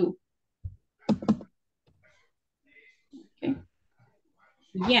 do. Okay.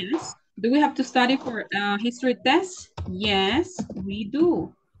 Yes. Do we have to study for a history test? Yes, we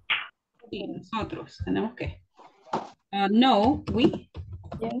do. Y nosotros tenemos que. No, we.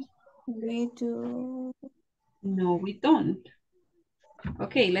 Yes, we do. No, we don't.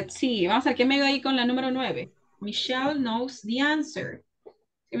 Okay, let's see. Vamos a ver qué me dio ahí con la número 9. Michelle knows the answer.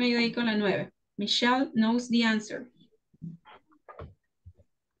 ¿Qué me ayuda ahí con la 9? Michelle knows the answer.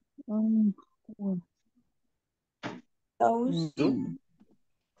 Those.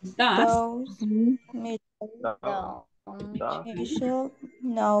 Does. Those. Michelle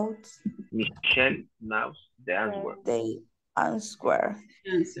knows. Michelle knows the answer. The answer.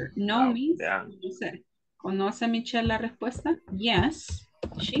 Answer. No means conocer. ¿Conoce Michelle la respuesta? Yes.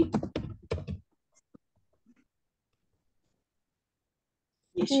 She.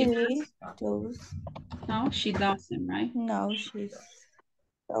 Yes, she does. No, she doesn't, right? No, she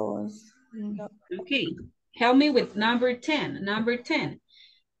does. No. Okay. Help me with number 10. Number 10.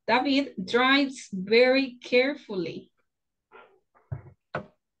 David drives very carefully.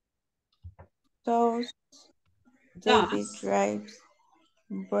 Those. David drives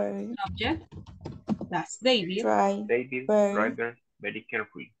very. Subject. That's David. David drives very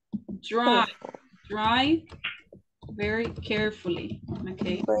carefully. Drive very carefully.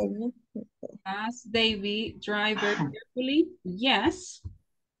 Okay. Does David drive very carefully? Yes.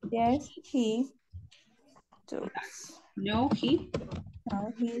 Yes, he does. No, he.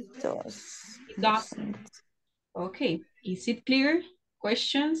 No, he does. He doesn't. Okay. Is it clear?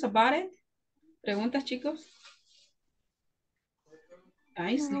 Questions about it? ¿Preguntas, chicos?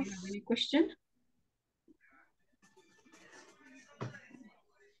 Guys, do you have any question?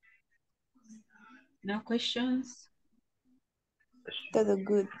 No questions? Todo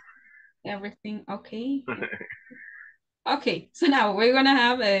good. Everything okay? Okay, so now we're gonna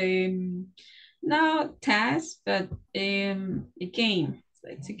have a not task, but a game. So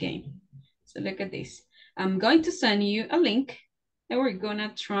it's a game. So look at this. I'm going to send you a link and we're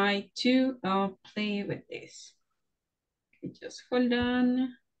gonna try to play with this. Okay, just hold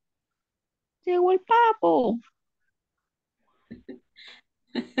on. Llegó el papo.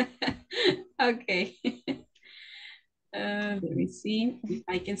 Okay. Let me see if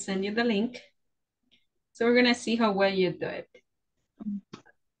I can send you the link. So we're gonna see how well you do it.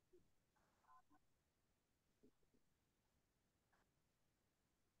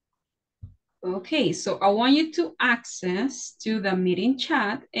 Okay, so I want you to access to the meeting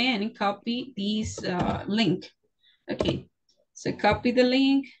chat and copy this link. Okay, so copy the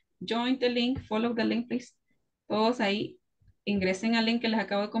link, join the link, follow the link, please. Todos ahí ingresen al link que les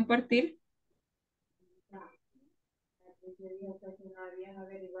acabo de compartir.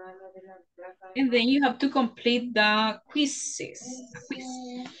 And then you have to complete the quizzes.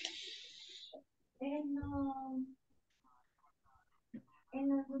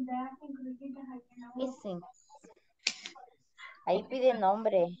 Ahí pide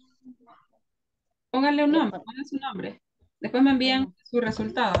nombre. Póngale un nombre, pongan su nombre. Después me envían su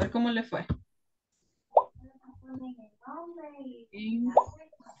resultado, a ver cómo le fue.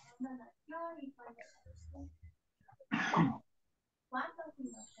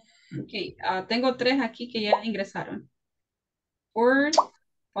 Ok, tengo 3 aquí que ya ingresaron. 4,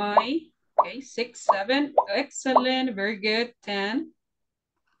 5, okay, 6, 7, excellent, very good, 10.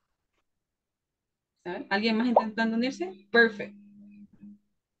 ¿Alguien más intentando unirse? Perfect.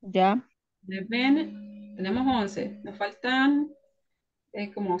 Ya. 11, tenemos 11, nos faltan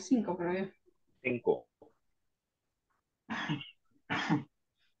como 5 por ahí. 5.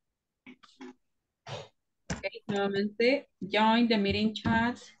 Okay, nuevamente, join the meeting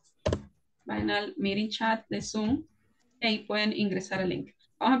chat. Vayan al meeting chat de Zoom y ahí pueden ingresar al link.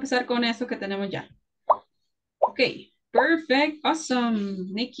 Vamos a empezar con eso que tenemos ya. Ok, perfect,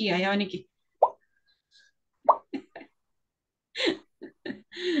 awesome. Nikki, allá va Nikki.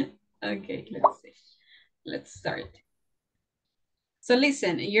 Okay, let's see. Let's start. So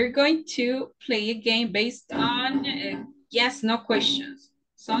listen, you're going to play a game based on yes, no questions.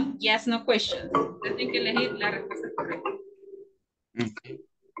 Son yes, no questions. Ustedes tienen que elegir la respuesta correcta. Okay.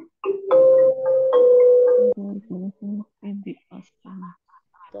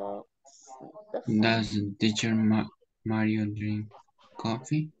 Does the teacher Mario drink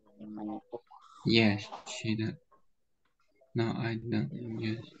coffee? Yes, she does. No, I don't.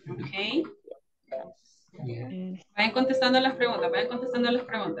 Yes. Okay. Yes. Vayan contestando las preguntas, vayan contestando las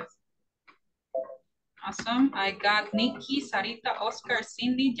preguntas. Awesome. I got Nikki, Sarita, Oscar,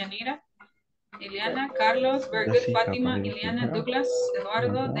 Cindy, Janira, Eliana, Carlos, very good. Fatima, Eliana, Douglas,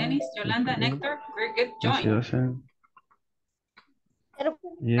 Eduardo, Dennis, Yolanda, Nectar, very good. Join.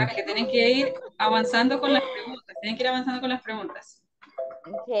 Para que tienen que ir avanzando con las preguntas. Tienen que ir avanzando con las preguntas.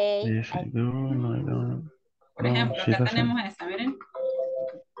 Okay. Yes, I do. No, I don't. Por ejemplo, acá tenemos esta, miren.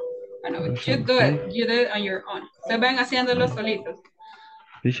 Bueno, you do it on your own. Se van haciéndolo solitos.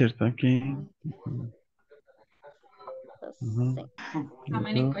 Teacher talking. How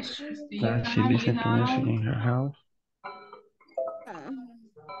many questions do you have? Does she listen to music in her house?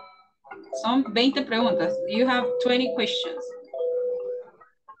 Son 20 preguntas. You have 20 questions.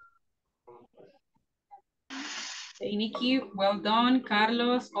 Okay, Nikki, well done.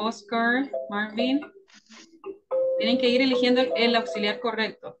 Carlos, Oscar, Marvin. Tienen que ir eligiendo el auxiliar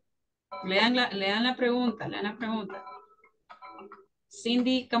correcto. Lean la pregunta, lean la pregunta.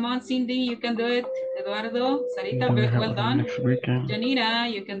 Cindy, come on, Cindy, you can do it. Eduardo, Sarita, well done. Janira,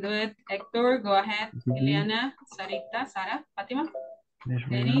 you can do it. Hector, go ahead. Ileana, Sarita, Sara, Fatima,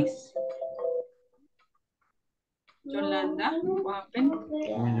 Dennis, Yolanda, what happened?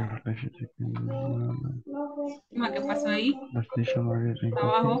 Fatima, ¿qué pasó ahí?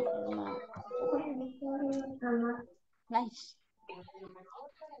 Abajo. Nice.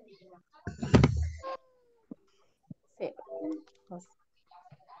 Sí.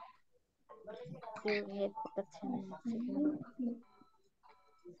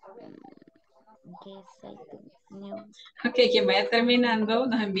 Ok, quien vaya terminando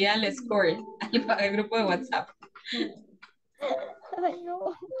nos envía el score al grupo de WhatsApp. Ay,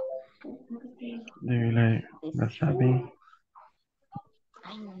 no. Do you like wasabi?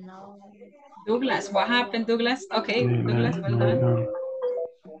 Ay, no. Douglas, what happened, Douglas? Okay, Douglas, well done.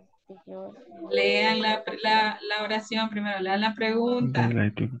 Lean la oración primero, lean la pregunta.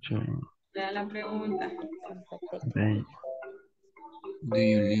 Lean la pregunta. Do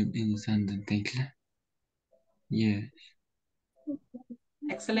you live in Santa Tecla? Yes.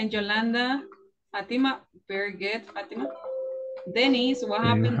 Excellent, Yolanda. Fatima, very good, Fatima. Dennis, what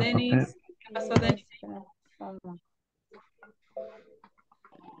happened, Dennis? ¿Qué pasó, Dennis?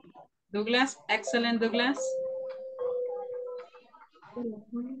 Douglas, excellent, Douglas.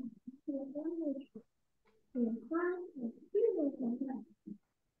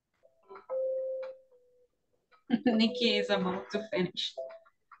 Nikki is about to finish.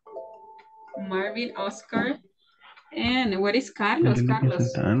 Marvin, Oscar. And what is Carlos?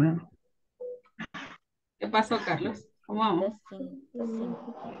 Carlos. ¿Qué pasó, Carlos? ¿Cómo vamos?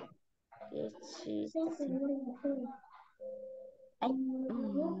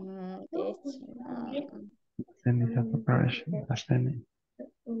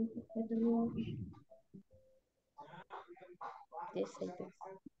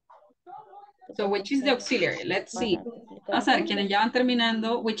 So, which is the auxiliary? Let's see. Vamos a ver, quienes ya van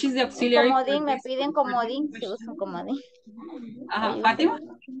terminando. Which is the auxiliary? Comodín, me piden comodín, si usa un comodín. Ajá, Fátima.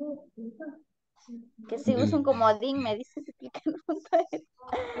 Que si usa un comodín, me dice si clica en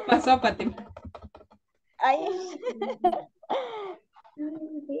 ¿Qué pasó, Fátima? Ay.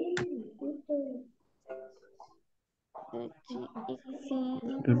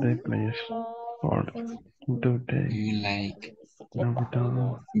 Today plays sport. Do they? Do you like? No, we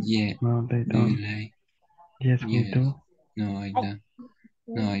don't. Yeah. No, they Do don't. you like? Yes, we do. No, I don't.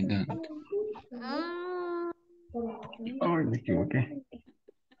 No, I don't. Oh, me equivoqué.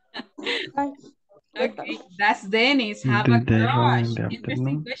 Okay, that's Dennis. Have Do a they run in crush. the Interesting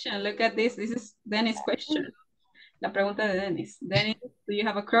afternoon? question. Look at this. This is Dennis' question. La pregunta de Dennis. Dennis, do you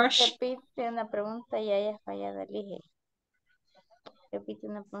have a crush? Repite una pregunta y haya fallado, elige. Repite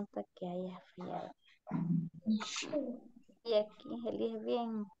una pregunta que haya fallado. Y aquí elige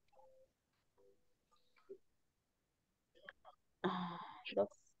bien. Dos.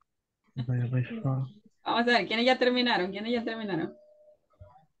 Vamos a ver, ¿quiénes ya terminaron? ¿Quiénes ya terminaron?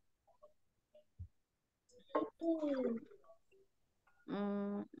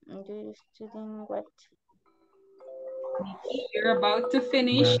 Do you student what? Nikki, you're about to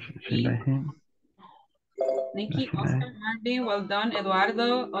finish. Nikki, Oscar, Marvin, well done.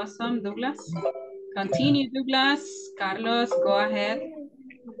 Eduardo, awesome. Douglas, continue. Douglas, Carlos, go ahead.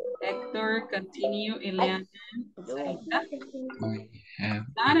 Hector, continue. Ileana, Sarita.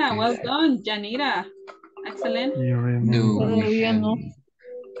 Sara, well done. Janira, excellent. Do we have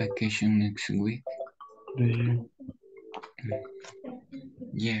vacation next week? Do you?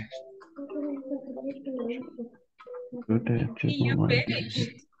 Yes. You finished.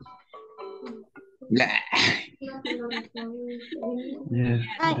 Yes,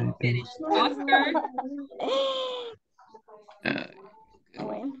 I finished. Oscar.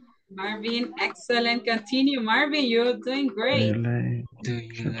 Marvin, excellent. Continue. Marvin, you're doing great. Do you like? Do you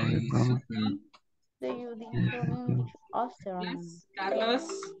English Austrian? Yes, Carlos,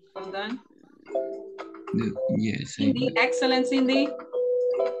 well done. Yes, Cindy, excellent, Cindy.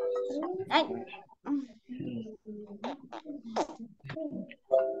 Ay.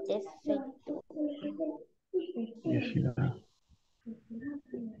 Yes, I do. Yes, you are.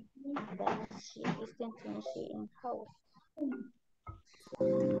 That she is continuously in house.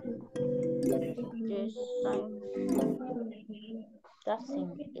 Yes, I'm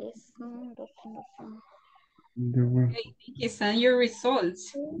doesn't. Do we, Okay, Nikki, send your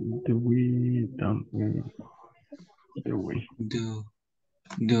results. do we, don't we, do we?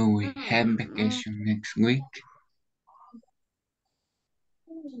 Do we have vacation next week?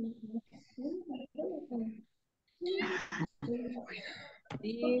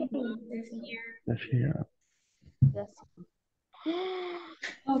 That's here.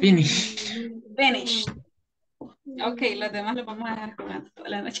 Finished. Finished. Ok, los demás los vamos a dejar con toda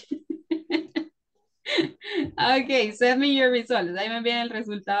la noche. Ok, send me your results. Ahí me envían el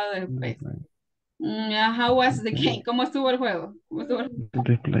resultado después. How was the game? ¿Cómo estuvo el juego? ¿Cómo estuvo el juego?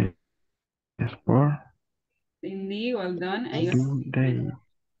 Replay. Explora. Cindy, well done. Ahí va. Do they?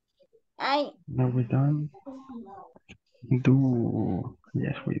 Ay. No, we don't. Do.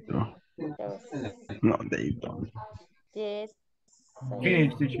 Yes, we do. No, they don't. Yes.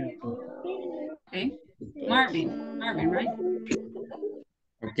 Finish, teacher. Okay. Marvin, right?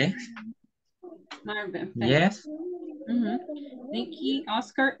 Okay. Marvin. Yes. Nikki,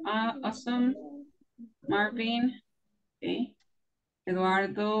 Oscar, awesome. Marvin, okay.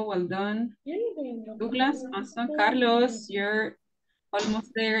 Eduardo, well done. Douglas, awesome. Carlos, you're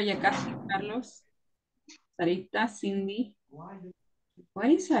almost there. Ya casi, Carlos. Sarita, Cindy. What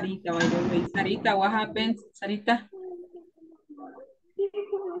is Sarita, by the way? Sarita, what happened? Sarita?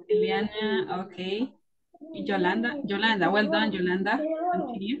 Eliana, okay. Y Yolanda, well done, Yolanda.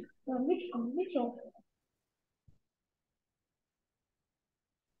 Continue.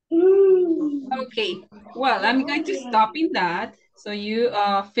 Okay, well, I'm going to stop in that. So you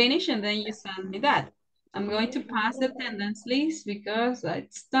finish and then you send me that. I'm going to pass the attendance list because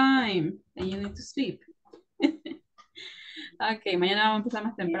it's time and you need to sleep. Okay, mañana vamos a empezar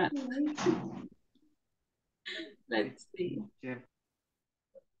más temprano. Let's see.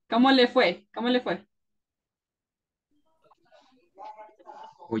 ¿Cómo le fue? ¿Cómo le fue?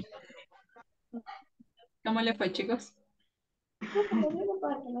 Uy. ¿Cómo le fue, chicos?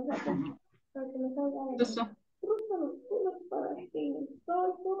 Suso.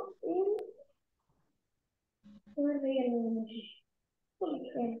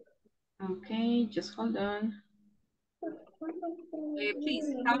 Okay, just hold on.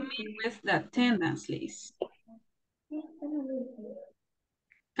 Please help me with the attendance list.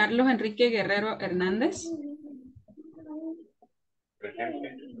 Carlos Enrique Guerrero Hernández.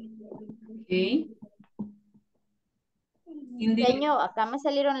 Okay. Señor, acá me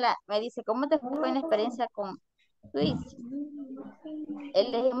salieron me dice, ¿cómo te fue en la experiencia con Luis?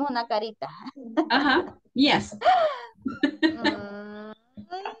 Elegimos una carita. Ajá, yes.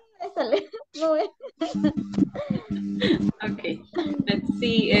 Okay, let's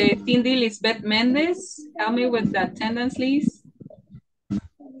see. Cindy Lisbeth Mendez, help me with the attendance list.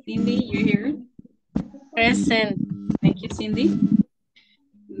 Cindy, you here? Present. Thank you, Cindy.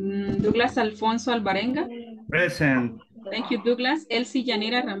 Douglas Alfonso Alvarenga. Present. Thank you, Douglas. Elsie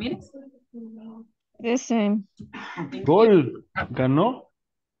Yanira Ramírez. Present. Gol. ¿Ganó?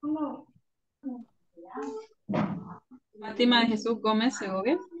 Fátima de Jesús Gómez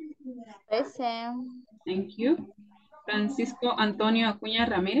Segovia. Present. Thank you. Francisco Antonio Acuña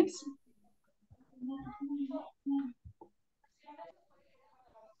Ramírez.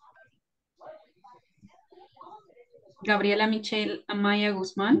 Gabriela Michelle Amaya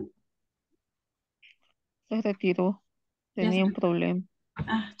Guzmán. Se retiró. Tenía un problema.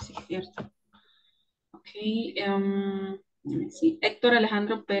 Ah, sí, cierto. Ok. Sí. Héctor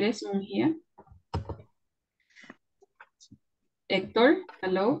Alejandro Pérez Mungía. Héctor,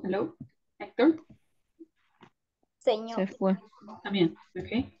 hello. Héctor. Señor. Se fue. También,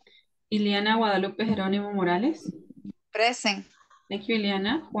 ok. Ileana Guadalupe Jerónimo Morales. Present. Thank you,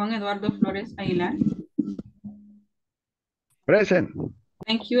 Ileana. Juan Eduardo Flores Aguilar. Present.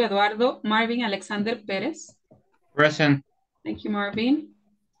 Thank you, Eduardo. Marvin Alexander Pérez. Present. Thank you, Marvin.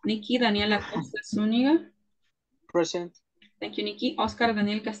 Nikki Daniela Costa Zúñiga. Present. Thank you, Nikki. Oscar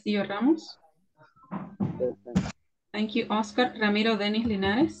Daniel Castillo Ramos. Thank you, Oscar. Ramiro Denis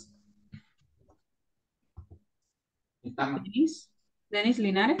Linares. Denis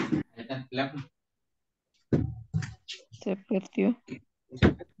Linares. Se perdió.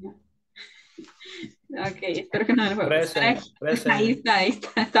 Ok, espero que no me lo juego. Present. Ahí está.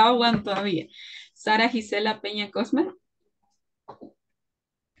 Estaba jugando todavía. Sara Gisela Peña Cosme.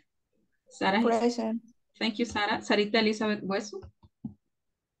 Sara Present. Thank you, Sara. Sarita Elizabeth Hueso.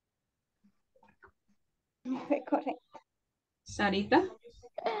 Correcto. Sarita.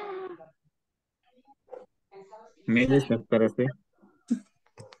 Mire, espérate.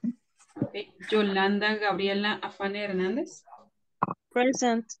 Okay. Yolanda Gabriela Afane Hernández.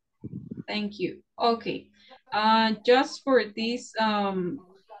 Present. Thank you. Okay. Just for this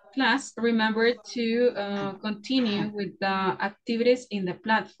class, remember to continue with the activities in the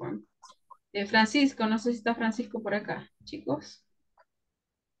platform. Francisco, no sé si está Francisco por acá, chicos.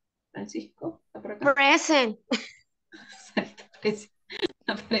 Francisco, ¿está por acá? Present.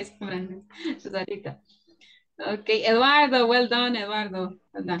 Aparece Francisco. Rosarita. Ok, Eduardo, well done, Eduardo.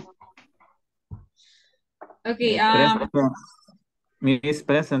 Well done. Ok, Miss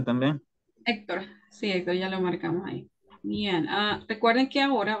present también. Héctor, sí, Héctor, ya lo marcamos ahí. Bien, recuerden que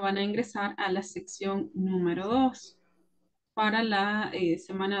ahora van a ingresar a la sección número 2 para la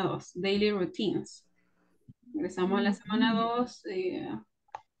semana 2, Daily Routines. Ingresamos a la semana 2,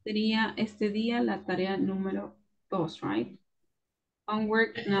 sería este día la tarea número 2, right?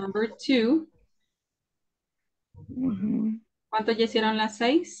 Homework number 2. ¿Cuántos ya hicieron las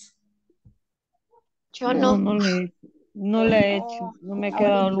 6? Yo no. No la he hecho, no me ha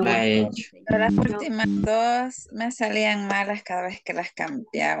quedado luz. La he hecho. Pero las últimas dos me salían malas cada vez que las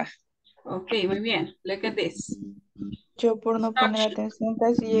cambiaba. Ok, muy bien. Look at this. Yo por no poner atención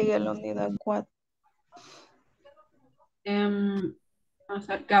casi llegué a la unidad 4. Vamos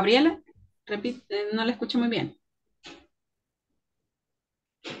a ver, Gabriela, repite, no la escucho muy bien.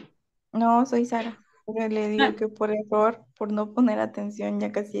 No, soy Sara. Pero le digo que por error, por no poner atención,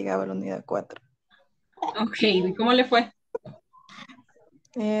 ya casi llegaba a la unidad 4. Ok, ¿y cómo le fue?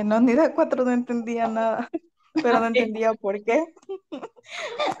 En la unidad 4 no entendía nada, pero no entendía por qué.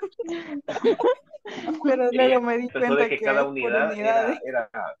 Pero luego me di Empezó cuenta de que que cada es por unidad unidades. era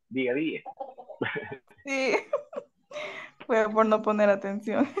día a día. Sí, fue por no poner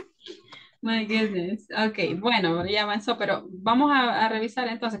atención. My goodness. Ok, bueno, ya avanzó, pero vamos a revisar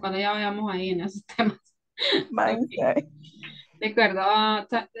entonces cuando ya vayamos ahí en esos temas. Okay. De acuerdo.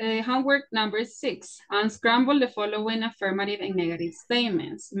 Homework number 6. Unscramble the following affirmative and negative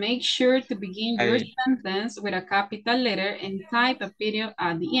statements. Make sure to begin your sentence with a capital letter and type a period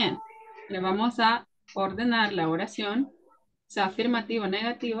at the end. Le vamos a ordenar la oración, sea afirmativa o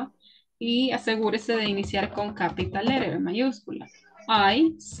negativa, y asegúrese de iniciar con capital letter, mayúscula.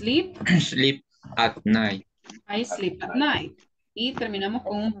 I sleep. Sleep at night. I sleep at night. Y terminamos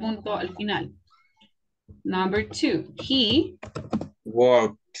con un punto al final. Number 2. He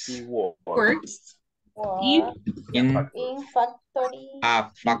Works. Works in factory. A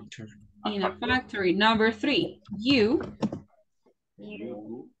factory. In a factory. Number 3. You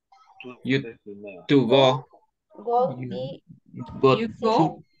to go. Go You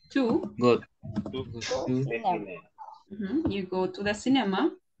go to cinema. You go to the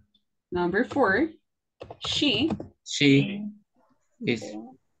cinema. Number 4. She is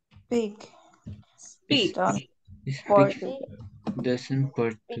speak. Doesn't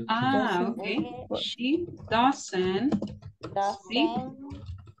Portuguese. Okay. She doesn't speak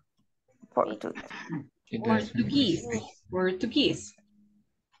Portuguese. Portuguese.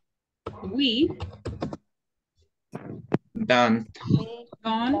 We don't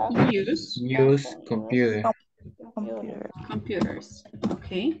use computers.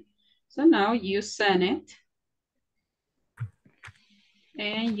 Okay. So now you send it.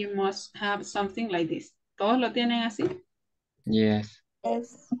 And you must have something like this. ¿Todos lo tienen así? Yes.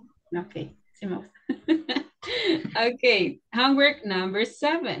 Ok, sí me gusta. Ok, homework number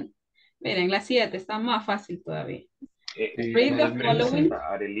 7. Miren, la 7 está más fácil todavía. Read the following.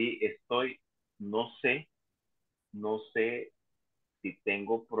 Arely, no sé si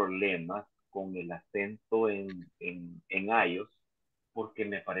tengo problemas con el acento en iOS, porque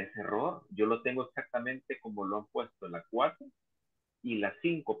me parece error. Yo lo tengo exactamente como lo han puesto en la 4 y la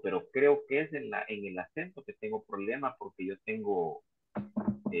 5, pero creo que es en el acento que tengo problemas porque yo tengo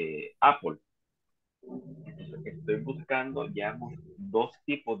Apple. Entonces, estoy buscando ya 2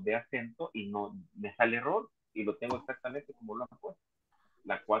 tipos de acento y no me sale error y lo tengo exactamente como lo han puesto.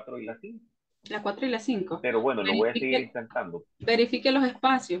 La 4 y la 5. La 4 y la 5. Pero bueno, lo voy a seguir intentando. Verifique los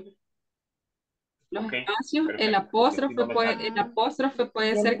espacios. Los espacios, perfecto. El apóstrofe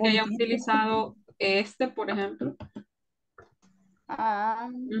puede ser que haya utilizado este, por ejemplo.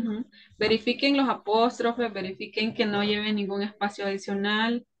 Verifiquen los apóstrofes, verifiquen que no lleve ningún espacio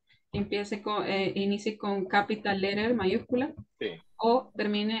adicional, inicie con capital letter, mayúscula, o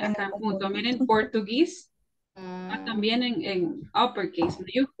termine acá en punto. Miren, portugués, también en uppercase,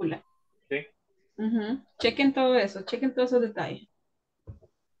 mayúscula. Chequen todo eso, chequen todos esos detalles.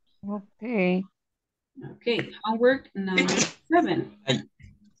 Ok. Okay, homework number 7.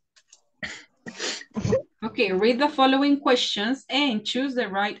 Okay, read the following questions and choose the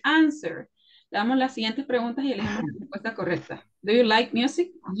right answer. Le damos las siguientes preguntas y elegimos la respuesta correcta. Do you like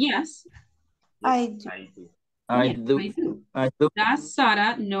music? Yes. I do. Does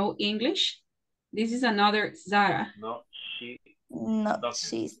Sarah know English? This is another Sarah. No, she No,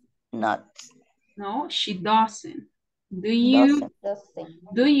 she's not. No, she doesn't. Do you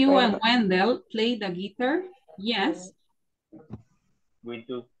and Perdón. Wendell play the guitar? Yes. We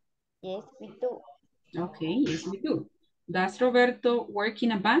do. Yes, we do. Okay, yes, we do. Does Roberto work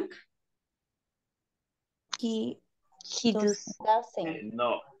in a bank? He does. doesn't.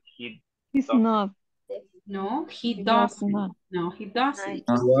 No, he He's doesn't. not. No, he He does doesn't. not. No, he doesn't.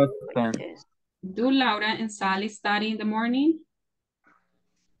 Doesn't. Do Laura and Sally study in the morning?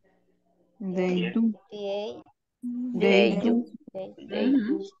 They Yes. do. They They do.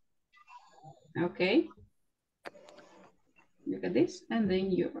 Mhm. Okay. Look at this, and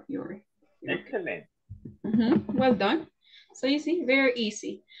then you're Excellent. Well done. So you see, very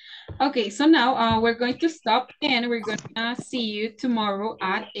easy. Okay, so now we're going to stop and we're going to see you tomorrow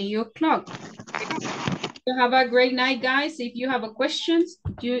at 8 o'clock. So have a great night, guys. If you have a questions,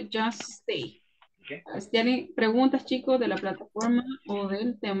 you just stay. Okay. Si tienen preguntas, chicos, de la plataforma o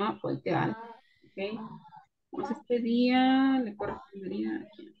del tema, pues quedan. Ok. Pues este día le correspondería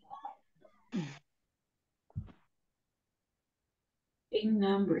aquí. In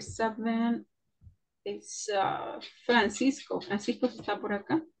number 7 es Francisco. Francisco está por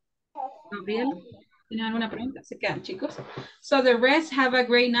acá. Gabriel, ¿tienen alguna pregunta? Se quedan, chicos. So the rest, have a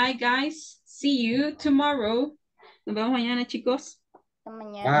great night, guys. See you tomorrow. Nos vemos mañana, chicos.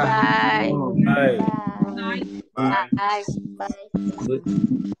 Mañana. Bye. Bye. Bye. Bye. Bye.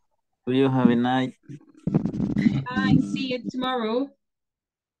 Do you have a night? Bye. See you tomorrow.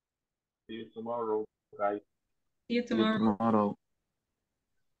 See you tomorrow, guys. See you See you tomorrow. tomorrow.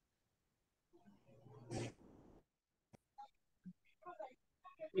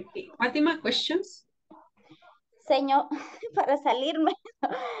 Okay. Fatima, questions? Señor, para salirme,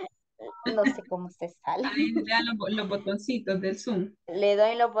 no sé cómo se sale. Ahí vean los botoncitos del Zoom. Le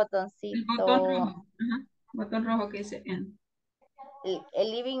doy los El botón botoncitos. rojo. Ajá. Botón rojo que dice end.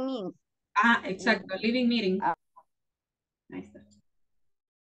 El living means. Ah, exacto. Living meeting. Ah. Ahí está.